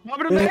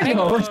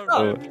 Mango.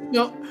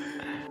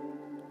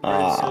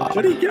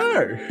 Where'd he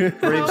go?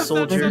 Brave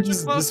soldier. Such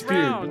a close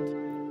round.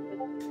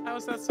 How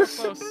is that so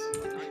close?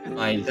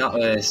 that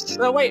was.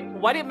 No, wait,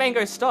 why did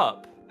Mango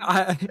stop?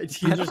 He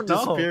just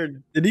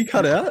disappeared. Did he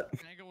cut out?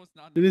 Mango was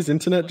not Did his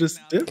internet just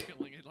dip?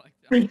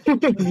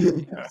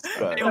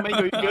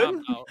 Elybeatmaker, you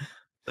good?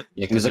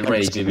 Yeah, He was because looking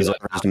ready at to his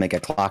to make a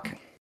clock.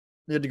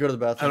 You had to go to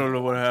the I bathroom. don't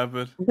know what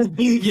happened.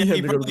 Yeah,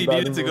 He probably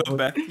needed to go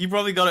back. He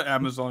probably got an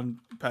Amazon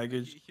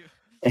package.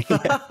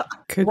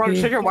 Ron,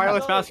 check your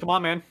wireless mouse. Come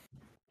on, man.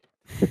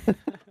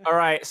 All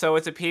right, so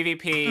it's a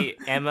PvP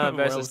Emma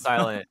versus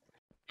Silent.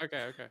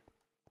 Okay, okay.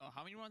 Oh,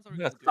 how many runs are we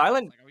gonna do?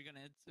 Silent. Like, are we gonna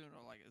end soon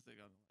or like is it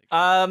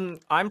gonna?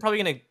 I'm probably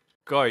gonna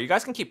go. You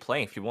guys can keep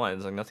playing if you want.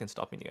 There's like nothing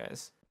stopping you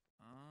guys.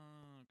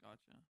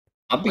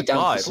 I'll be down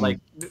for God, some like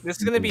this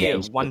is gonna be a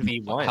games.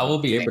 1v1. How will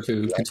we be able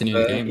to continue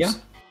the games? Yeah.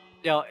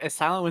 Yo, if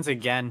Silent wins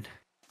again.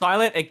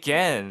 Silent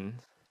again.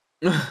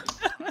 Silent,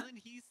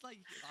 he's like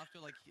after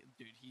like dude,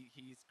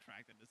 he's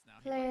cracked at this now.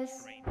 Players.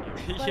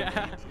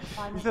 Yeah.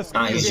 He's just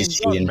Ah, he's just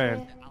cheating.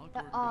 man.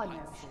 There are no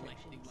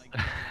restrictions.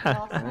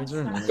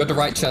 Go to the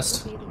right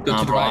chest. Go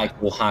to the right.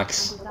 Or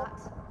hacks.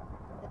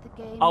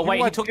 Oh wait,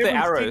 he watch took the every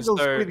arrows, single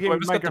so Squid Game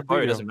whoever's got the Minecraft bow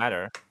video. doesn't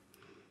matter.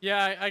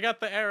 Yeah, I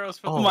got the arrows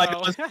for Oh the my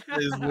bow. god,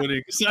 Silent is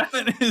winning.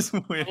 Silent is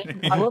winning.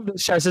 I love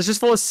this chest. It's just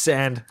full of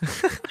sand.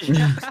 Use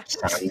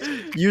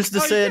the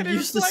Oh, you sand. can't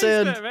Use even the place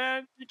sand. it,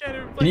 man. You can't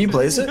even place Can you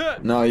place it?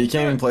 it? No, you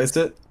can't even place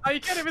it. Oh,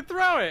 you can't even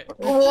throw it.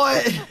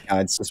 What? No,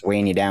 it's just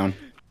weighing you down.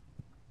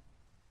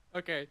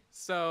 Okay,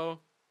 so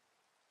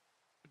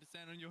Put the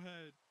sand on your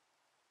head.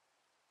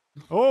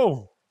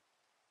 Oh,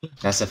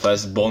 That's the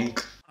first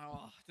bonk.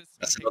 Oh, this is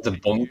That's gonna take another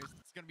 10 bonk. years.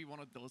 It's gonna be one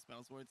of those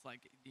battles where it's like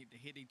you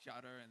hit each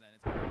other and then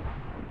it's gonna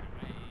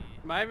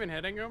am I even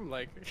hitting him?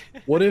 Like,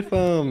 What if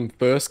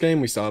first game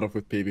we start off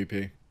with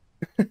PvP?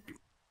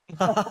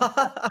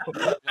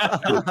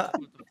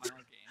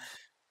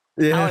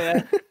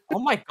 Yeah. Oh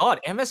my god,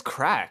 Emma's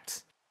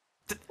cracked.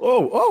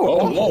 Oh,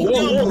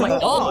 Oh my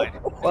god.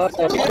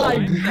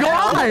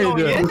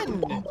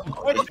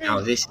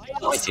 Now this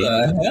What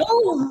the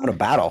hell? What a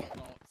battle.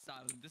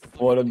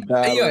 What a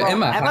battle. Hey, yo,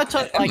 Emma. Emma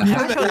took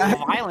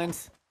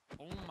violence.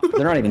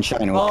 They're not even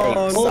showing away.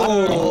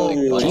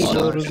 Oh, Jesus.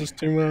 that was just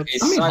too much.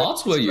 How many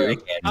hearts were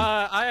you?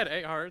 I had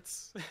 8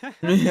 hearts.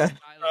 Yeah.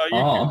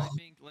 Oh.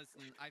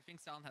 I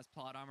think Silent has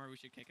plot armor. We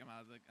should kick him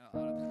out of the.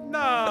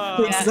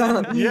 No.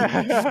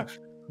 yeah.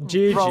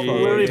 GG. Bro,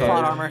 literally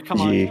plot armor.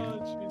 Come on. Gee.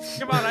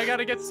 Come on, I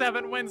gotta get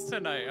 7 wins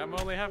tonight. I'm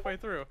only halfway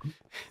through.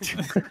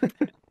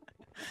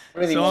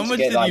 really So how wants to much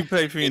get, did like, you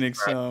pay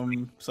Phoenix,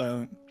 Silent?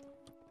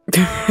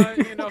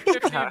 You know,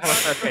 50 How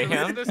much I pay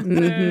him? This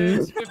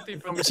is 50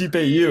 for How much he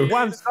pay you?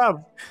 One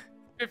sub.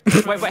 50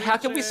 for Wait, how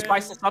can we the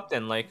spice this up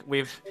then? Like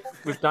we've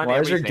done Why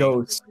is everything. your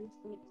ghost?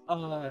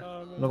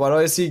 No, why do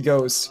I see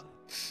ghosts?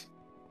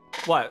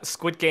 What?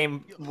 Squid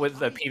Game with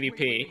the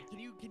PvP. Can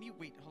you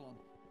wait? Hold on.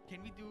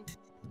 Can we do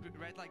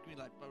red light, green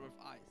light, but with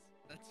eyes?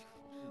 That's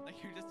like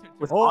you just.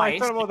 With Oh, I eyes.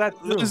 thought about that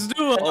too. Let's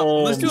do it.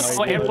 Oh Let's do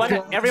my it.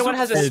 Oh, everyone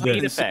has a Hey,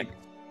 speed this- effect.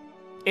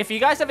 If you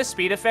guys have a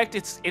speed effect,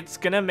 it's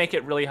gonna make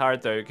it really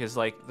hard though, because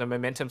like the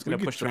momentum's gonna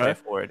We could push the try. player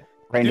forward.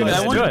 Right into Dude, the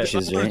I want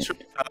bushes, right? to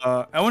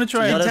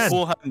try Let a us-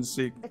 full hide and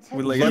seek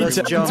with like Let us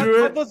everyone.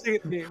 jump.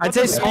 I'd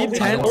say speed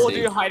 10. All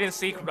do hide and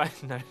seek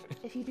right now.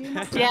 If you do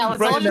not Yeah, let's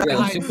Right all do now.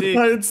 hide and seek.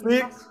 Hide and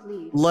seek.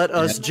 Let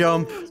us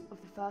jump.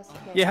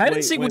 Yeah, hide and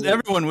Wait, seek wait, with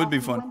everyone would be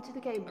fun.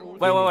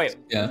 Wait.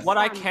 Yeah. What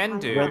I can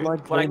do, Red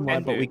light, what I green can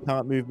light, but we do.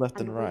 can't move left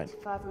and right.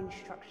 Further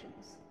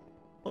instructions.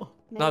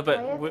 No,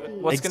 but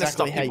what's gonna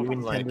stop Exactly how you people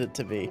from like? intended it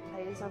to be.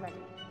 Players are ready.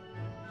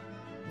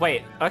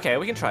 Wait, okay,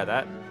 we can try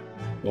that.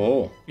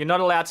 Oh. You're not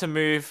allowed to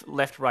move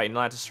left, right. You're not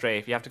allowed to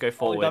strafe. You have to go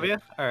forward. W?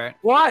 Alright.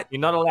 What? You're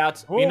not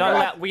allowed. You're not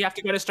allowed. We have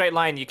to go in a straight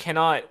line. You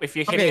cannot. If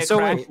you're hitting Okay, a so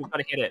crack, wait. you've got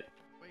to hit it.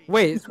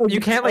 Wait, you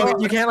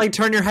can't like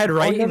turn your head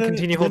right and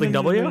continue holding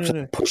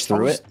W? Push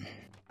through it.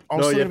 I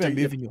No, was you talking have to about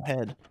get- moving your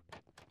head.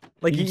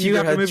 Like You keep you your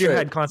have to head move your straight.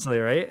 head constantly,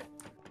 right?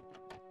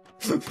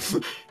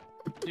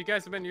 You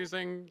guys have been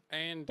using A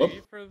and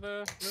D for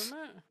the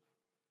movement?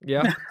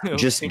 Yeah.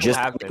 Just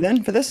have been.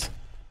 then for this.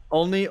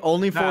 Only Nah,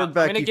 forward I'm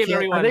back. gonna You give can't.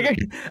 everyone.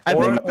 I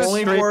Or think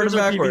only the forward and strafers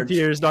are backwards.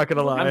 PvPers, not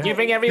gonna lie. I'm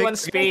giving everyone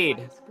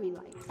speed.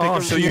 Oh,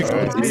 So you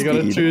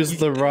gotta choose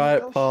the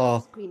right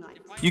path.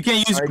 You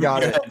can't use I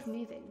got your it.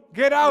 head.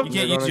 Get out. You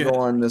can't We're use gonna your go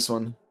on this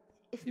one.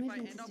 If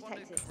movement is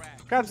detected,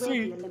 Can't you will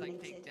be see.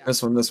 eliminated.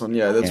 This one.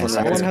 Yeah, this Yeah, one. so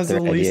Right that's here. a Has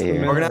good the least idea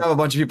here. We're gonna have a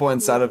bunch of people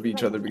inside of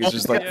each other because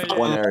there's like Yeah,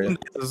 one area.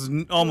 There's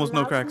almost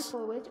no cracks.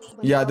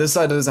 Yeah, this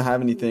side doesn't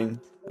have anything.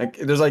 Like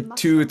there's like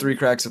 2 or 3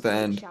 cracks at the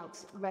end.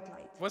 Shouts red light.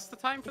 What's the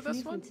time for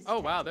this one? Oh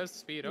wow, there's the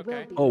speed.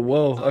 Okay. Oh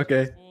whoa.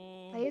 Okay.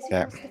 Players who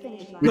Yeah. cross the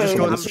finish line. We just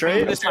go I'm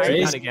straight. this time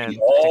Straight? down again.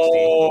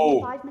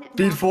 Oh. 5-minute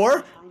Speed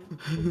 4?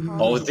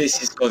 Oh,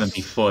 this is gonna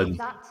be fun.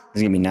 That This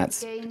is gonna be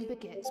nuts. game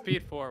begins.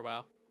 Speed 4.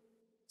 Wow.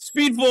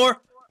 Speed 4.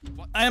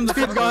 I am the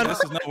speed god.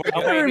 This is not working. Oh,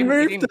 wait, I he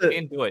removed didn't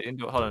it. do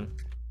it. Hold on.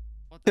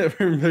 I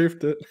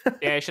removed it.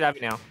 Yeah, you should have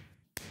it now.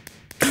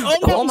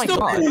 Oh my still-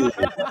 god.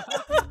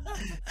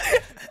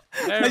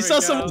 There I we saw go.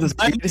 someone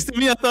next to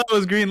me. I thought it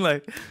was green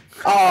light.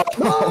 Oh.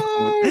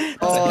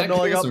 Oh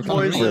no, I got Some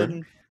kind of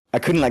poisoned. I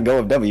couldn't let go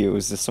of W. It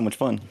was just so much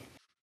fun.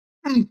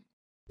 How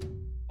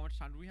much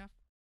time do we have?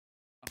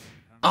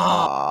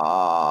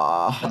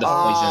 Ah.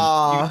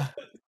 The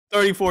poison.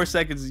 34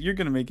 seconds. You're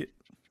gonna make it.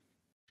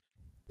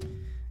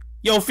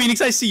 Yo, Phoenix,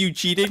 I see you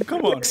cheating.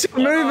 Come on.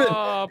 Move it.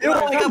 Oh, Ew, boy,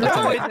 I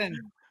got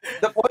poison.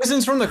 The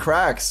poison's from the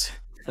cracks.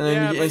 And then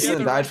Yeah, you but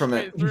instantly died from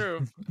it.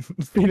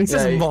 Phoenix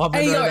is Yeah,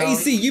 mobbing Hey, yo, right now.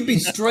 AC, you be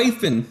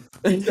strafing.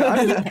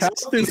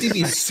 AC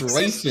be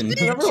strafing.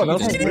 Everyone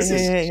else is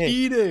Hey.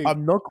 cheating.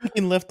 I'm not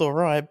clicking left or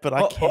right, but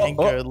I can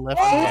go left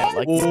and right,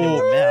 like the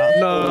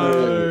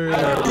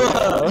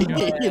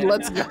mouse. No.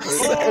 Let's go.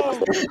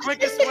 Oh,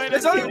 quickest way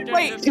to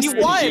Wait, you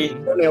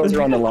won! Nails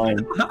are on the line.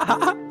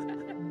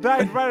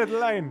 Died right at the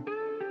line.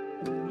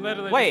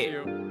 Literally Wait.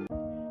 just you.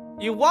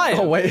 You won!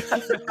 Oh wait.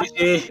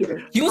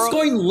 He was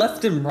going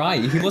left and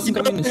right. He wasn't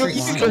going in a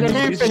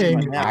straight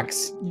line.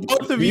 Axe.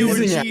 Both of you were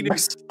cheating.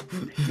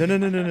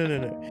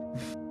 No.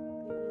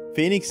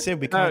 Phoenix said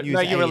we can't use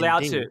No, you're A and allowed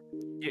D. to.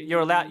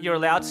 You're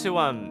allowed to.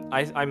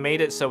 I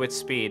made it so it's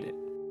speed.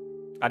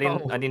 I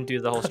didn't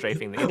do the whole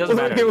strafing thing. It doesn't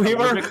matter. We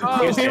were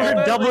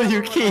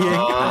W keying.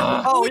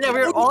 Oh yeah, we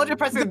were all just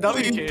pressing the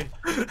W key.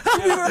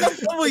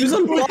 He's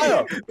on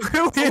fire.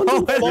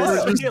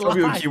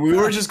 We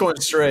were just going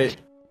straight.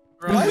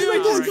 Why is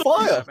it just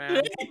fire?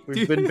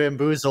 We've been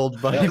bamboozled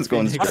by. It's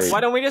going straight.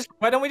 Why don't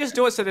we just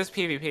do it so there's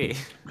PvP?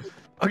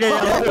 Okay,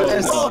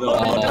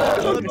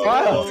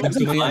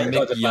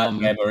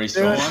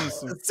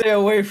 stay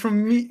away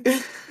from me.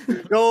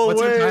 Go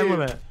What's away. our time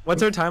limit?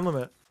 What's our time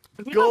limit?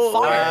 Go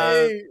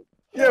away.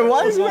 Yeah,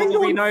 why is Mango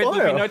we on know fire?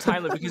 there'll be no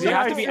time limit because you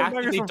have to be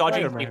actively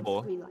dodging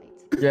people.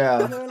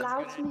 Yeah. You're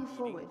allowed to move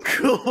forward.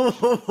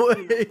 Go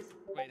away.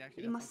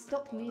 You must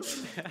stop moving.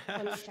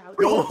 Don't shout.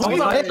 Go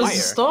Why does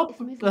it stop?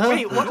 Wait,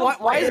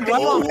 why is Mango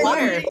on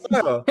fire?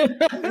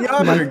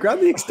 Yeah, grab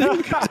the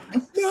extinguisher.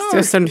 It's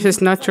just in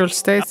his natural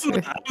state.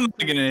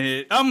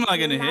 I'm not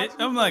gonna hit.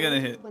 I'm not gonna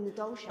hit.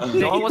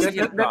 No one wants to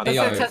get Hey,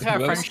 yo,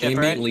 whoever's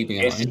teammate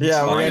leaving behind.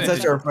 Yeah, we're gonna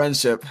test our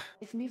friendship.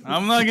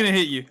 I'm not gonna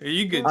hit you. Are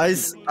you good? I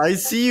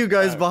see you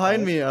guys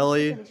behind me,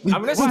 Ellie.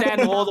 I'm gonna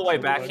stand all the way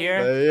back here.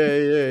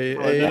 Hey,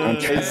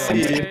 I see.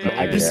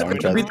 You still have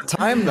to beat the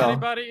time though.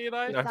 Anybody,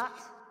 Eli?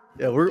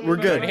 Yeah, we're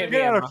good. Hit me,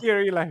 Get out Emma. of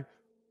here, Eli.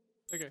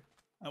 Okay.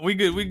 We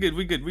good.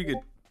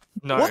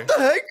 No. What the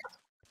heck?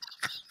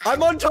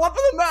 I'm on top of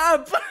the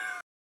map.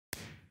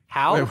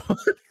 How?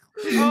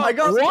 I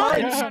got I'm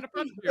punched, trying to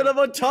punch you. and I'm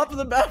on top of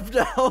the map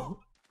now.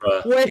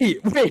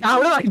 Wait,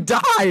 how did I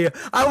die?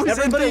 I was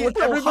Everybody, in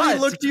the everybody,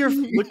 look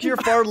to your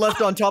far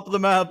left on top of the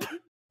map.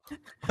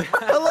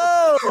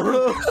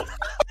 Hello.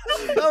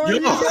 How are you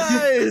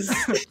guys?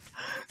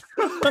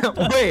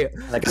 Wait,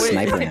 Like a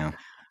sniper now.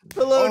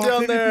 Hello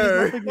down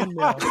there. wait,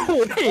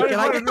 can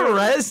I get the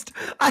rest?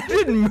 I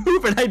didn't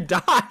move and I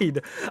died.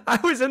 I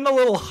was in the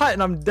little hut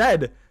and I'm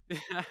dead.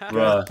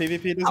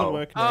 PvP doesn't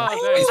work now.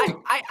 Oh, there.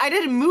 I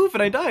didn't move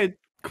and I died.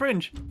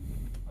 Cringe.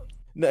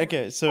 No,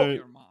 okay, so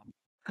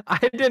I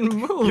didn't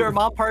move. Your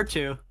mom part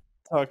 2.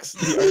 Tux,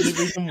 the only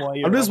reason why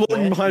you're I'm just up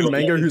walking there behind is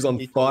Mango, because who's on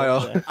you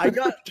thought fire.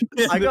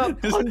 there. I got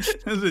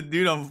punched. There's a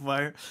dude on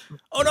fire.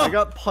 Oh no! I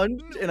got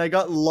punched and I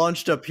got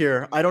launched up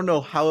here. I don't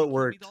know how it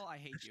worked. I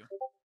hate you.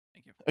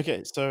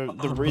 Okay, so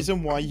the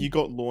reason why you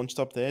got launched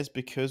up there is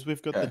because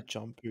we've got the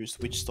jump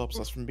boost, which stops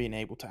us from being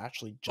able to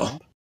actually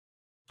jump.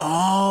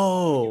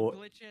 Oh. You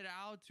glitch it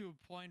out to a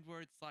point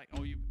where it's like,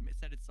 oh, you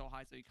set it so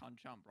high so you can't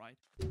jump, right?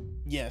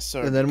 Yeah,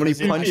 so And then when he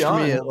because punched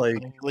me, it like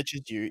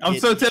glitches you. I'm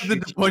it so tempted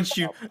shoots to punch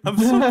you. I'm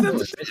so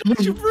tempted to punch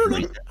you,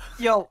 Bruno.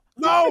 Yo,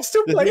 No, I'm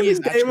still The playing thing this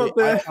is, game up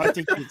there. I tried to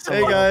hit Hey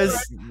someone guys.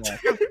 else. I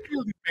can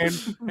feel you, man.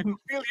 I can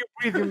feel you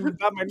breathing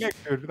down my neck,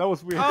 dude. That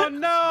was weird. Oh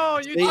no,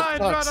 you They died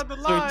right sucks. on the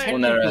So line.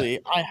 technically,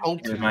 I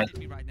helped you.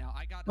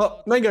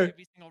 Oh, Mango.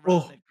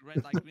 Oh.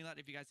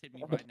 If you guys hit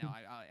me right now,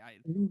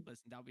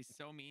 listen, that would be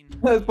so mean.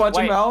 Let's punch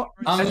him Wait, out.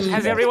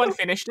 has everyone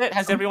finished it?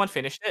 Has everyone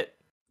finished it?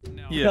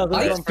 Yeah.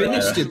 I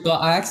finished it, but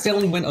I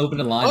accidentally went over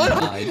the line and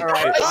died.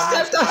 Alright.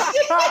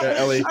 Yeah,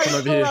 Ellie, come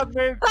over here.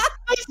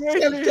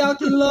 Stepped out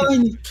the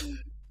line.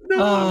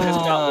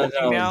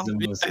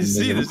 I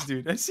see this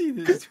dude. I see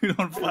this dude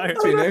on fire.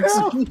 Phoenix.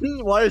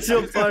 Why is he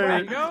on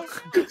fire?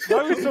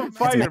 Why is on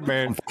fire,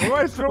 man?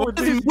 What is wrong with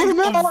this?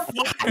 Mango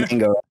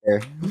right there.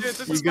 Dude,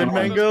 this You is good,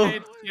 one of those Mango?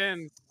 paid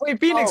skins. Wait,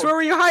 Phoenix, where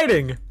were you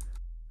hiding?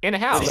 In a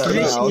house.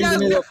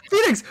 Yeah,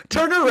 Phoenix,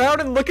 turn around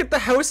and look at the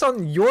house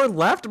on your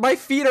left. My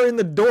feet are in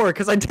the door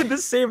because I did the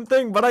same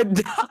thing, but I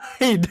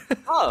died.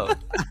 Oh.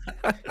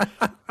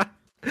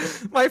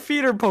 My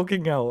feet are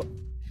poking out.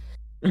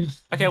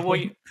 Okay, well,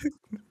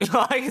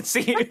 I can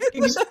see you.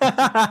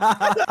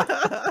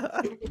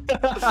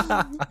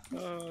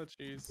 Oh,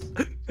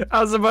 jeez.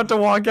 I was about to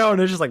walk out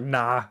and it's just like,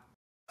 nah.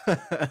 No,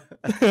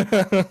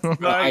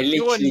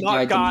 you are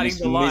not guarding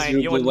the line.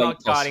 You are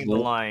not guarding the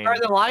line. Guard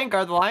the line,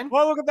 guard the line.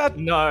 Oh, look at that.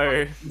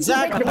 No.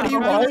 Zach, what are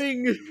you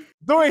doing?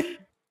 Doing.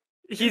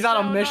 He's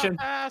on a mission.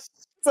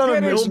 It's on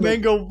a mission.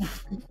 Mango.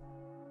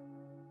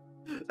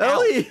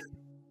 Ellie.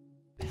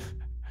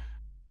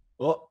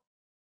 What?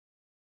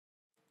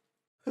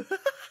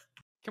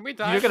 Can we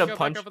die? You're gonna go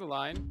punch. back over the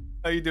line?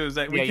 How you doing,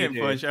 Zach? We Yeah, you can't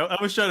do. punch. I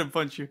was trying to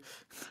punch you.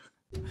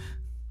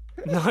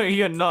 No,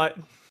 you're not.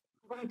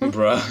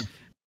 Bruh.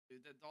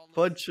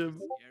 Punch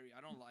him.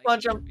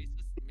 Punch him.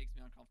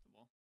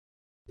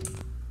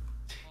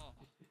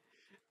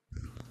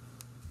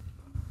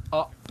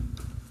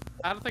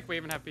 I don't think we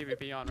even have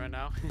PvP on right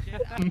now.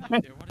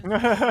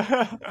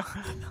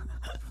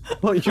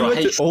 Well, you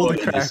went to old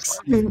cracks.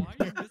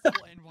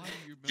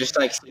 Just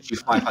like if you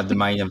fight at the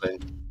main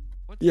event.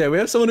 Yeah, we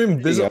have someone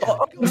invisible.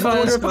 Oh, you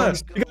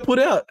got put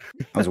out.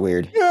 That was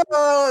weird. Yeah,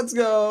 let's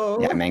go.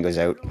 Yeah, Mango's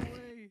out.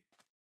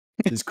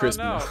 He's crisp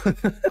no. now.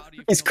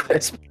 He's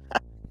crisp.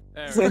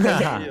 There we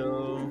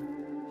go.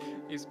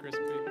 He's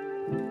crispy.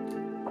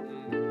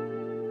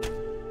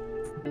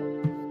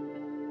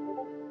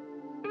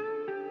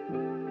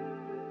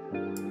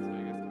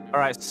 All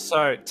right,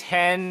 so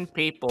 10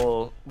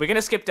 people. We're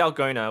gonna skip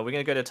Dalgona. We're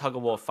gonna go to tug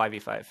of war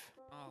 5v5.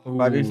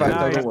 5v5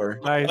 tug of war.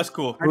 That's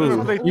cool.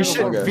 You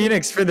should, Okay.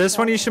 Phoenix, for this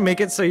one, you should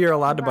make it so you're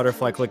allowed to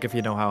butterfly click if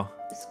you know how.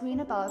 The screen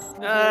above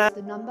reveals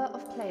the number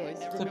of players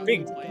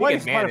remaining to Big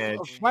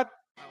advantage. What?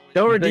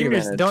 Don't Big redeem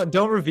your, advantage.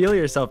 don't reveal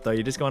yourself though.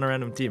 You just go on a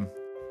random team.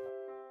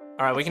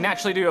 All right, we can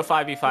actually do a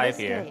 5v5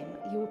 here.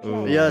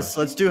 Yes,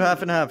 let's do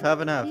half and half, half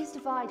and half. Please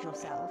divide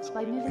yourselves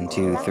by moving 1, to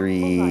 2, the left or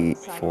 3, right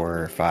side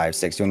 4, 5,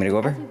 6. Do you want me to go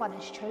over? Everyone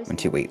has chosen 1,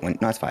 2, wait. 1,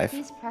 no, it's 5.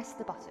 Please press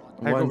the button.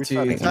 1,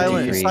 2,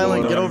 Silent, 3,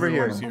 silent, 4, get over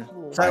here. 5,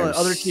 Silent,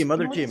 other team,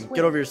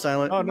 get over here,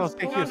 Silent. Oh no,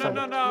 thank you, No,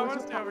 I want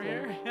to stay over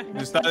here.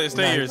 Just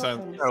stay here,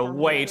 son. There are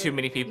way too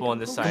many people on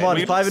this side. Come on,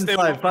 We 5 and stay-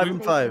 5, 5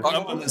 and 5.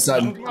 I'm on this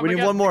side. We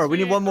need one more, we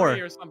need one more.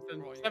 Or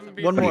something. 7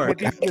 One more.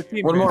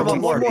 One more, Come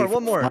on, one more.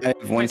 one more.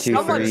 5, 1, 2,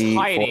 Someone's 3,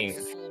 4. hiding.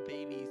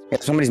 Yeah,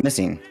 somebody's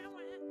missing.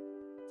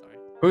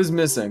 Who's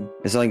missing?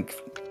 It's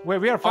like Wait,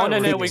 we are Oh fine.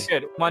 no, with we this.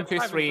 good. 1, 2,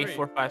 3,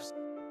 4, 5.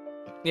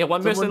 Yeah,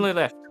 one person Someone-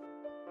 left.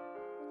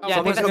 Oh, Yeah, I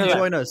Someone think come that's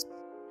join us.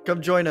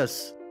 Come join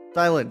us.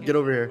 Silent, get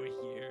over here.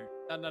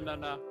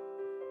 No.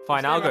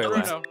 Fine, I'll go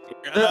left.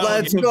 Bruno.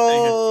 Let's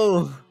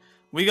go!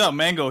 We got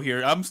Mango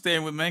here. I'm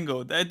staying with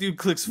Mango. That dude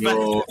clicks fast.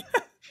 Yo.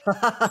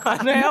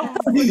 Now,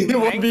 It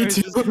won't be Mango's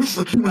too.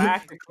 just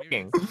back to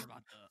clicking.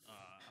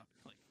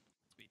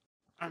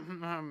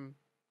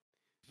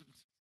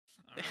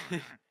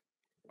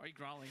 Why are you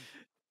growling?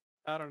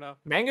 I don't know.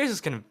 Mango's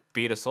just gonna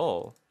beat us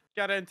all.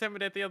 Gotta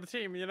intimidate the other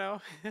team, you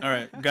know? All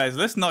right, guys,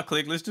 let's not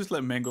click. Let's just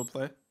let Mango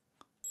play.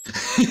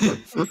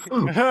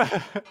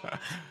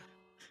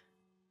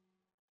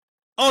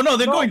 Oh no,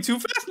 they're going too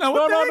fast now.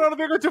 What the heck? No,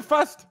 they're going too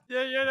fast.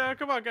 Yeah,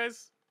 come on,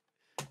 guys.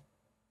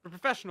 We're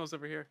professionals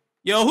over here.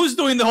 Yo, who's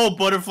doing the whole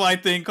butterfly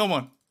thing? Come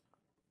on.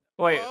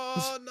 Wait.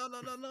 Oh,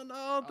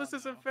 no. This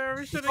isn't fair.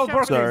 We should Oh, have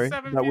kept Sorry, it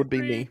 7v3. that would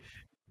be me.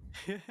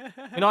 You're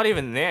not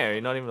even there.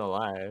 You're not even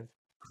alive.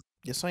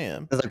 Yes, I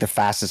am. that's like the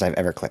fastest I've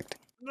ever clicked.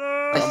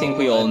 I think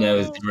we all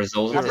know the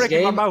result I'm of this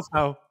breaking my game. mouth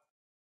now.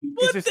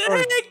 What This the is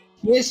early. heck?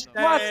 Yes.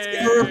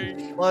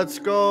 Dang. Let's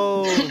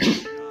go!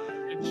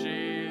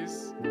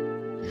 Jeez.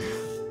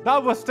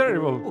 That was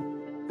terrible.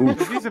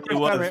 This is the It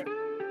was. first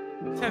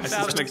time. I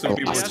suspect some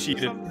people FPS or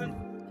cheated.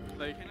 something?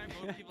 Like,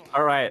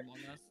 All right.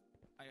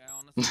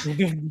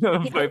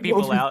 Vote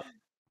people out.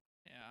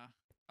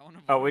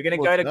 Oh, we're gonna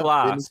go to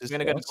glass. We're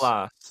gonna go to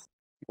glass.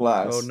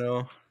 Glass. Oh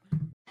no.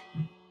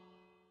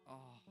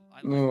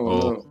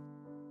 No.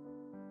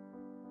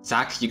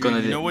 Zach, you're gonna.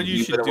 You know what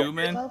you should better do,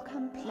 man?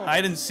 Welcome, players.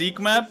 Hide and seek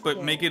map,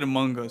 but make it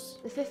Among Us.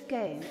 The fifth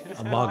game is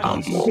Among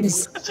Us.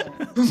 Yes.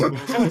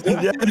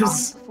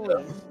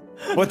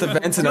 With the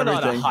vents and You're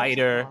not a everything.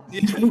 hider.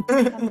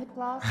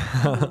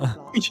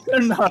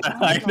 You're not a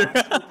hider.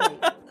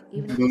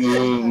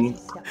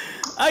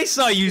 I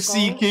saw you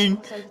seeking.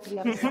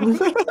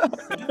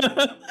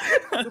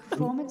 The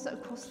performance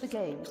across the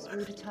games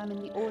will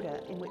determine the order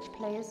in which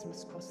players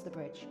must cross the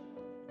bridge.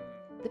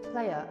 The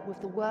player with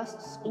the worst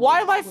score. Why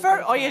am I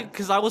first? Oh yeah,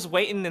 because I was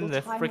waiting in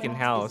the freaking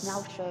house.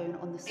 Hey,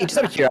 just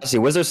out of curiosity,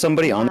 was there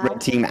somebody on the red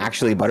team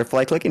actually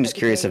butterfly clicking? Just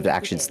curious if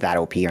actually it's that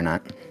OP or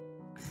not.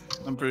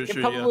 I'm pretty It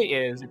sure, probably yeah.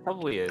 is. It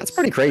probably is. That's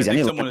pretty crazy. I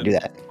need to learn how to do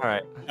that. All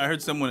right. I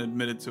heard someone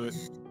admitted to it.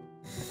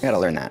 I gotta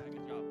learn that.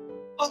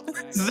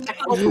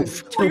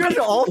 You guys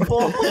all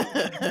fall.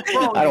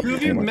 I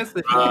don't You missed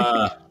it.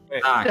 Oh,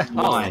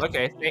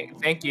 okay.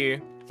 Thank you.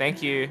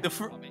 Thank you. The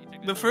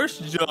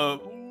first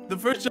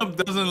jump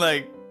doesn't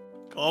like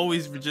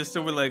always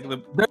register with like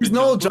the. There's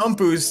no jump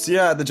boost.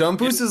 Yeah, the jump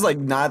boost is like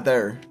not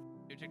there.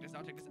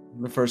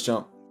 The first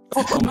jump.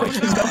 Oh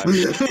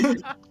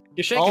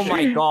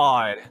my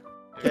god.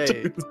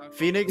 Okay,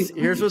 Phoenix,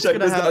 here's what's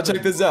gonna happen.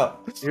 Check this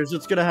out. Here's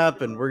what's gonna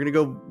happen. We're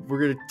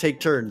gonna take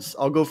turns.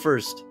 I'll go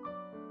first.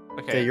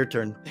 Okay, your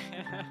turn.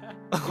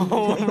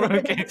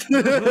 Okay.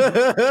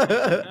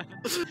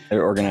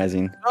 They're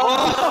organizing.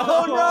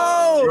 Oh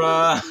no!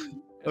 Bruh.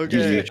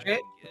 Okay,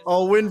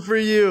 I'll win for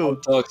you.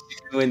 Dogs, you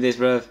can win this,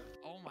 bruv.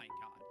 Oh my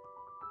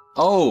god.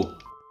 Oh!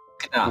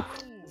 Look at that.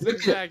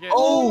 Look at that.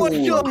 Oh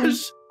my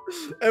gosh!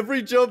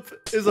 Every jump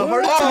is a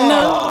heart attack.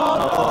 No!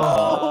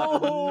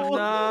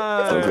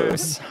 So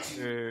close.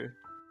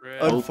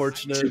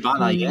 Unfortunate. Too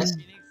bad, I guess.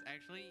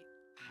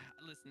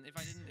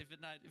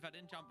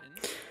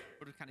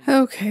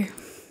 Okay.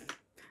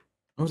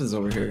 What is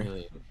over here?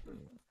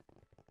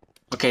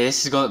 Okay,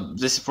 this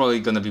is probably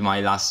gonna be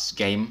my last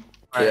game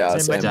Yeah,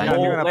 Alright, same. I'm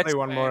gonna let's play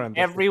one more. And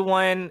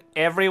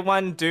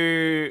everyone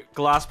do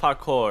glass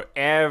parkour.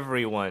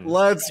 Everyone.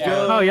 Let's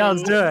go. Oh yeah,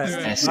 let's do it.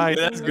 Yes.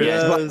 That's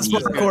good. Let's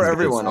parkour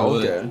everyone.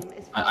 Okay.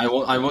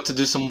 I want to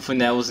do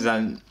something else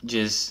than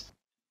just,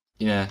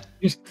 you know.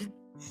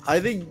 I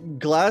think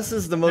glass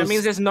is the most. That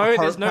means there's no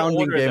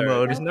order game though.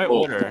 mode. There's no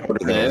order.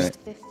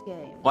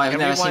 Well, I've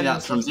never seen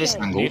that from this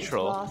angle.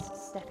 Neutral.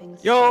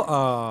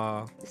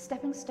 Yo, The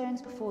stepping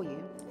stones before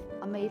you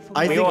are made from.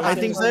 I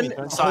think then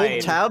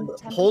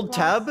hold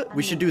tab.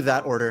 We should do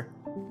that order.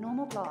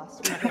 Normal glass.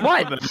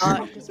 What?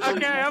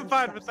 Okay, I'm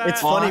fine with that.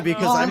 It's funny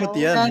because I'm at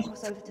the end.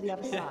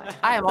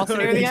 I am also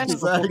near the end.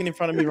 Stop walking in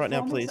front of me right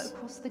now, please.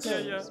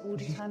 Because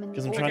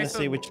Because I'm trying to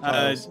see which I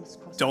tiles.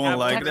 don't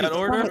like that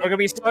order. There are gonna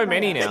be so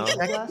many now.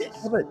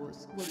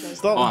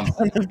 Stop.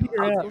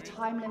 Your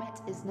time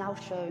limit is now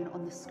shown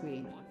on the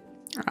screen.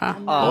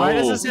 why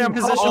does it say on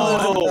position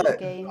one? The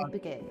game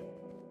begin.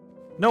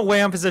 No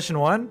way on position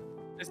one.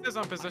 This is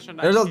on position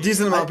 9. There's a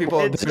decent amount of people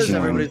in position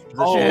one.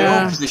 Oh,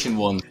 Yeah. position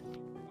 1.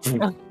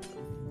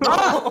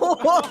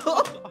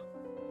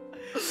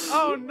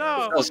 Oh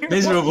no! That was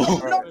miserable.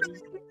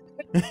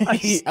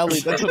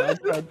 Ellie, that's what I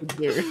tried to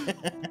do.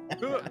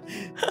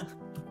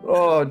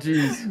 Oh,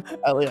 jeez.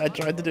 Ellie, I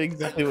tried to do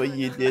exactly what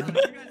you did.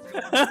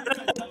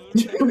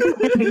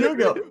 You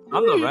go.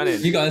 I'm not running.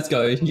 You guys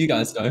go. You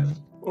guys go.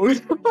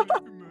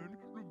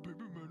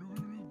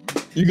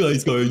 You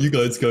guys go. You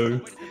guys go.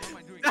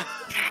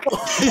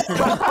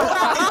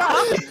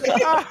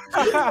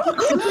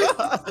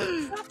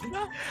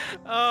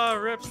 Oh,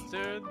 rips,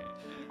 dude.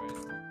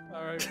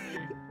 Alright.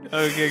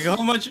 Okay,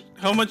 how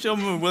much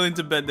am I willing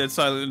to bet that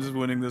Silent is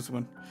winning this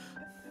one?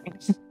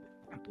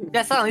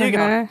 Yeah, Silent, you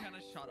go. Okay.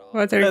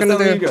 What are you That's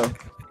gonna how you do? go.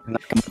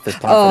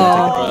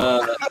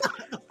 Oh,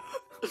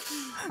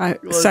 I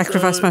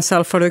sacrificed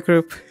myself for the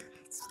group.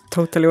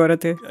 Totally what I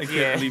did. I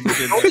can't believe you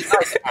did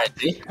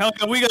that.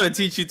 Helga, we gotta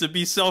teach you to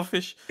be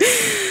selfish.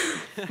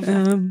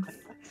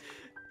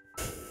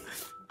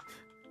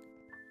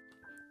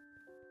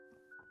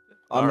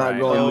 I'm not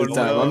going this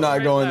time. I'm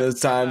not going this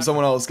time.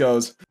 Someone else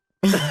goes.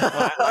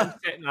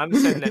 I'm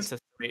setting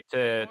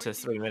it to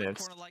 3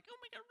 minutes.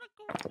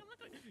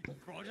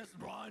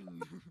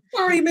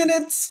 3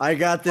 minutes. I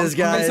got this,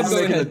 guys.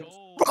 Go ahead.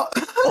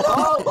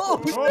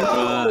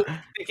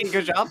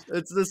 Good job.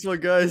 It's this one,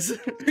 guys.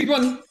 Big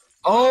one.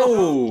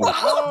 Oh!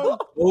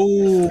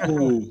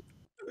 Oh!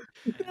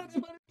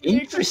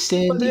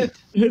 Interesting.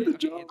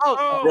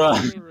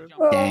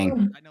 Oh,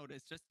 dang. I know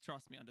this. Just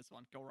trust me on this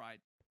one. Go right.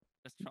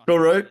 Just trust Go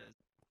me. right.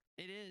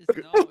 It is.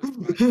 No,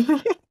 it's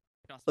right.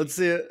 Trust Let's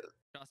see it.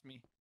 Trust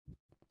me.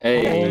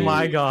 Hey. Oh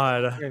my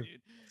god.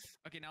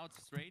 Okay, now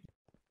it's straight.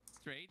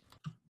 Straight.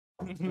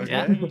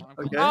 Yeah.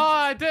 Okay. Oh,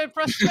 I didn't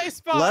press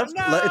spacebar. Left.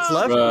 No! It's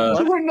left. Bruh.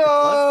 Left.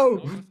 No.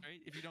 Don't go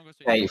straight. If you don't go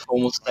straight. Hey,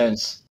 formal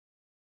stance.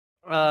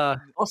 Oh,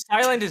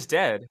 Silent is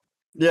dead.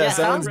 Yeah,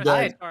 Silent's Press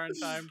dead. spacebar in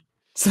time.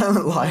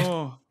 Silent life.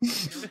 Oh,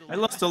 I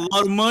lost a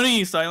lot of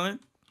money,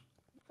 Silent.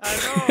 I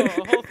know, a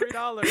whole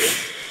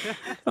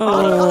 $3.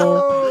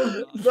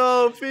 Oh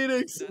no,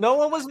 Phoenix. No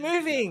one was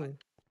moving.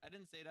 I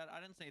didn't say that.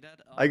 I didn't say that.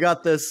 I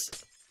got this.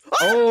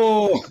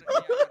 Oh! Yeah, you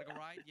gotta go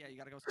right. Yeah, you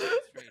gotta go straight.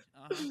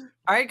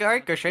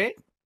 Alright, go straight.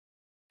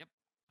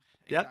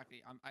 Yep.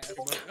 Exactly.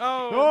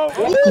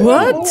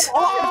 What?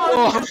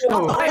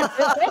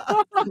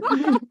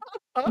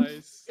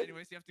 Nice.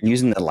 Anyways, you have to go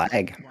Using the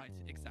lag. right.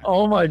 Exactly.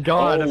 Oh my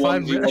god, if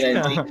I'm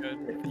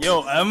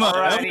Yo, Emma.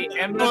 Alrighty,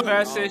 Emma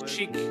versus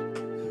Cheek.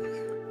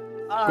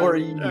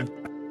 Corey.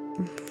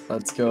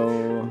 Let's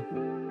go.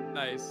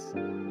 Nice. I just know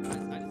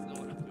what I'm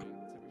doing, to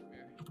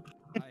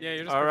be fair. Yeah,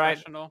 you're just Alright.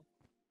 professional.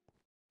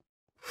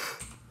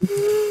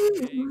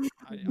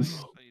 I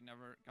actually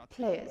never got to.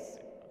 Players,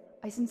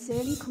 I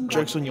sincerely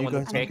Joke's on you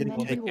congratulate guys, and I'm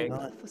getting commend you kicked.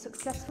 all for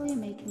successfully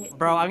making it.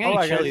 Bro, I'm Oh, gonna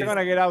I kill guess you. you're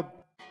gonna get out.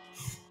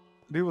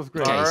 This was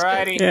great.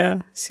 Alrighty.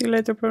 Yeah. See you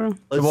later, bro.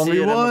 Let's The see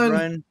it, Emma 1v1.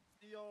 Brian.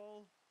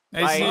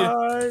 I see you.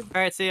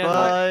 Alright, see ya.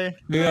 Bye.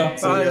 Yeah.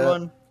 Bye,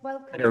 everyone.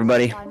 Welcome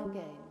Everybody. to the final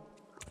game.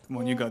 Come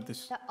on, you got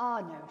this. There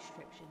are no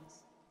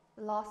restrictions.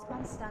 The last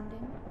man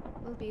standing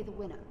will be the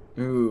winner.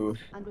 Ooh.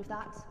 And with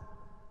that,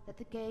 let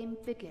the game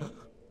begin.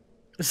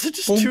 Is it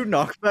just two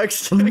knockback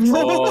sticks?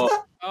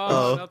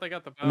 Oh, no, they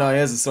got the bow. No, he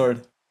has a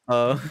sword.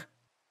 Oh.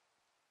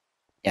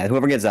 Yeah,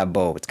 whoever gets that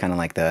bow, it's kind of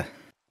like the.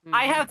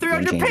 I have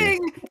 300 Game changer.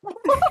 ping!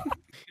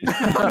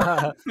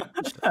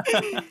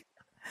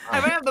 I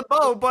may have the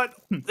bow, but...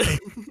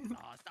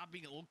 Stop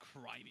being a little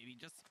crybaby.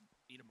 Just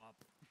beat him up.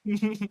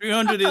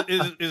 300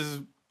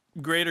 is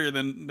greater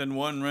than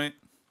 1, right?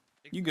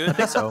 You good? I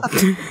think so.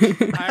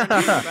 Iron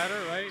is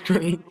better, right?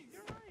 Great.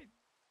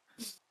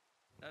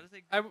 That is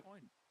a good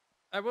point.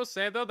 I will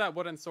say, though, that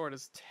wooden sword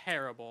is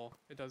terrible.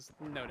 It does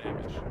no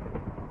damage.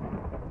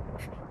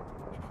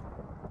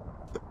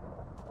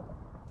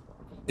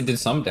 It did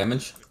some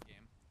damage.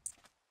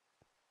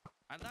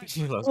 I like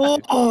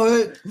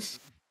Oh,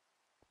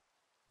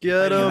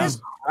 Get him. That's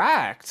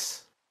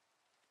cracked.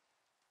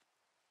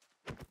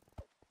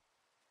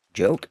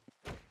 Joke.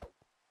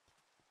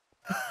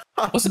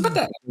 What's about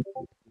that?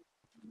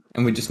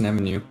 and we just never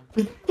knew.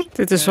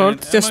 Did the sword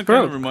And just Emma kinda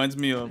broke? reminds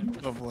me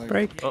of like.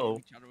 Break.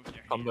 Uh-oh.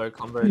 Combo.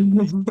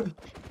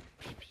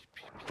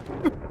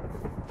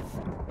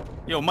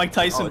 Yo, Mike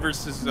Tyson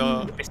versus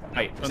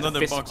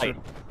another boxer.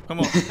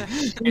 Come on.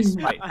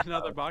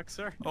 Another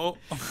boxer. Oh.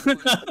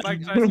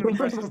 Mike Tyson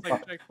versus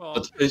like Jake Paul.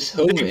 But who's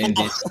who in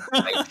this?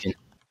 Oh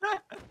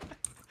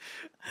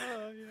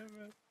yeah,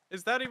 man.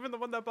 Is that even the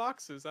one that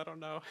boxes? I don't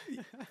know.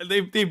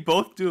 They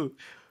both do.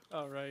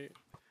 All right.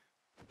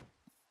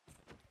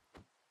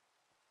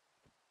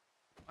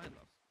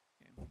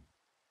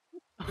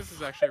 This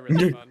is actually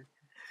really fun.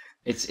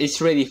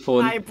 It's really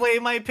fun. I play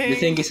my pain. The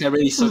thing is, I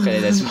really suck at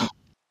it as well.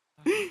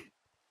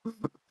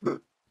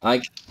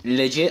 Like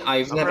legit,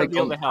 I've never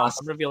gone past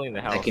I'm revealing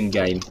the house. second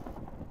game.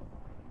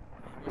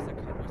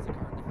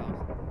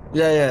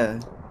 Yeah.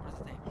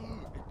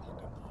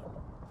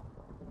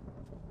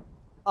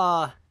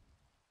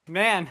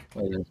 Man.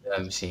 Wait,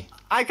 let me see.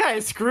 I kind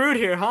of screwed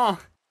here, huh?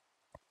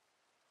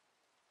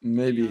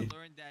 Maybe.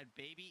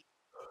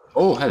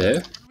 Oh, hello.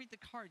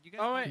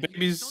 Oh wait.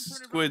 Baby's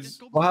squids.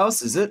 What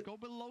house is it? Go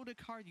below the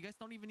card. You guys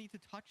don't even need to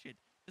touch it.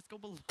 Just go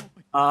below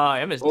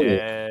it. Emma's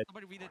dead.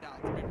 Somebody read it out.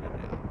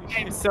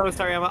 I'm so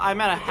sorry, Emma.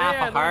 I'm at a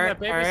half a heart.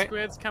 The baby Alright.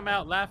 squids come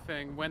out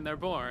laughing when they're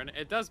born.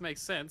 It does make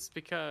sense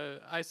because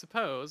I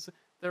suppose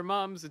their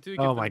moms do give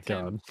Oh them my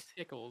 10 God.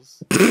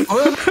 tickles.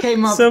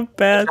 Came up So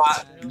bad.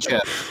 So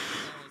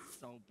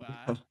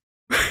bad.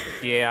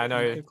 Yeah, I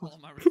know. Good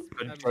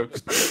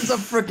jokes. There's a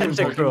freaking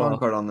Pokemon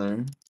card on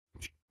there.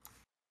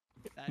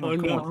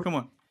 Come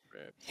on.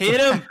 Hit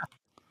him!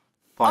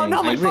 Fine,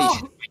 no, my I really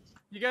phone!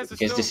 You guys are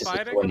Because still this is the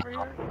fighting one.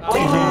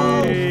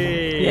 over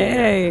here?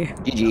 Yay.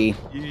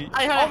 GG.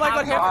 I had my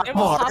God,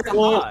 Emma's half a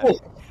heart.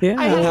 Yeah.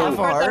 I had half a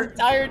heart the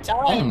entire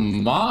time. Oh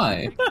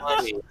my!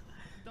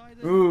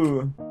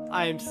 Ooh.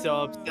 I am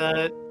so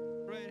upset.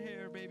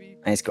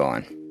 Nice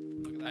going.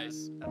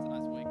 Nice. That's a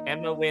nice wing.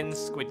 Emma wins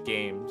Squid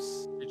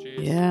Games.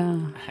 Yeah.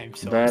 I'm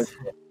so But upset.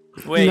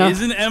 Wait, No.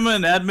 isn't Emma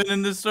an admin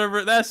in this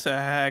server? That's a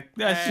hack.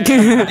 That's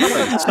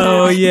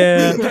Oh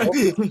yeah. They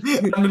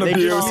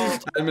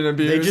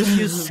just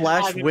use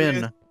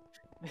 /win.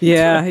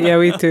 Yeah,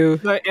 we do.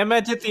 So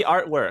Emma did the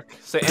artwork.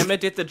 So Emma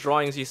did the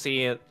drawings you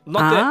see.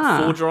 Not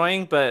the full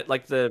drawing, but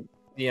like the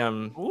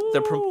promo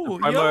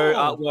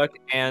artwork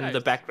and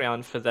the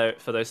background for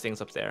those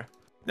things up there.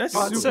 That's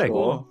Oh, super sick.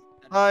 cool.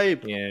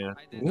 Hype. Yeah.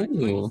 Ooh.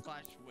 /win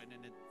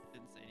and it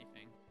didn't say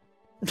anything.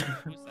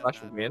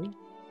 Slash win.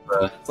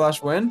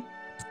 /win?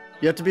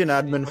 You have to be an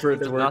admin for it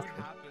to work.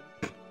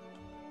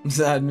 It's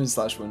admin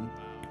 /win.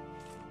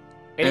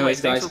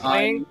 Anyways, thanks for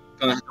playing.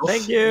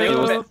 Thank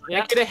you.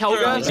 Thank you to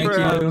Helga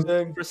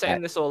Thank for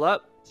setting this all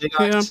up.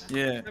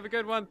 Yeah. Have a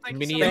good one. Thank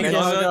Mini you so much.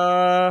 event.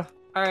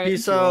 Alright.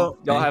 Peace out.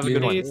 Y'all have a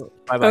good one.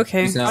 Bye bye.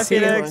 Okay. Peace out. See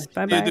you. Thanks.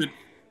 Bye Yeah, bye. dude.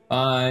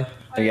 Bye.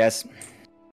 I guess.